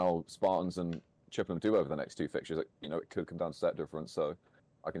depending how Spartans and Chippenham do over the next two fixtures, it could come down to set difference. So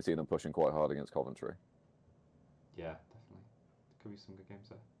I can see them pushing quite hard against Coventry. yeah, definitely. Could be some good games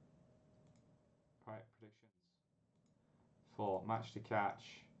there. Right, predictions for match to catch,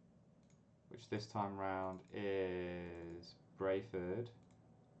 which this time round is Brayford.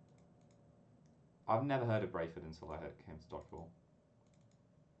 I've never heard of Brayford until I came to dodgeball.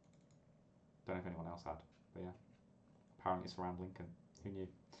 Don't know if anyone else had, but yeah. Apparently it's around Lincoln. Who knew?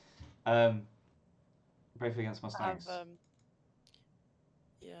 Brayford against Mustangs.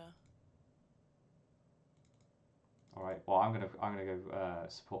 Yeah. All right. Well, I'm gonna go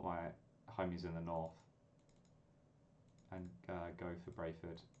support my homies in the north and go for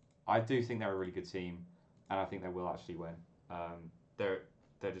Brayford. I do think they're a really good team, and I think they will actually win. They're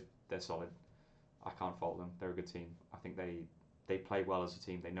solid. I can't fault them. They're a good team. I think they play well as a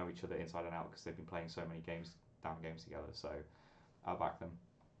team. They know each other inside and out because they've been playing so many games together. So I'll back them.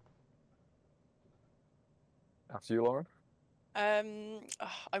 After you, Lauren? I'm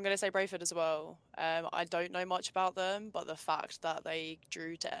going to say Brayford as well. I don't know much about them, but the fact that they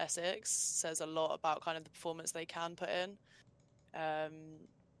drew to Essex says a lot about kind of the performance they can put in.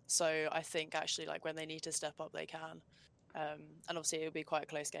 So I think actually when they need to step up, they can. And obviously it'll be quite a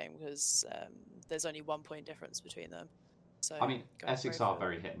close game because there's only 1 point difference between them. So I mean, Essex are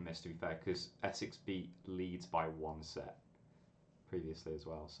very hit and miss, to be fair, because Essex beat Leeds by one set previously as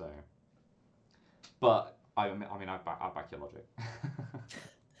well. So, but I back your logic.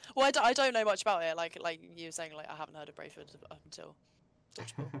 Well, I don't know much about it. Like you were saying, I haven't heard of Brayford up until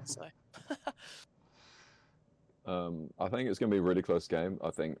dodgeball. So. I think it's going to be a really close game. I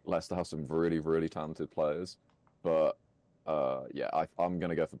think Leicester have some really, really talented players. But, I'm going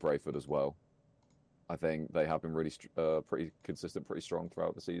to go for Brayford as well. I think they have been really pretty consistent, pretty strong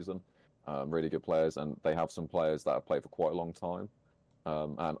throughout the season. Really good players, and they have some players that have played for quite a long time.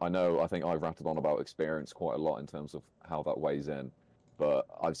 And I think I've rattled on about experience quite a lot in terms of how that weighs in. But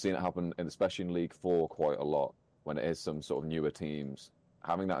I've seen it happen, especially in League 4, quite a lot, when it is some sort of newer teams.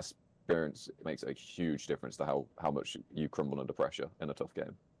 Having that experience makes a huge difference to how much you crumble under pressure in a tough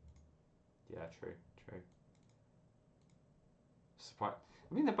game. Yeah, true.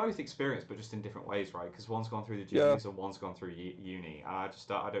 I mean, they're both experienced, but just in different ways, right? Because one's gone through the juniors and one's gone through uni, and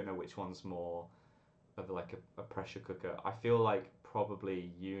I don't know which one's more of a pressure cooker. I feel like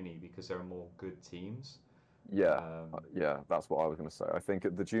probably uni because there are more good teams. Yeah, that's what I was going to say. I think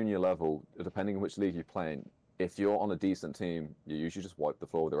at the junior level, depending on which league you're playing, if you're on a decent team, you usually just wipe the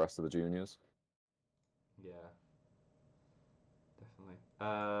floor with the rest of the juniors. Yeah, definitely.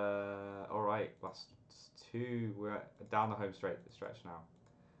 All right, last two. We're down the home stretch now.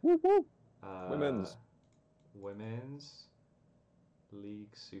 Woo woo! Women's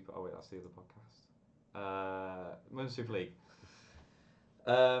League Super. Oh wait, that's the other podcast. Women's Super League.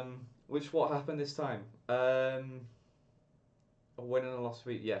 What happened this time? A win and a loss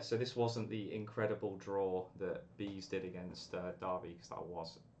week. Yeah, so this wasn't the incredible draw that Bees did against Derby, because that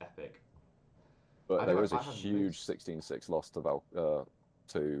was epic. But there was a huge 16-6 loss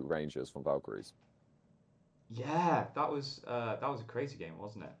to Rangers from Valkyries. Yeah, that was a crazy game,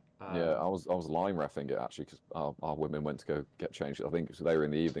 wasn't it? Yeah, I was line reffing it actually because our women went to go get changed. I think they were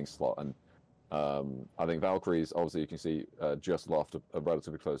in the evening slot, and I think Valkyries, obviously you can see, just lost a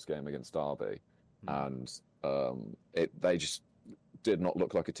relatively close game against Derby, and they just did not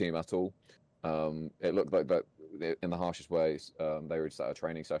look like a team at all. It looked like that in the harshest ways. They were just at a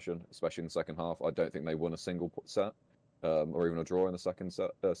training session, especially in the second half. I don't think they won a single set. or even a draw in the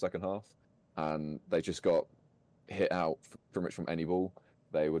second half, and they just got hit out pretty much from any ball.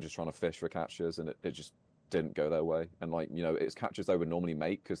 They were just trying to fish for catches, and it just didn't go their way. And like, it's catches they would normally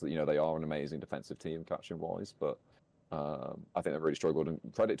make because they are an amazing defensive team catching wise, but I think they really struggled. And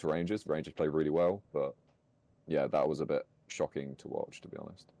credit to Rangers. Rangers played really well, but yeah, that was a bit shocking to watch, to be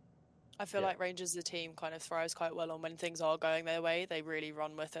honest. I feel Yeah. like Rangers, the team, kind of thrives quite well on when things are going their way. They really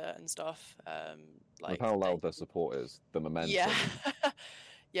run with it and stuff. With how loud their support is, the momentum. Yeah,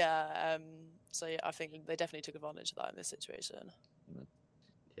 yeah. So yeah, I think they definitely took advantage of that in this situation.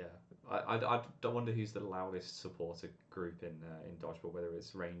 Yeah, I don't wonder who's the loudest supporter group in dodgeball, whether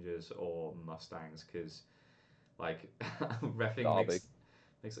it's Rangers or Mustangs, because like reffing Derby.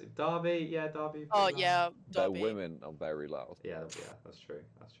 makes it Derby. Yeah, Derby. Oh pretty loud. yeah, Their Derby. women are very loud. Yeah, that's true.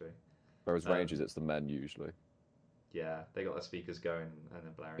 That's true. Whereas Rangers, it's the men usually. Yeah, they got their speakers going and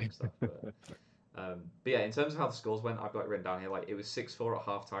then blaring and stuff. But yeah, in terms of how the scores went, I've got it written down here. Like it was 6-4 at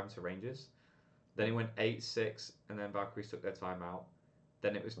half time to Rangers. Then it went 8-6, and then Valkyries took their timeout.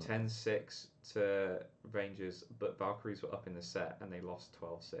 Then it was 10-6 to Rangers, but Valkyries were up in the set and they lost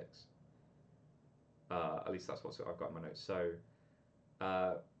 12-6. At least that's what I've got in my notes. So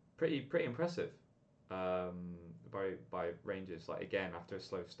pretty impressive by Rangers. Like again, after a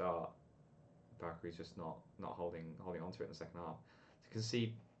slow start, Valkyries just not holding on to it in the second half. To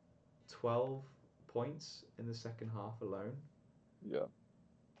concede 12 points in the second half alone. Yeah.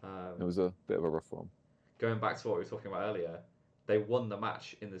 It was a bit of a rough one. Going back to what we were talking about earlier, they won the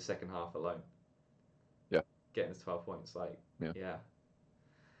match in the second half alone. Yeah. Getting to 12 points, yeah.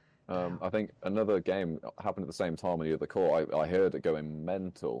 I think another game happened at the same time on the other court. I heard it going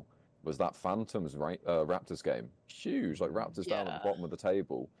mental. Was that Phantoms Raptors game? Huge, like Raptors down at the bottom of the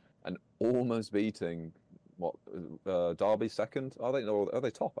table and almost beating Derby second. Are they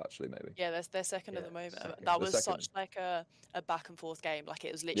top actually? Maybe. Yeah, they're second at the moment. Second. That was such like a back and forth game. Like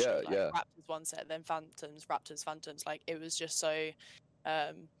it was literally Raptors one set, then Phantoms, Raptors, Phantoms. Like it was just so,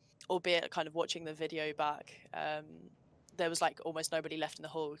 albeit kind of watching the video back, there was like almost nobody left in the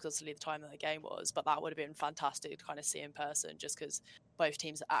hall because of the time that the game was. But that would have been fantastic to kind of see in person, just because both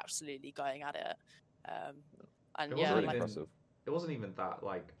teams are absolutely going at it. And yeah, really impressive. It wasn't even that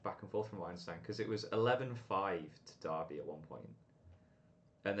like back and forth from what I understand, because it was 11-5 to Derby at one point,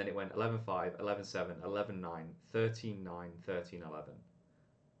 and then it went 11-5, 11-7, 11-9, 13-9, 13-11.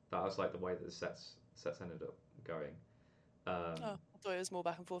 That was like the way that the sets ended up going. I thought it was more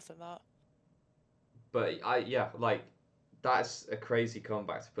back and forth than that. But like that's a crazy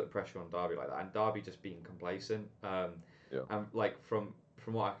comeback to put pressure on Derby like that, and Derby just being complacent. And like from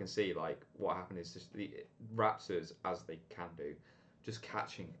what I can see, like what happened is just the Raptors, as they can do, just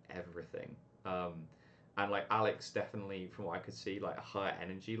catching everything. And like Alex definitely, from what I could see, like her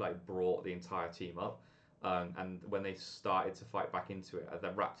energy like brought the entire team up. And when they started to fight back into it, the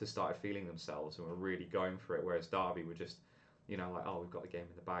Raptors started feeling themselves and were really going for it, whereas Derby were just, like, oh, we've got the game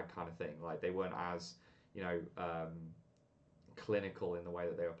in the bag kind of thing. Like they weren't as, clinical in the way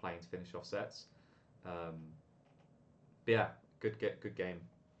that they were playing to finish off sets. But yeah, good game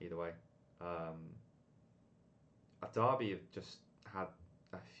either way. Derby have just had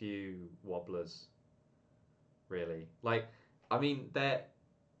a few wobblers, really. Like, I mean,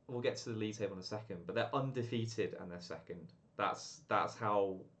 we'll get to the league table in a second, but they're undefeated and they're second. That's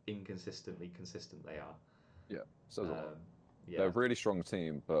how inconsistently consistent they are. Yeah, so they're a really strong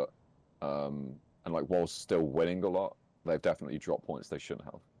team, but and like whilst still winning a lot, they've definitely dropped points they shouldn't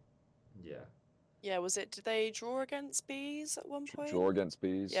have. Yeah. Yeah, did they draw against Bees at one point? Draw against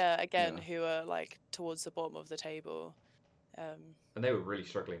Bees. Yeah, again, who are like towards the bottom of the table. And they were really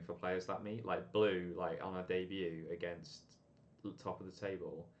struggling for players that meet. Like Blue, like on her debut against the top of the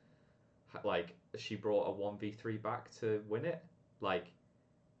table, like she brought a 1v3 back to win it. Like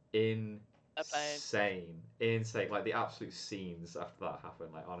insane. Like the absolute scenes after that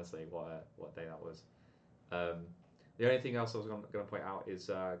happened. Like honestly, what a day that was. The only thing else I was going to point out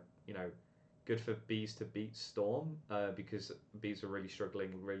is good for Bees to beat Storm because Bees were really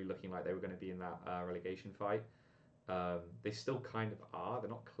struggling, really looking like they were going to be in that relegation fight. They still kind of are. They're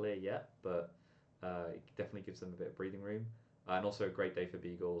not clear yet, but it definitely gives them a bit of breathing room. And also a great day for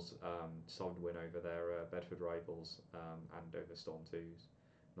Beagles. Solid win over their Bedford rivals and over Storm 2s,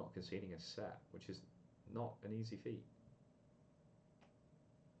 not conceding a set, which is not an easy feat.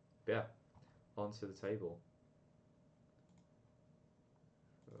 But yeah, onto the table.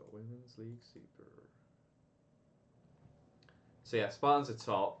 Women's League Super. So yeah, Spartans are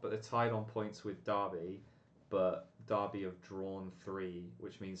top, but they're tied on points with Derby. But Derby have drawn 3,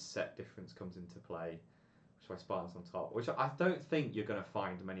 which means set difference comes into play, which is why Spartans on top. Which I don't think you're going to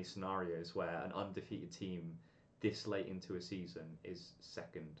find many scenarios where an undefeated team this late into a season is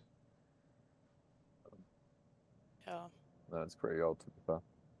second. Yeah. That's pretty odd, to be fair.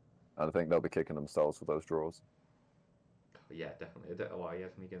 And I think they'll be kicking themselves for those draws. Yeah, definitely. Well, yeah,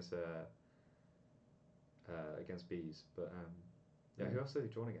 definitely against bees. But yeah, who else have they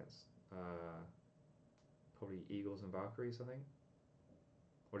drawn against? Probably Eagles and Valkyries, I think.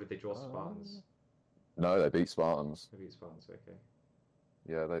 Or did they draw Spartans? No, they beat Spartans. They beat Spartans, okay.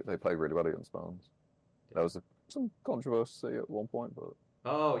 Yeah, they played really well against Spartans. Yeah. There was some controversy at one point, but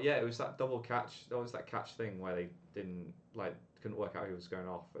Oh yeah, it was that double catch. That was that catch thing where they couldn't work out who was going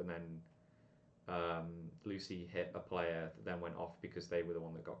off, and then Lucy hit a player that then went off because they were the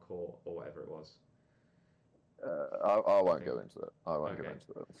one that got caught or whatever it was. I won't go into it. I won't go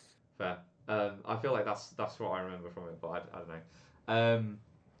into it. Fair. I feel like that's what I remember from it, but I don't know.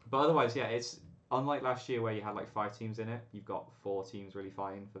 But otherwise, yeah, it's unlike last year where you had like 5 teams in it. You've got 4 teams really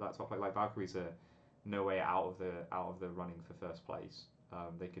fighting for that top. Like Valkyries are no way out of the running for first place.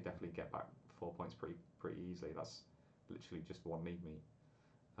 They could definitely get back 4 points pretty easily. That's literally just one league meet.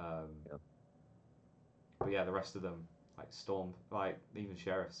 Yeah. But yeah, the rest of them, like Storm, like even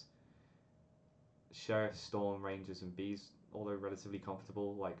Sheriffs, Storm, Rangers, and Bees, although relatively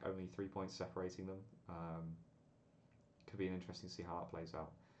comfortable, like only 3 points separating them. Could be interesting to see how that plays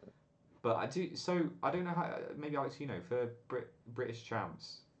out. But I don't know how. Maybe Alex, for British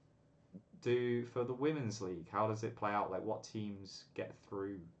champs, for the women's league, how does it play out? Like, what teams get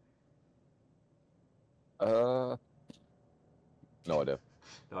through? No idea.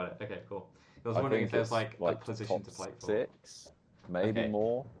 No idea. Okay, cool. I was wondering if there's like a position to play for. 6, maybe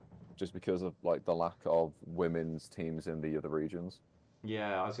more, just because of like the lack of women's teams in the other regions.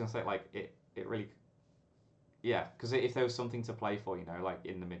 Yeah, I was gonna say like it really. Yeah, because if there was something to play for, like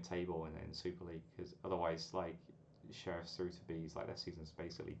in the mid-table and in Super League, because otherwise, like Sheriffs through to Bees, like their season's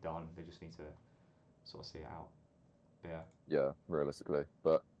basically done. They just need to sort of see it out. Yeah. Yeah, realistically,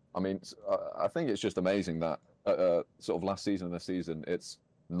 but I mean, I think it's just amazing that sort of last season and this season, it's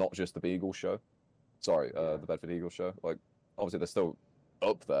not just the Beagles show. Sorry, the Bedford Eagles show. Like, obviously they're still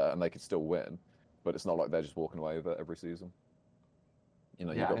up there and they could still win, but it's not like they're just walking away with it every season.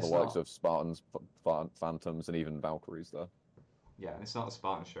 You've got the likes of Spartans, Phantoms, and even Valkyries there. Yeah, and it's not the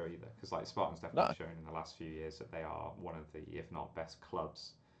Spartans show either, because like Spartans definitely shown in the last few years that they are one of the, if not best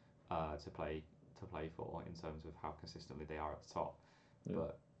clubs, to play for in terms of how consistently they are at the top. Yeah.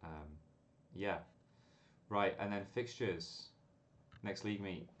 But yeah, right, and then fixtures. Next league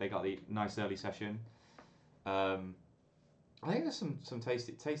meet, they got the nice early session. I think there's some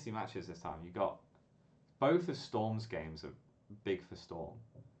tasty matches this time. You got both of Storm's games are big for Storm.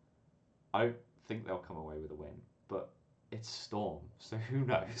 I don't think they'll come away with a win, but it's Storm, so who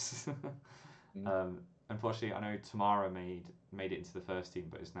knows? Unfortunately, I know Tamara made it into the first team,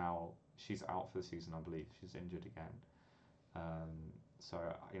 but she's out for the season, I believe. She's injured again. So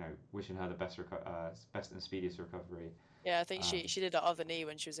wishing her the best and speediest recovery. Yeah, I think she did the other knee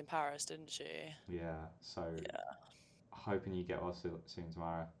when she was in Paris, didn't she? Yeah. So hoping you get well soon,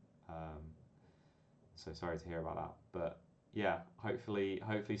 Tamara. So sorry to hear about that, but yeah, hopefully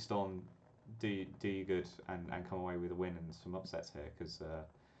Storm do you good and come away with a win and some upsets here, because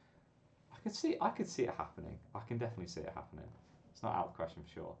I could see it happening. I can definitely see it happening. It's not out of the question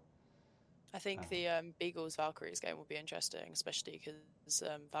for sure. I think the Beagles Valkyries game will be interesting, especially because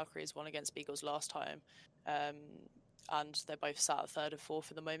Valkyries won against Beagles last time, and they're both sat at 3rd or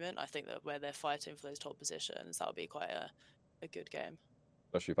 4th at the moment. I think that where they're fighting for those top positions, that'll be quite a good game.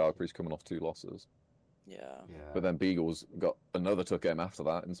 Especially Valkyries coming off 2 losses. Yeah. But then Beagles got another tough game after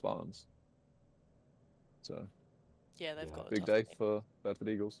that in Spartans. So yeah, they've got a big day for Bedford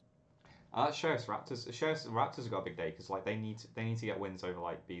Eagles. Sheriffs Raptors have got a big day because like they need to get wins over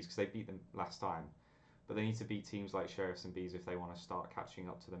like Bees, because they beat them last time, but they need to beat teams like Sheriffs and Bees if they want to start catching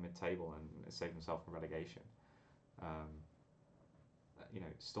up to the mid-table and save themselves from relegation.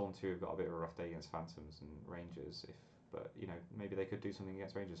 Storm 2 have got a bit of a rough day against Phantoms and Rangers, but maybe they could do something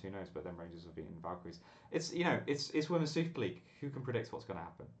against Rangers. Who knows? But then Rangers have beaten Valkyries. It's Women's Super League. Who can predict what's going to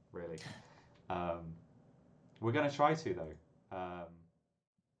happen? Really. We're going to try to though,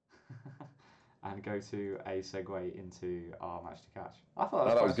 and go to a segue into our match to catch. I thought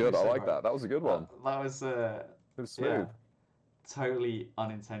that was good. I like that. That was a good one. That was it was smooth. Yeah, totally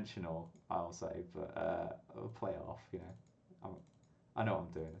unintentional, I'll say, but we'll play it off. I know what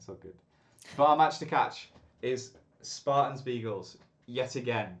I'm doing. It's all good. But our match to catch is Spartans Beagles yet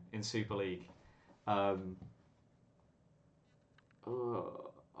again in Super League. I don't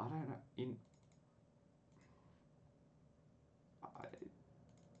know.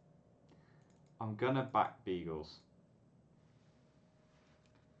 I'm gonna back Beagles.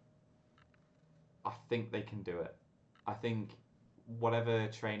 I I think they can do it. I think whatever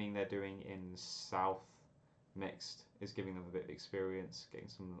training they're doing in South mixed is giving them a bit of experience, getting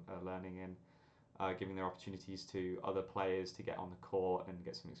some learning in, giving their opportunities to other players to get on the court and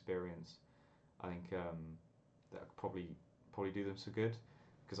get some experience. I think that could probably do them some good,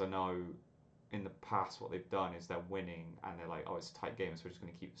 because I know in the past what they've done is they're winning and they're like, oh, it's a tight game, so we're just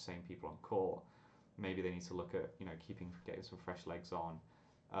going to keep the same people on court. Maybe they need to look at getting some fresh legs on,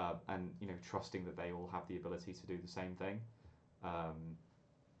 and trusting that they all have the ability to do the same thing.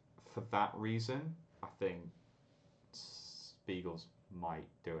 For that reason, I think Beagles might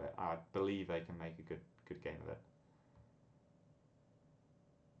do it. I believe they can make a good game of it.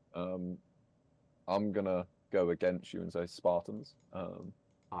 I'm gonna go against you and say Spartans. I'm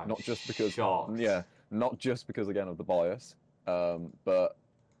not just because, shocked. not just because again of the bias, but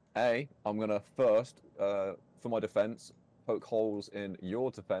I'm gonna first, for my defense, poke holes in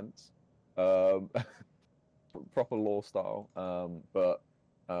your defense, proper law style. But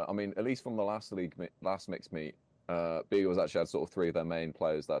I mean, at least from the last mixed meet, Beagles actually had sort of three of their main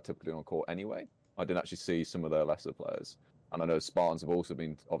players that are typically on court anyway. I didn't actually see some of their lesser players, and I know Spartans have also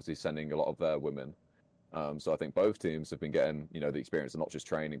been obviously sending a lot of their women. So I think both teams have been getting, the experience of not just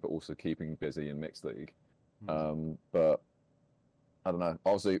training, but also keeping busy in mixed league. But I don't know.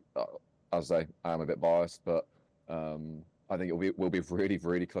 Obviously, as I say, I am a bit biased, but I think it will be a really,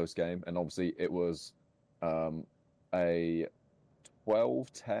 really close game. And obviously, it was a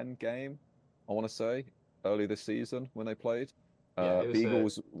 12-10 game, I want to say, early this season when they played.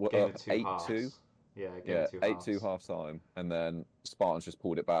 Beagles were up 8-2. Yeah, 8-2 half time, and then Spartans just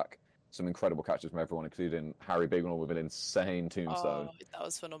pulled it back. Some incredible catches from everyone, including Harry Bignell with an insane tombstone. Oh, that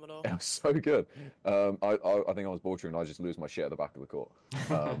was phenomenal. It was so good. I think I was bordering, and I just lose my shit at the back of the court.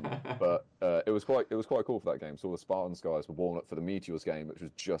 But it was quite cool for that game. So all the Spartans guys were warming up for the Meteors game, which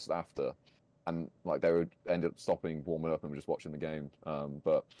was just after, and like they would end up stopping warming up and just watching the game.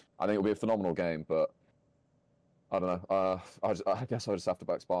 But I think it'll be a phenomenal game. But I don't know. I guess I just have to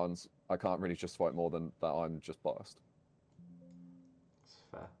back Spartans. I can't really justify it more than that. I'm just biased. It's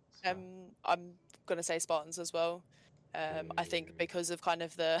fair. I'm gonna say Spartans as well. I think because of kind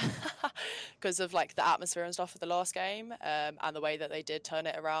of the because of like the atmosphere and stuff of the last game, and the way that they did turn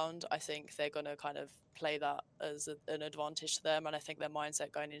it around, I think they're gonna kind of play that as an advantage to them, and I think their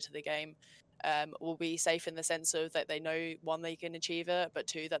mindset going into the game will be safe in the sense of that they know, one, they can achieve it, but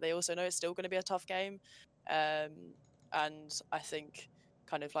two, that they also know it's still going to be a tough game. And I think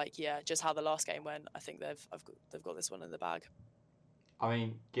kind of like, just how the last game went, I think they've got this one in the bag. I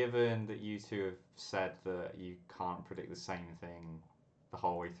mean, given that you two have said that you can't predict the same thing the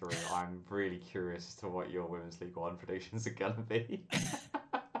whole way through, I'm really curious as to what your Women's League One predictions are going to be.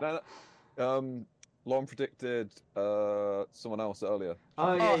 Lauren predicted someone else earlier.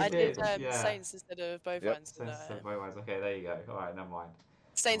 Oh, yeah, I did yeah. Saints instead of Bovines. Saints instead of Bovines. Okay, there you go. All right, never mind.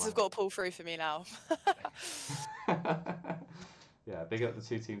 Saints have got to pull through for me now. Yeah, big up the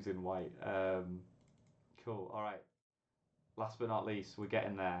two teams in white. Cool. All right. Last but not least, we're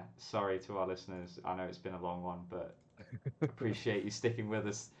getting there. Sorry to our listeners. I know it's been a long one, but appreciate you sticking with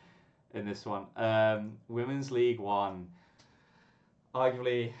us in this one. Women's League One,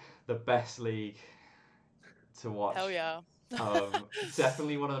 arguably the best league to watch. Hell yeah.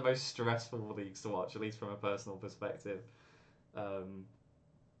 Definitely one of the most stressful leagues to watch, at least from a personal perspective. One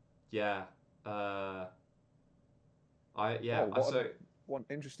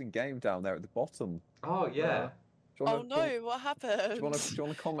interesting game down there at the bottom. Oh yeah. What happened? Do you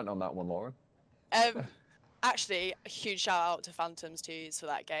want to comment on that one, Lauren? Actually, a huge shout out to Phantoms Twos for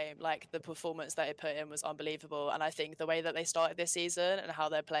that game. Like, the performance that they put in was unbelievable, and I think the way that they started this season and how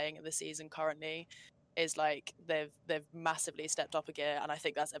they're playing in the season currently is like they've massively stepped up a gear, and I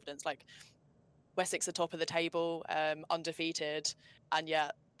think that's evidence. Like, Wessex are top of the table, undefeated, and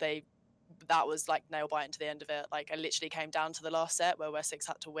yet that was like nail biting to the end of it. Like, I literally came down to the last set where Wessex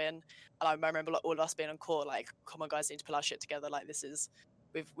had to win, and I remember like all of us being on court like, come on guys, need to pull our shit together. Like, this is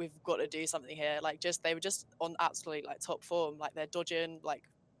we've got to do something here. Like, they were just on absolutely like top form. Like, they're dodging, like,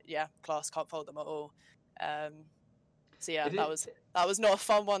 class, can't fault them at all. That was not a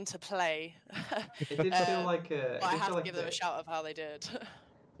fun one to play. It did feel like I have to give them a shout of how they did.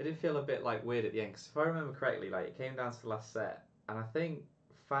 It did feel a bit like weird at the end, because if I remember correctly, like, it came down to the last set, and I think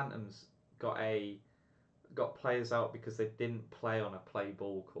Phantoms got players out because they didn't play on a play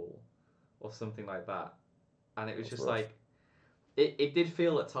ball call or something like that, and it was just rough. Like it did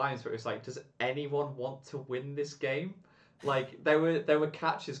feel at times where it was like, does anyone want to win this game? Like, there were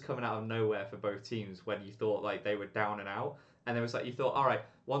catches coming out of nowhere for both teams when you thought like they were down and out, and there was like, you thought, all right,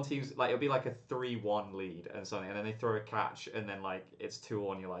 one team's like, it'll be like a 3-1 lead and something, and then they throw a catch and then like it's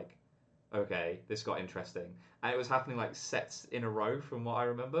 2-1, you're like, okay, this got interesting, and it was happening like sets in a row from what I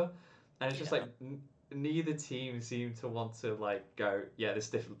remember, and it's just Yeah. like neither team seemed to want to like go, yeah, this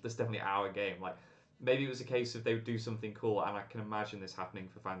definitely our game. Like maybe it was a case of they would do something cool, and I can imagine this happening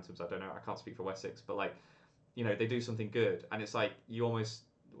for Phantoms. I don't know, I can't speak for Wessex, but like they do something good, and it's like you almost.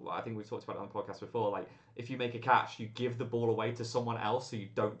 Well, I think we've talked about it on the podcast before. Like if you make a catch, you give the ball away to someone else, so you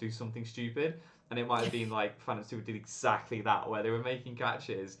don't do something stupid. And it might have been like Phantoms 2 did exactly that, where they were making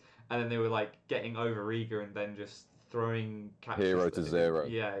catches and then they were like getting over eager and then just throwing catches. Hero to zero.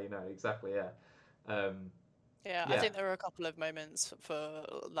 Yeah, exactly. Yeah. Yeah, I Yeah. think there were a couple of moments for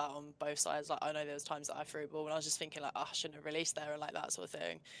that on both sides. Like I know there was times that I threw a ball and I was just thinking like, oh, I shouldn't have released there and like that sort of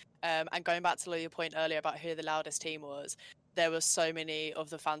thing. And going back to your point earlier about who the loudest team was, there were so many of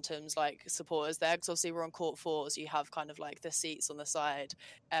the Phantoms like supporters there because obviously we're on court 4, so you have kind of like the seats on the side.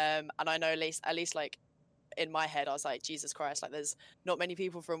 And I know at least like in my head, I was like, Jesus Christ, like there's not many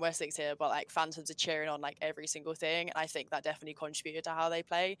people from Wessex here, but like Phantoms are cheering on like every single thing. And I think that definitely contributed to how they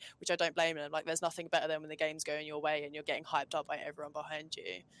play, which I don't blame them. Like there's nothing better than when the game's going your way and you're getting hyped up by everyone behind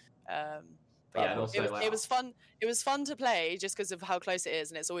you. But Yeah, yeah, and also, like, it was fun. It was fun to play just because of how close it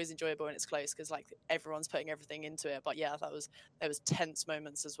is, and it's always enjoyable when it's close because like everyone's putting everything into it. But yeah, there was tense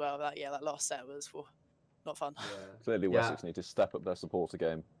moments as well. That last set was not fun. Yeah. Clearly, Yeah. Wessex need to step up their supporter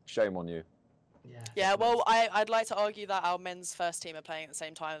game. Shame on you. Yeah. Yeah, well, I'd like to argue that our men's first team are playing at the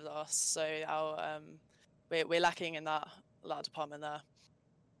same time as us, so we're lacking in that department there.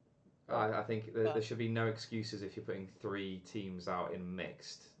 I think there should be no excuses if you're putting 3 teams out in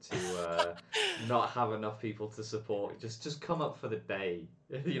mixed to not have enough people to support. Just come up for the day,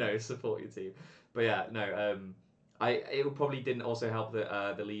 support your team. But yeah, no, it probably didn't also help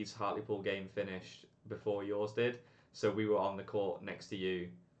that the Leeds Hartlepool game finished before yours did, so we were on the court next to you.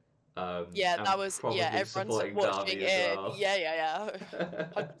 That was everyone's watching it. Well. Yeah.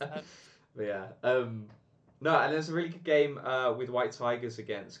 100%. But yeah, no, and there's a really good game with White Tigers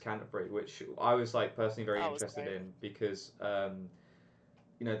against Canterbury, which I was like personally very interested in because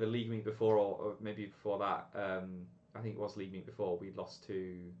the league meet before or maybe before that, I think it was league meet before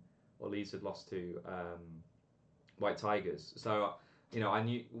Leeds had lost to White Tigers. So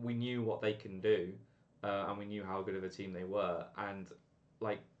we knew what they can do, and we knew how good of a team they were, and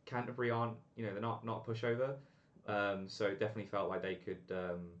like Canterbury aren't they're not a pushover, so it definitely felt like they could.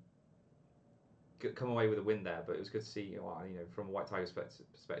 Come away with a win there, but it was good to see from a White Tigers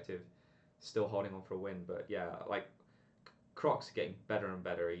perspective still holding on for a win. But yeah, like Crocs are getting better and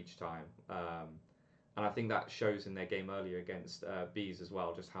better each time, and I think that shows in their game earlier against Bees as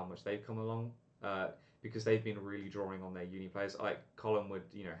well, just how much they've come along, because they've been really drawing on their uni players. Like Colin would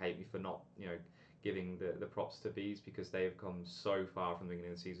hate me for not giving the props to Bees because they have come so far from the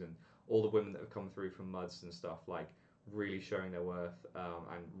beginning of the season. All the women that have come through from Muds and stuff, like really showing their worth,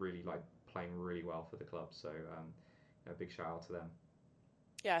 and really like playing really well for the club. So a big shout out to them.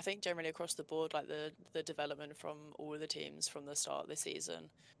 Yeah, I think generally across the board, like the development from all of the teams from the start of the season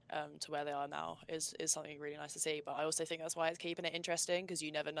to where they are now is something really nice to see. But I also think that's why it's keeping it interesting because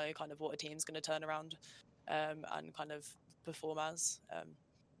you never know kind of what a team's going to turn around and kind of perform as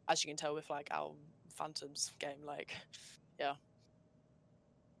you can tell with like our Phantoms game. Like, yeah.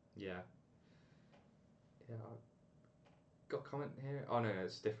 Got a comment here. Oh no,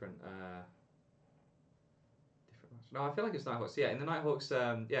 it's different. Different match. No, I feel like it's Nighthawks. Yeah, in the Nighthawks,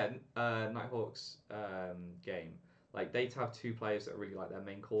 Nighthawks game, like they have 2 players that are really like their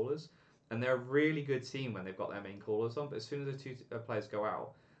main callers, and they're a really good team when they've got their main callers on. But as soon as the 2 players go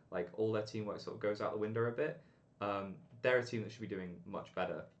out, like all their teamwork sort of goes out the window a bit. They're a team that should be doing much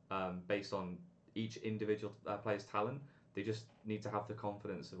better based on each individual player's talent. They just need to have the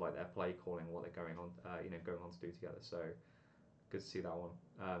confidence of like their play calling, what they're going on to do together. So good to see that one.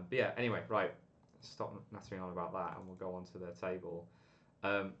 But yeah, anyway, right. Stop nattering on about that, and we'll go on to the table.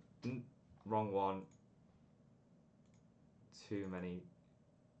 Wrong one. Too many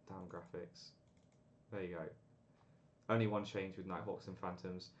damn graphics. There you go. Only one change with Nighthawks and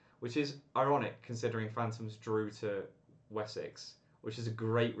Phantoms, which is ironic considering Phantoms drew to Wessex, which is a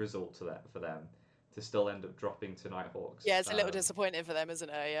great result for them to still end up dropping to Nighthawks. Yeah, it's a little disappointing for them, isn't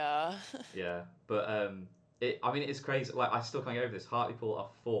it? Yeah. Yeah, but it's crazy. Like I still can't get over this. Hartlepool are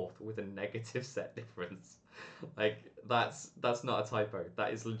 4th with a negative set difference. Like that's not a typo.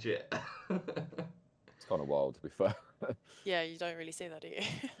 That is legit. It's kind of wild, to be fair. Yeah, you don't really see that, do you?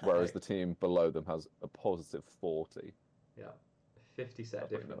 Whereas the team below them has a positive 40. Yeah, 50 set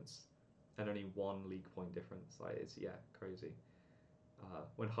difference, and only 1 league point difference. Like it's crazy.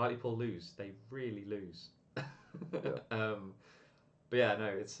 When Hartlepool lose, they really lose. Yeah. But yeah, no,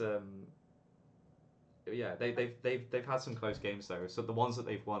 it's yeah, they've had some close games though. So the ones that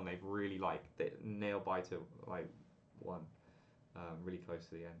they've won, they've really like they nail biter like won, really close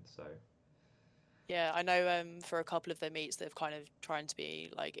to the end. So Yeah, I know for a couple of their meets they've kind of trying to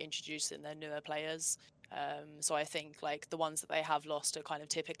be like introducing their newer players. So I think like the ones that they have lost are kind of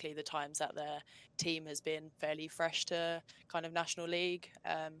typically the times that their team has been fairly fresh to kind of National League.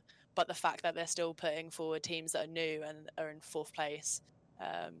 But the fact that they're still putting forward teams that are new and are in fourth place,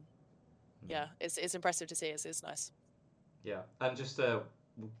 yeah, it's impressive to see. It's nice. yeah, and just to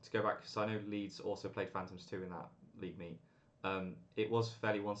go back because I know Leeds also played Phantoms 2 in that league meet. It was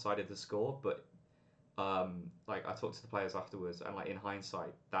fairly one-sided the score, but like I talked to the players afterwards, and like in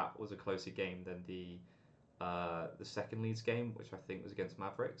hindsight, that was a closer game than the second Leeds game, which I think was against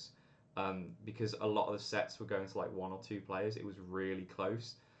Mavericks, because a lot of the sets were going to like one or two players. It was really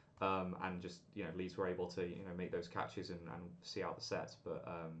close, and just Leeds were able to make those catches and see out the sets. But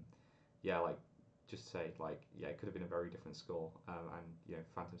yeah, like just to say like yeah, it could have been a very different score, and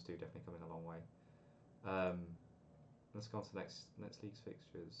Phantoms 2 definitely coming a long way. Um, let's go on to the next league's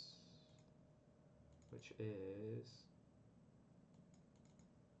fixtures, which is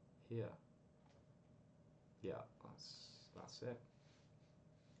here. Yeah, that's it.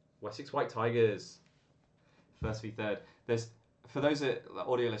 Wessex White Tigers, first v third. There's for those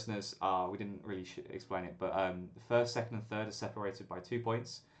audio listeners, we didn't really explain it, but the first, second, and third are separated by 2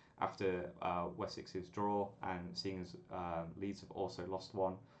 points after Wessex's draw, and seeing as Leeds have also lost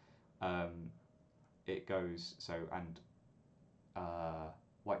one, it goes so and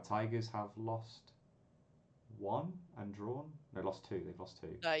White Tigers have lost one and drawn. No, lost two. They've lost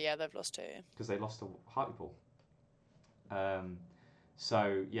two. Yeah, they've lost two because they lost to Hartlepool.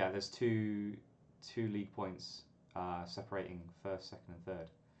 So yeah, there's two league points separating first, second, and third.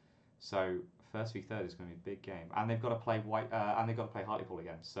 So first v third is going to be a big game, and they've got to play and they've got to play Hartlepool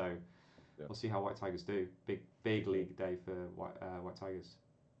again. So we'll see how White Tigers do. Big league day for White Tigers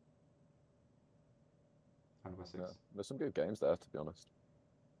and Wessex. Yeah, there's some good games there, to be honest.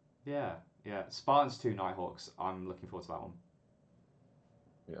 Yeah. Spartans 2 Nighthawks. I'm looking forward to that one.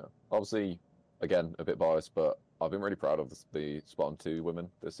 Yeah, obviously, again, a bit biased, but I've been really proud of the Spartan 2 women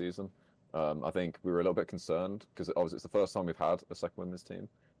this season. I think we were a little bit concerned because obviously it's the first time we've had a second women's team.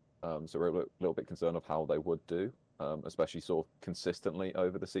 So we're a little bit concerned of how they would do, especially sort of consistently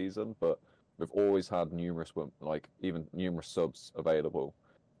over the season. But we've always had numerous subs available,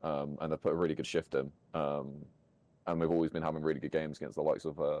 and they've put a really good shift in. And we've always been having really good games against the likes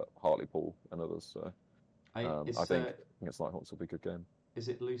of Hartlepool and others. So I think against Nighthawks will be a good game. Is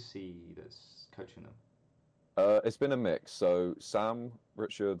it Lucy that's coaching them? It's been a mix. So Sam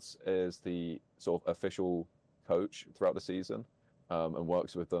Richards is the sort of official coach throughout the season, and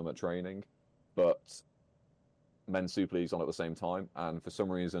works with them at training. But Men's Super League's on at the same time, and for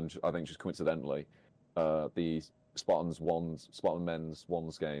some reason, I think just coincidentally, the Spartan Men's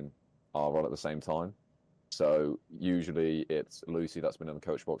Wands game are on at the same time. So usually it's Lucy that's been in the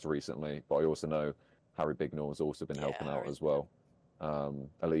coach box recently, but I also know Harry Bignall has also been helping out as well.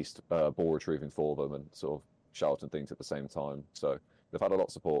 At least ball retrieving for them and sort of shouting things at the same time. So they've had a lot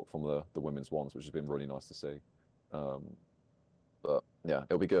of support from the women's ones, which has been really nice to see. But yeah,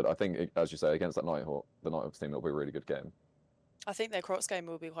 it'll be good. I think, as you say, against the Nighthawks team, it'll be a really good game. I think their Crocs game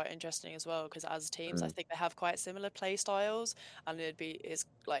will be quite interesting as well because as teams, I think they have quite similar play styles, and it'll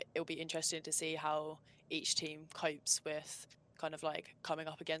be interesting to see how each team copes with kind of like coming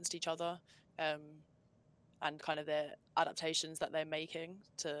up against each other, and kind of the adaptations that they're making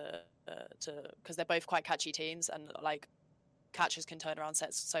to because they're both quite catchy teams, and like catchers can turn around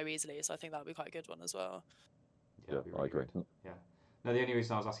sets so easily. So I think that'll be quite a good one as well. Yeah, I agree. Yeah. No, the only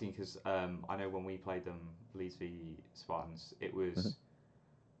reason I was asking because I know when we played them, Leeds v Spartans, it was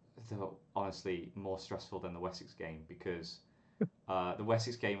honestly more stressful than the Wessex game because the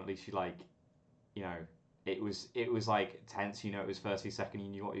Wessex game at least it was like tense. It was first v second. You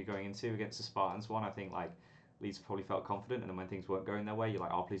knew what you're going into. Against the Spartans one, I think like Leeds probably felt confident, and then when things weren't going their way, you're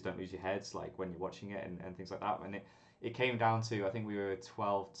like, oh, please don't lose your heads, like when you're watching it and things like that. And it came down to I think we were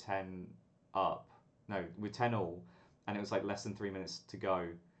 12-10 up. No, we're 10 all. And it was like less than 3 minutes to go,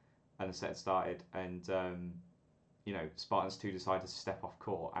 and the set started. And Spartans 2 decided to step off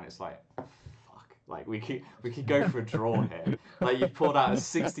court, and it's like, fuck, like we could go for a draw here. Like you pulled out a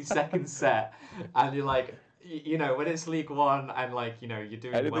 60-second set, and you're like, when it's League One, and like you're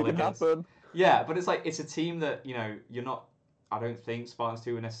doing anything well can against. Happen. Yeah, but it's like it's a team that you're not. I don't think Spartans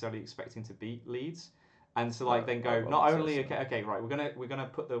 2 were necessarily expecting to beat Leeds. And so then go not only okay right we're gonna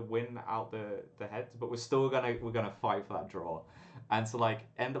put the win out the head, but we're still gonna fight for that draw, and to like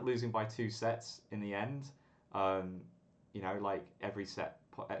end up losing by 2 sets in the end, like every set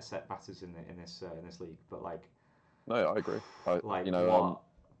set batters in this league, but like, No, I agree. like You know,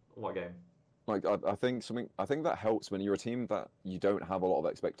 what game? like I think that helps when you're a team that you don't have a lot of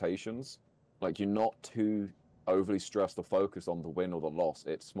expectations. Like you're not too overly stressed or focused on the win or the loss.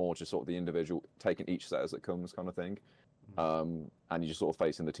 It's more just sort of the individual taking each set as it comes kind of thing. And you're just sort of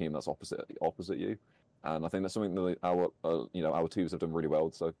facing the team that's opposite you. And I think that's something that our teams have done really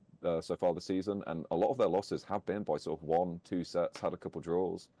well so far this season. And a lot of their losses have been by sort of 1-2 sets, had a couple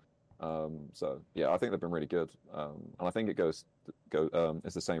draws. So yeah, I think they've been really good. And I think it's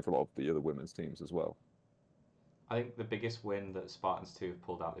the same for a lot of the other women's teams as well. I think the biggest win that Spartans 2 have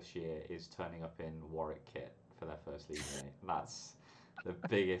pulled out this year is turning up in Warwick kit for their first league game. That's the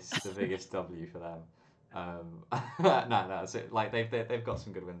biggest W for them. No, so, like they've got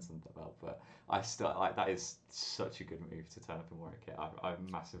some good wins under the belt, but I still like that is such a good move to turn up in Warwick kit. I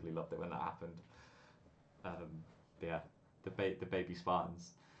massively loved it when that happened. Yeah, the baby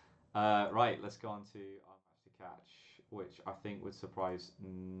Spartans. Right, let's go on to our match to catch, which I think would surprise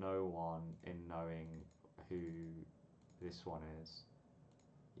no one in knowing who this one is.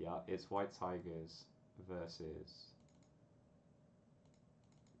 Yeah, it's White Tigers versus.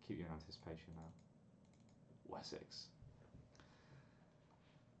 Keep you in anticipation now. Wessex.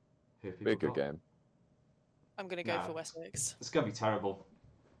 Be a good game. I'm gonna go for Wessex. It's gonna be terrible.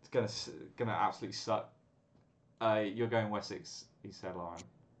 It's gonna absolutely suck. You're going Wessex, you said, Lauren.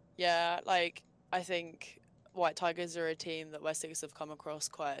 Yeah, like I think White Tigers are a team that Wessex have come across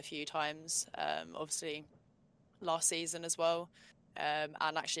quite a few times. Obviously, last season as well, and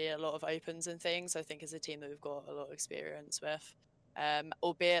actually a lot of opens and things. I think is a team that we've got a lot of experience with.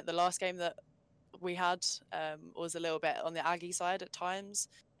 Albeit the last game that we had was a little bit on the Aggie side at times,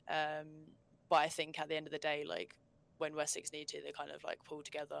 but I think at the end of the day, like when Wessex need to, they kind of like pull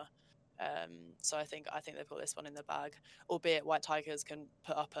together. So I think they've got this one in the bag. Albeit White Tigers can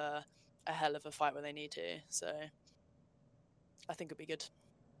put up a hell of a fight when they need to. So I think it'll be good.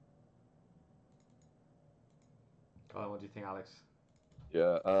 Colin, what do you think, Alex?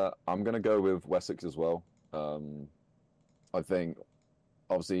 Yeah, I'm gonna go with Wessex as well. I think,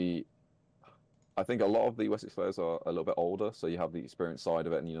 obviously, I think a lot of the Wessex players are a little bit older, so you have the experience side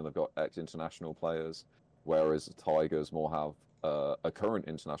of it, and they've got ex-international players, whereas the Tigers more have a current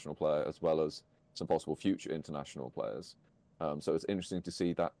international player as well as some possible future international players. So it's interesting to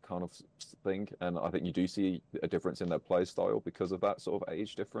see that kind of thing, and I think you do see a difference in their play style because of that sort of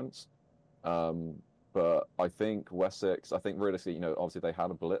age difference. But I think Wessex, realistically, obviously they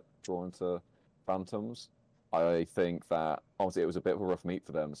had a blip drawn to Phantoms. I think that obviously it was a bit of a rough meet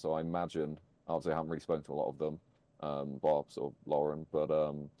for them, so I imagine, obviously I haven't really spoken to a lot of them, bar sort of Lauren, but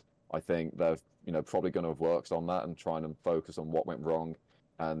I think they're probably going to have worked on that and trying to focus on what went wrong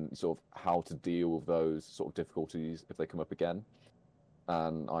and sort of how to deal with those sort of difficulties if they come up again.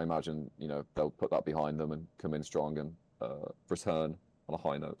 And I imagine they'll put that behind them and come in strong and return on a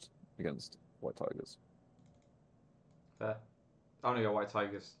high note against White Tigers. Fair. I'm gonna go White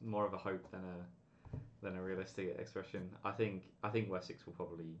Tigers. More of a hope than a realistic expression. I think Wessex will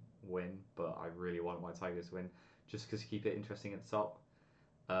probably win, but I really want White Tigers to win just because keep it interesting at the top.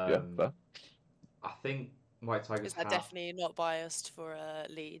 Yeah, fair. I think White Tigers. Is that definitely not biased for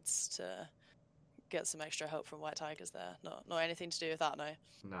Leeds to get some extra help from White Tigers there? Not anything to do with that, no.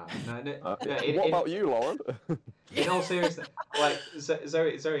 No. What about you, Lauren? In all seriousness, like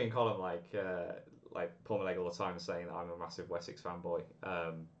Zoe and Colin like pull my leg all the time saying that I'm a massive Wessex fanboy.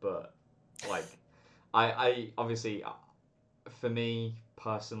 But like I obviously, for me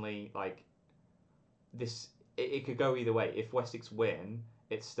personally, like this, it could go either way. If Wessex win,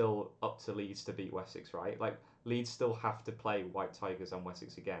 it's still up to Leeds to beat Wessex, right? Like Leeds still have to play White Tigers and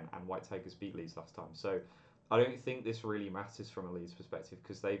Wessex again, and White Tigers beat Leeds last time. So I don't think this really matters from a Leeds perspective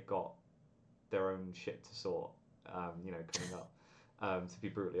because they've got their own shit to sort, coming up. To be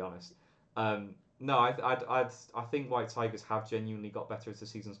brutally honest, no, I think White Tigers have genuinely got better as the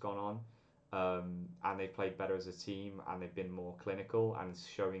season's gone on, and they've played better as a team, and they've been more clinical and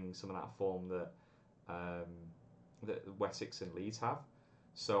showing some of that form that Wessex and Leeds have.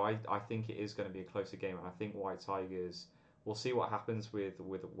 So I think it is going to be a closer game, and I think White Tigers. We'll see what happens with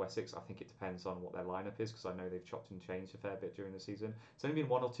Wessex. I think it depends on what their lineup is because I know they've chopped and changed a fair bit during the season. It's only been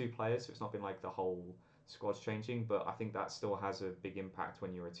 1 or 2 players, so it's not been like the whole squad's changing. But I think that still has a big impact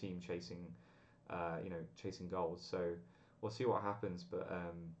when you're a team chasing goals. So we'll see what happens. But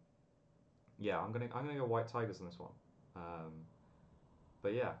yeah, I'm gonna go White Tigers on this one.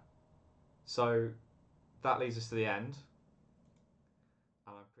 But yeah, so that leads us to the end.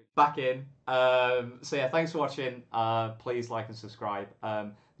 Back in. So yeah, thanks for watching. Please like and subscribe.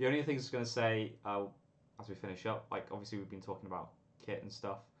 The only things I was going to say as we finish up, like obviously we've been talking about kit and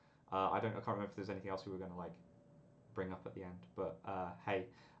stuff. I can't remember if there's anything else we were going to like bring up at the end, but hey,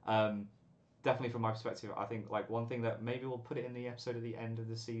 definitely from my perspective, I think like one thing that maybe we'll put it in the episode at the end of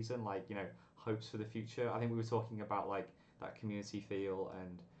the season, like hopes for the future. I think we were talking about like that community feel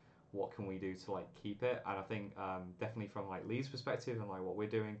and what can we do to like keep it, and I think definitely from like Lee's perspective and like what we're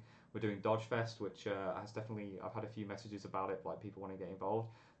doing Dodge Fest, which has definitely, I've had a few messages about it, like people want to get involved.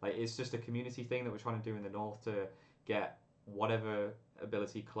 Like it's just a community thing that we're trying to do in the north to get whatever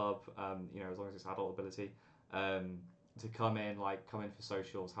ability club, as long as it's adult ability, to come in for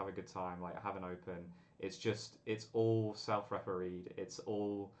socials, have a good time, like have an open. It's all self-refereed. It's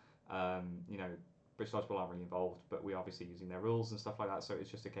all, British Dodgeball aren't really involved, but we're obviously using their rules and stuff like that. So it's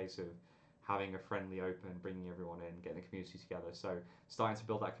just a case of having a friendly open, bringing everyone in, getting the community together. So starting to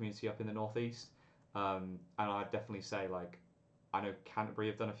build that community up in the northeast. And I'd definitely say like, I know Canterbury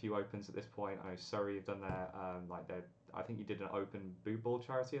have done a few opens at this point. I know Surrey have done their I think you did an open boot ball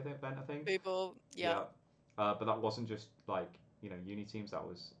charity event. I think. Boot ball, yeah. But that wasn't just like uni teams. That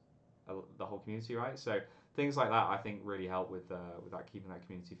was the whole community, right? So things like that I think really help with that, keeping that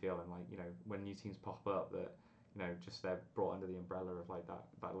community feel, and like when new teams pop up that just they're brought under the umbrella of like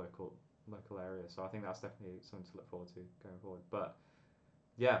that local area. So I think that's definitely something to look forward to going forward. But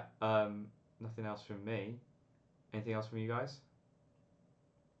yeah, nothing else from me. Anything else from you guys?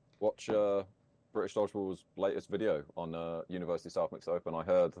 Watch British Dodgeball's latest video on University South Mix Open. I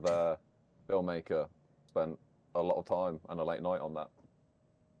heard their filmmaker spent a lot of time and a late night on that.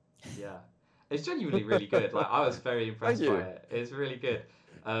 Yeah, it's genuinely really good. Like I was very impressed by it. It's really good.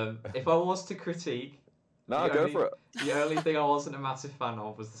 If I was to critique, go for it. The only thing I wasn't a massive fan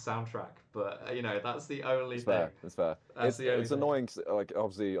of was the soundtrack, but that's the only thing. It's fair. It's annoying. Like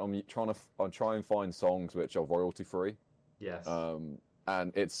obviously, I'm trying and find songs which are royalty free. Yes.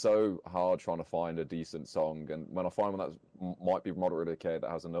 And it's so hard trying to find a decent song. And when I find one that might be moderately okay, that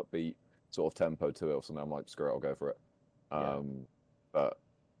has an upbeat sort of tempo to it or something, I'm like, screw it, I'll go for it. But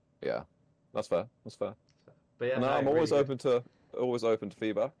yeah, that's fair. But yeah, no, I'm always open to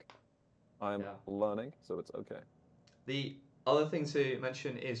feedback. I am learning, so it's okay. The other thing to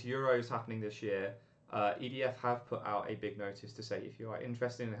mention is Euros happening this year. EDF have put out a big notice to say if you are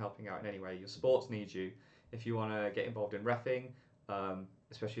interested in helping out in any way, your sports need you. If you want to get involved in reffing,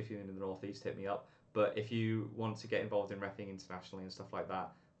 especially if you're in the northeast, hit me up. But if you want to get involved in reffing internationally and stuff like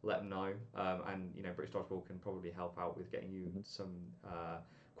that, let them know. And British Dodgeball can probably help out with getting you some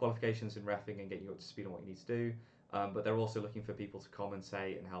qualifications in reffing and getting you up to speed on what you need to do. But they're also looking for people to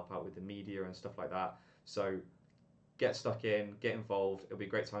commentate and help out with the media and stuff like that. So get stuck in, get involved. It'll be a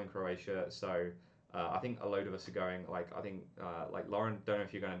great time in Croatia. So I think a load of us are going. Like I think like Lauren, don't know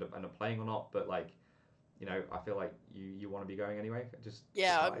if you're going to end up playing or not, but like I feel like you want to be going anyway. Just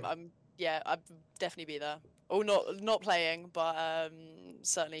I'd definitely be there. Or not playing, but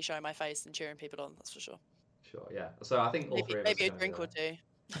certainly showing my face and cheering people on. That's for sure. Sure, yeah. So I think all three of us maybe a drink or two.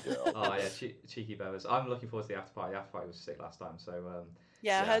 Yeah. Oh yeah, cheeky bevers. I'm looking forward to the after party. The after party was sick last time, so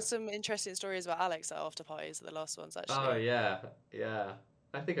I heard some interesting stories about Alex at after parties at the last ones actually. Oh yeah.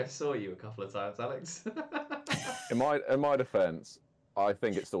 I think I saw you a couple of times, Alex. In my defence, I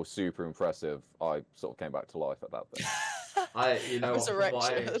think it's still super impressive. I sort of came back to life at that thing.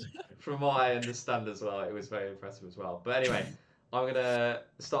 From what I understand as well, it was very impressive as well. But anyway, I'm gonna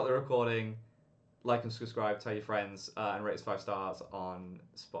start the recording. Like and subscribe, tell your friends, and rate us 5 stars on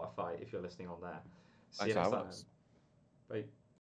Spotify if you're listening on there. See you next time. Bye.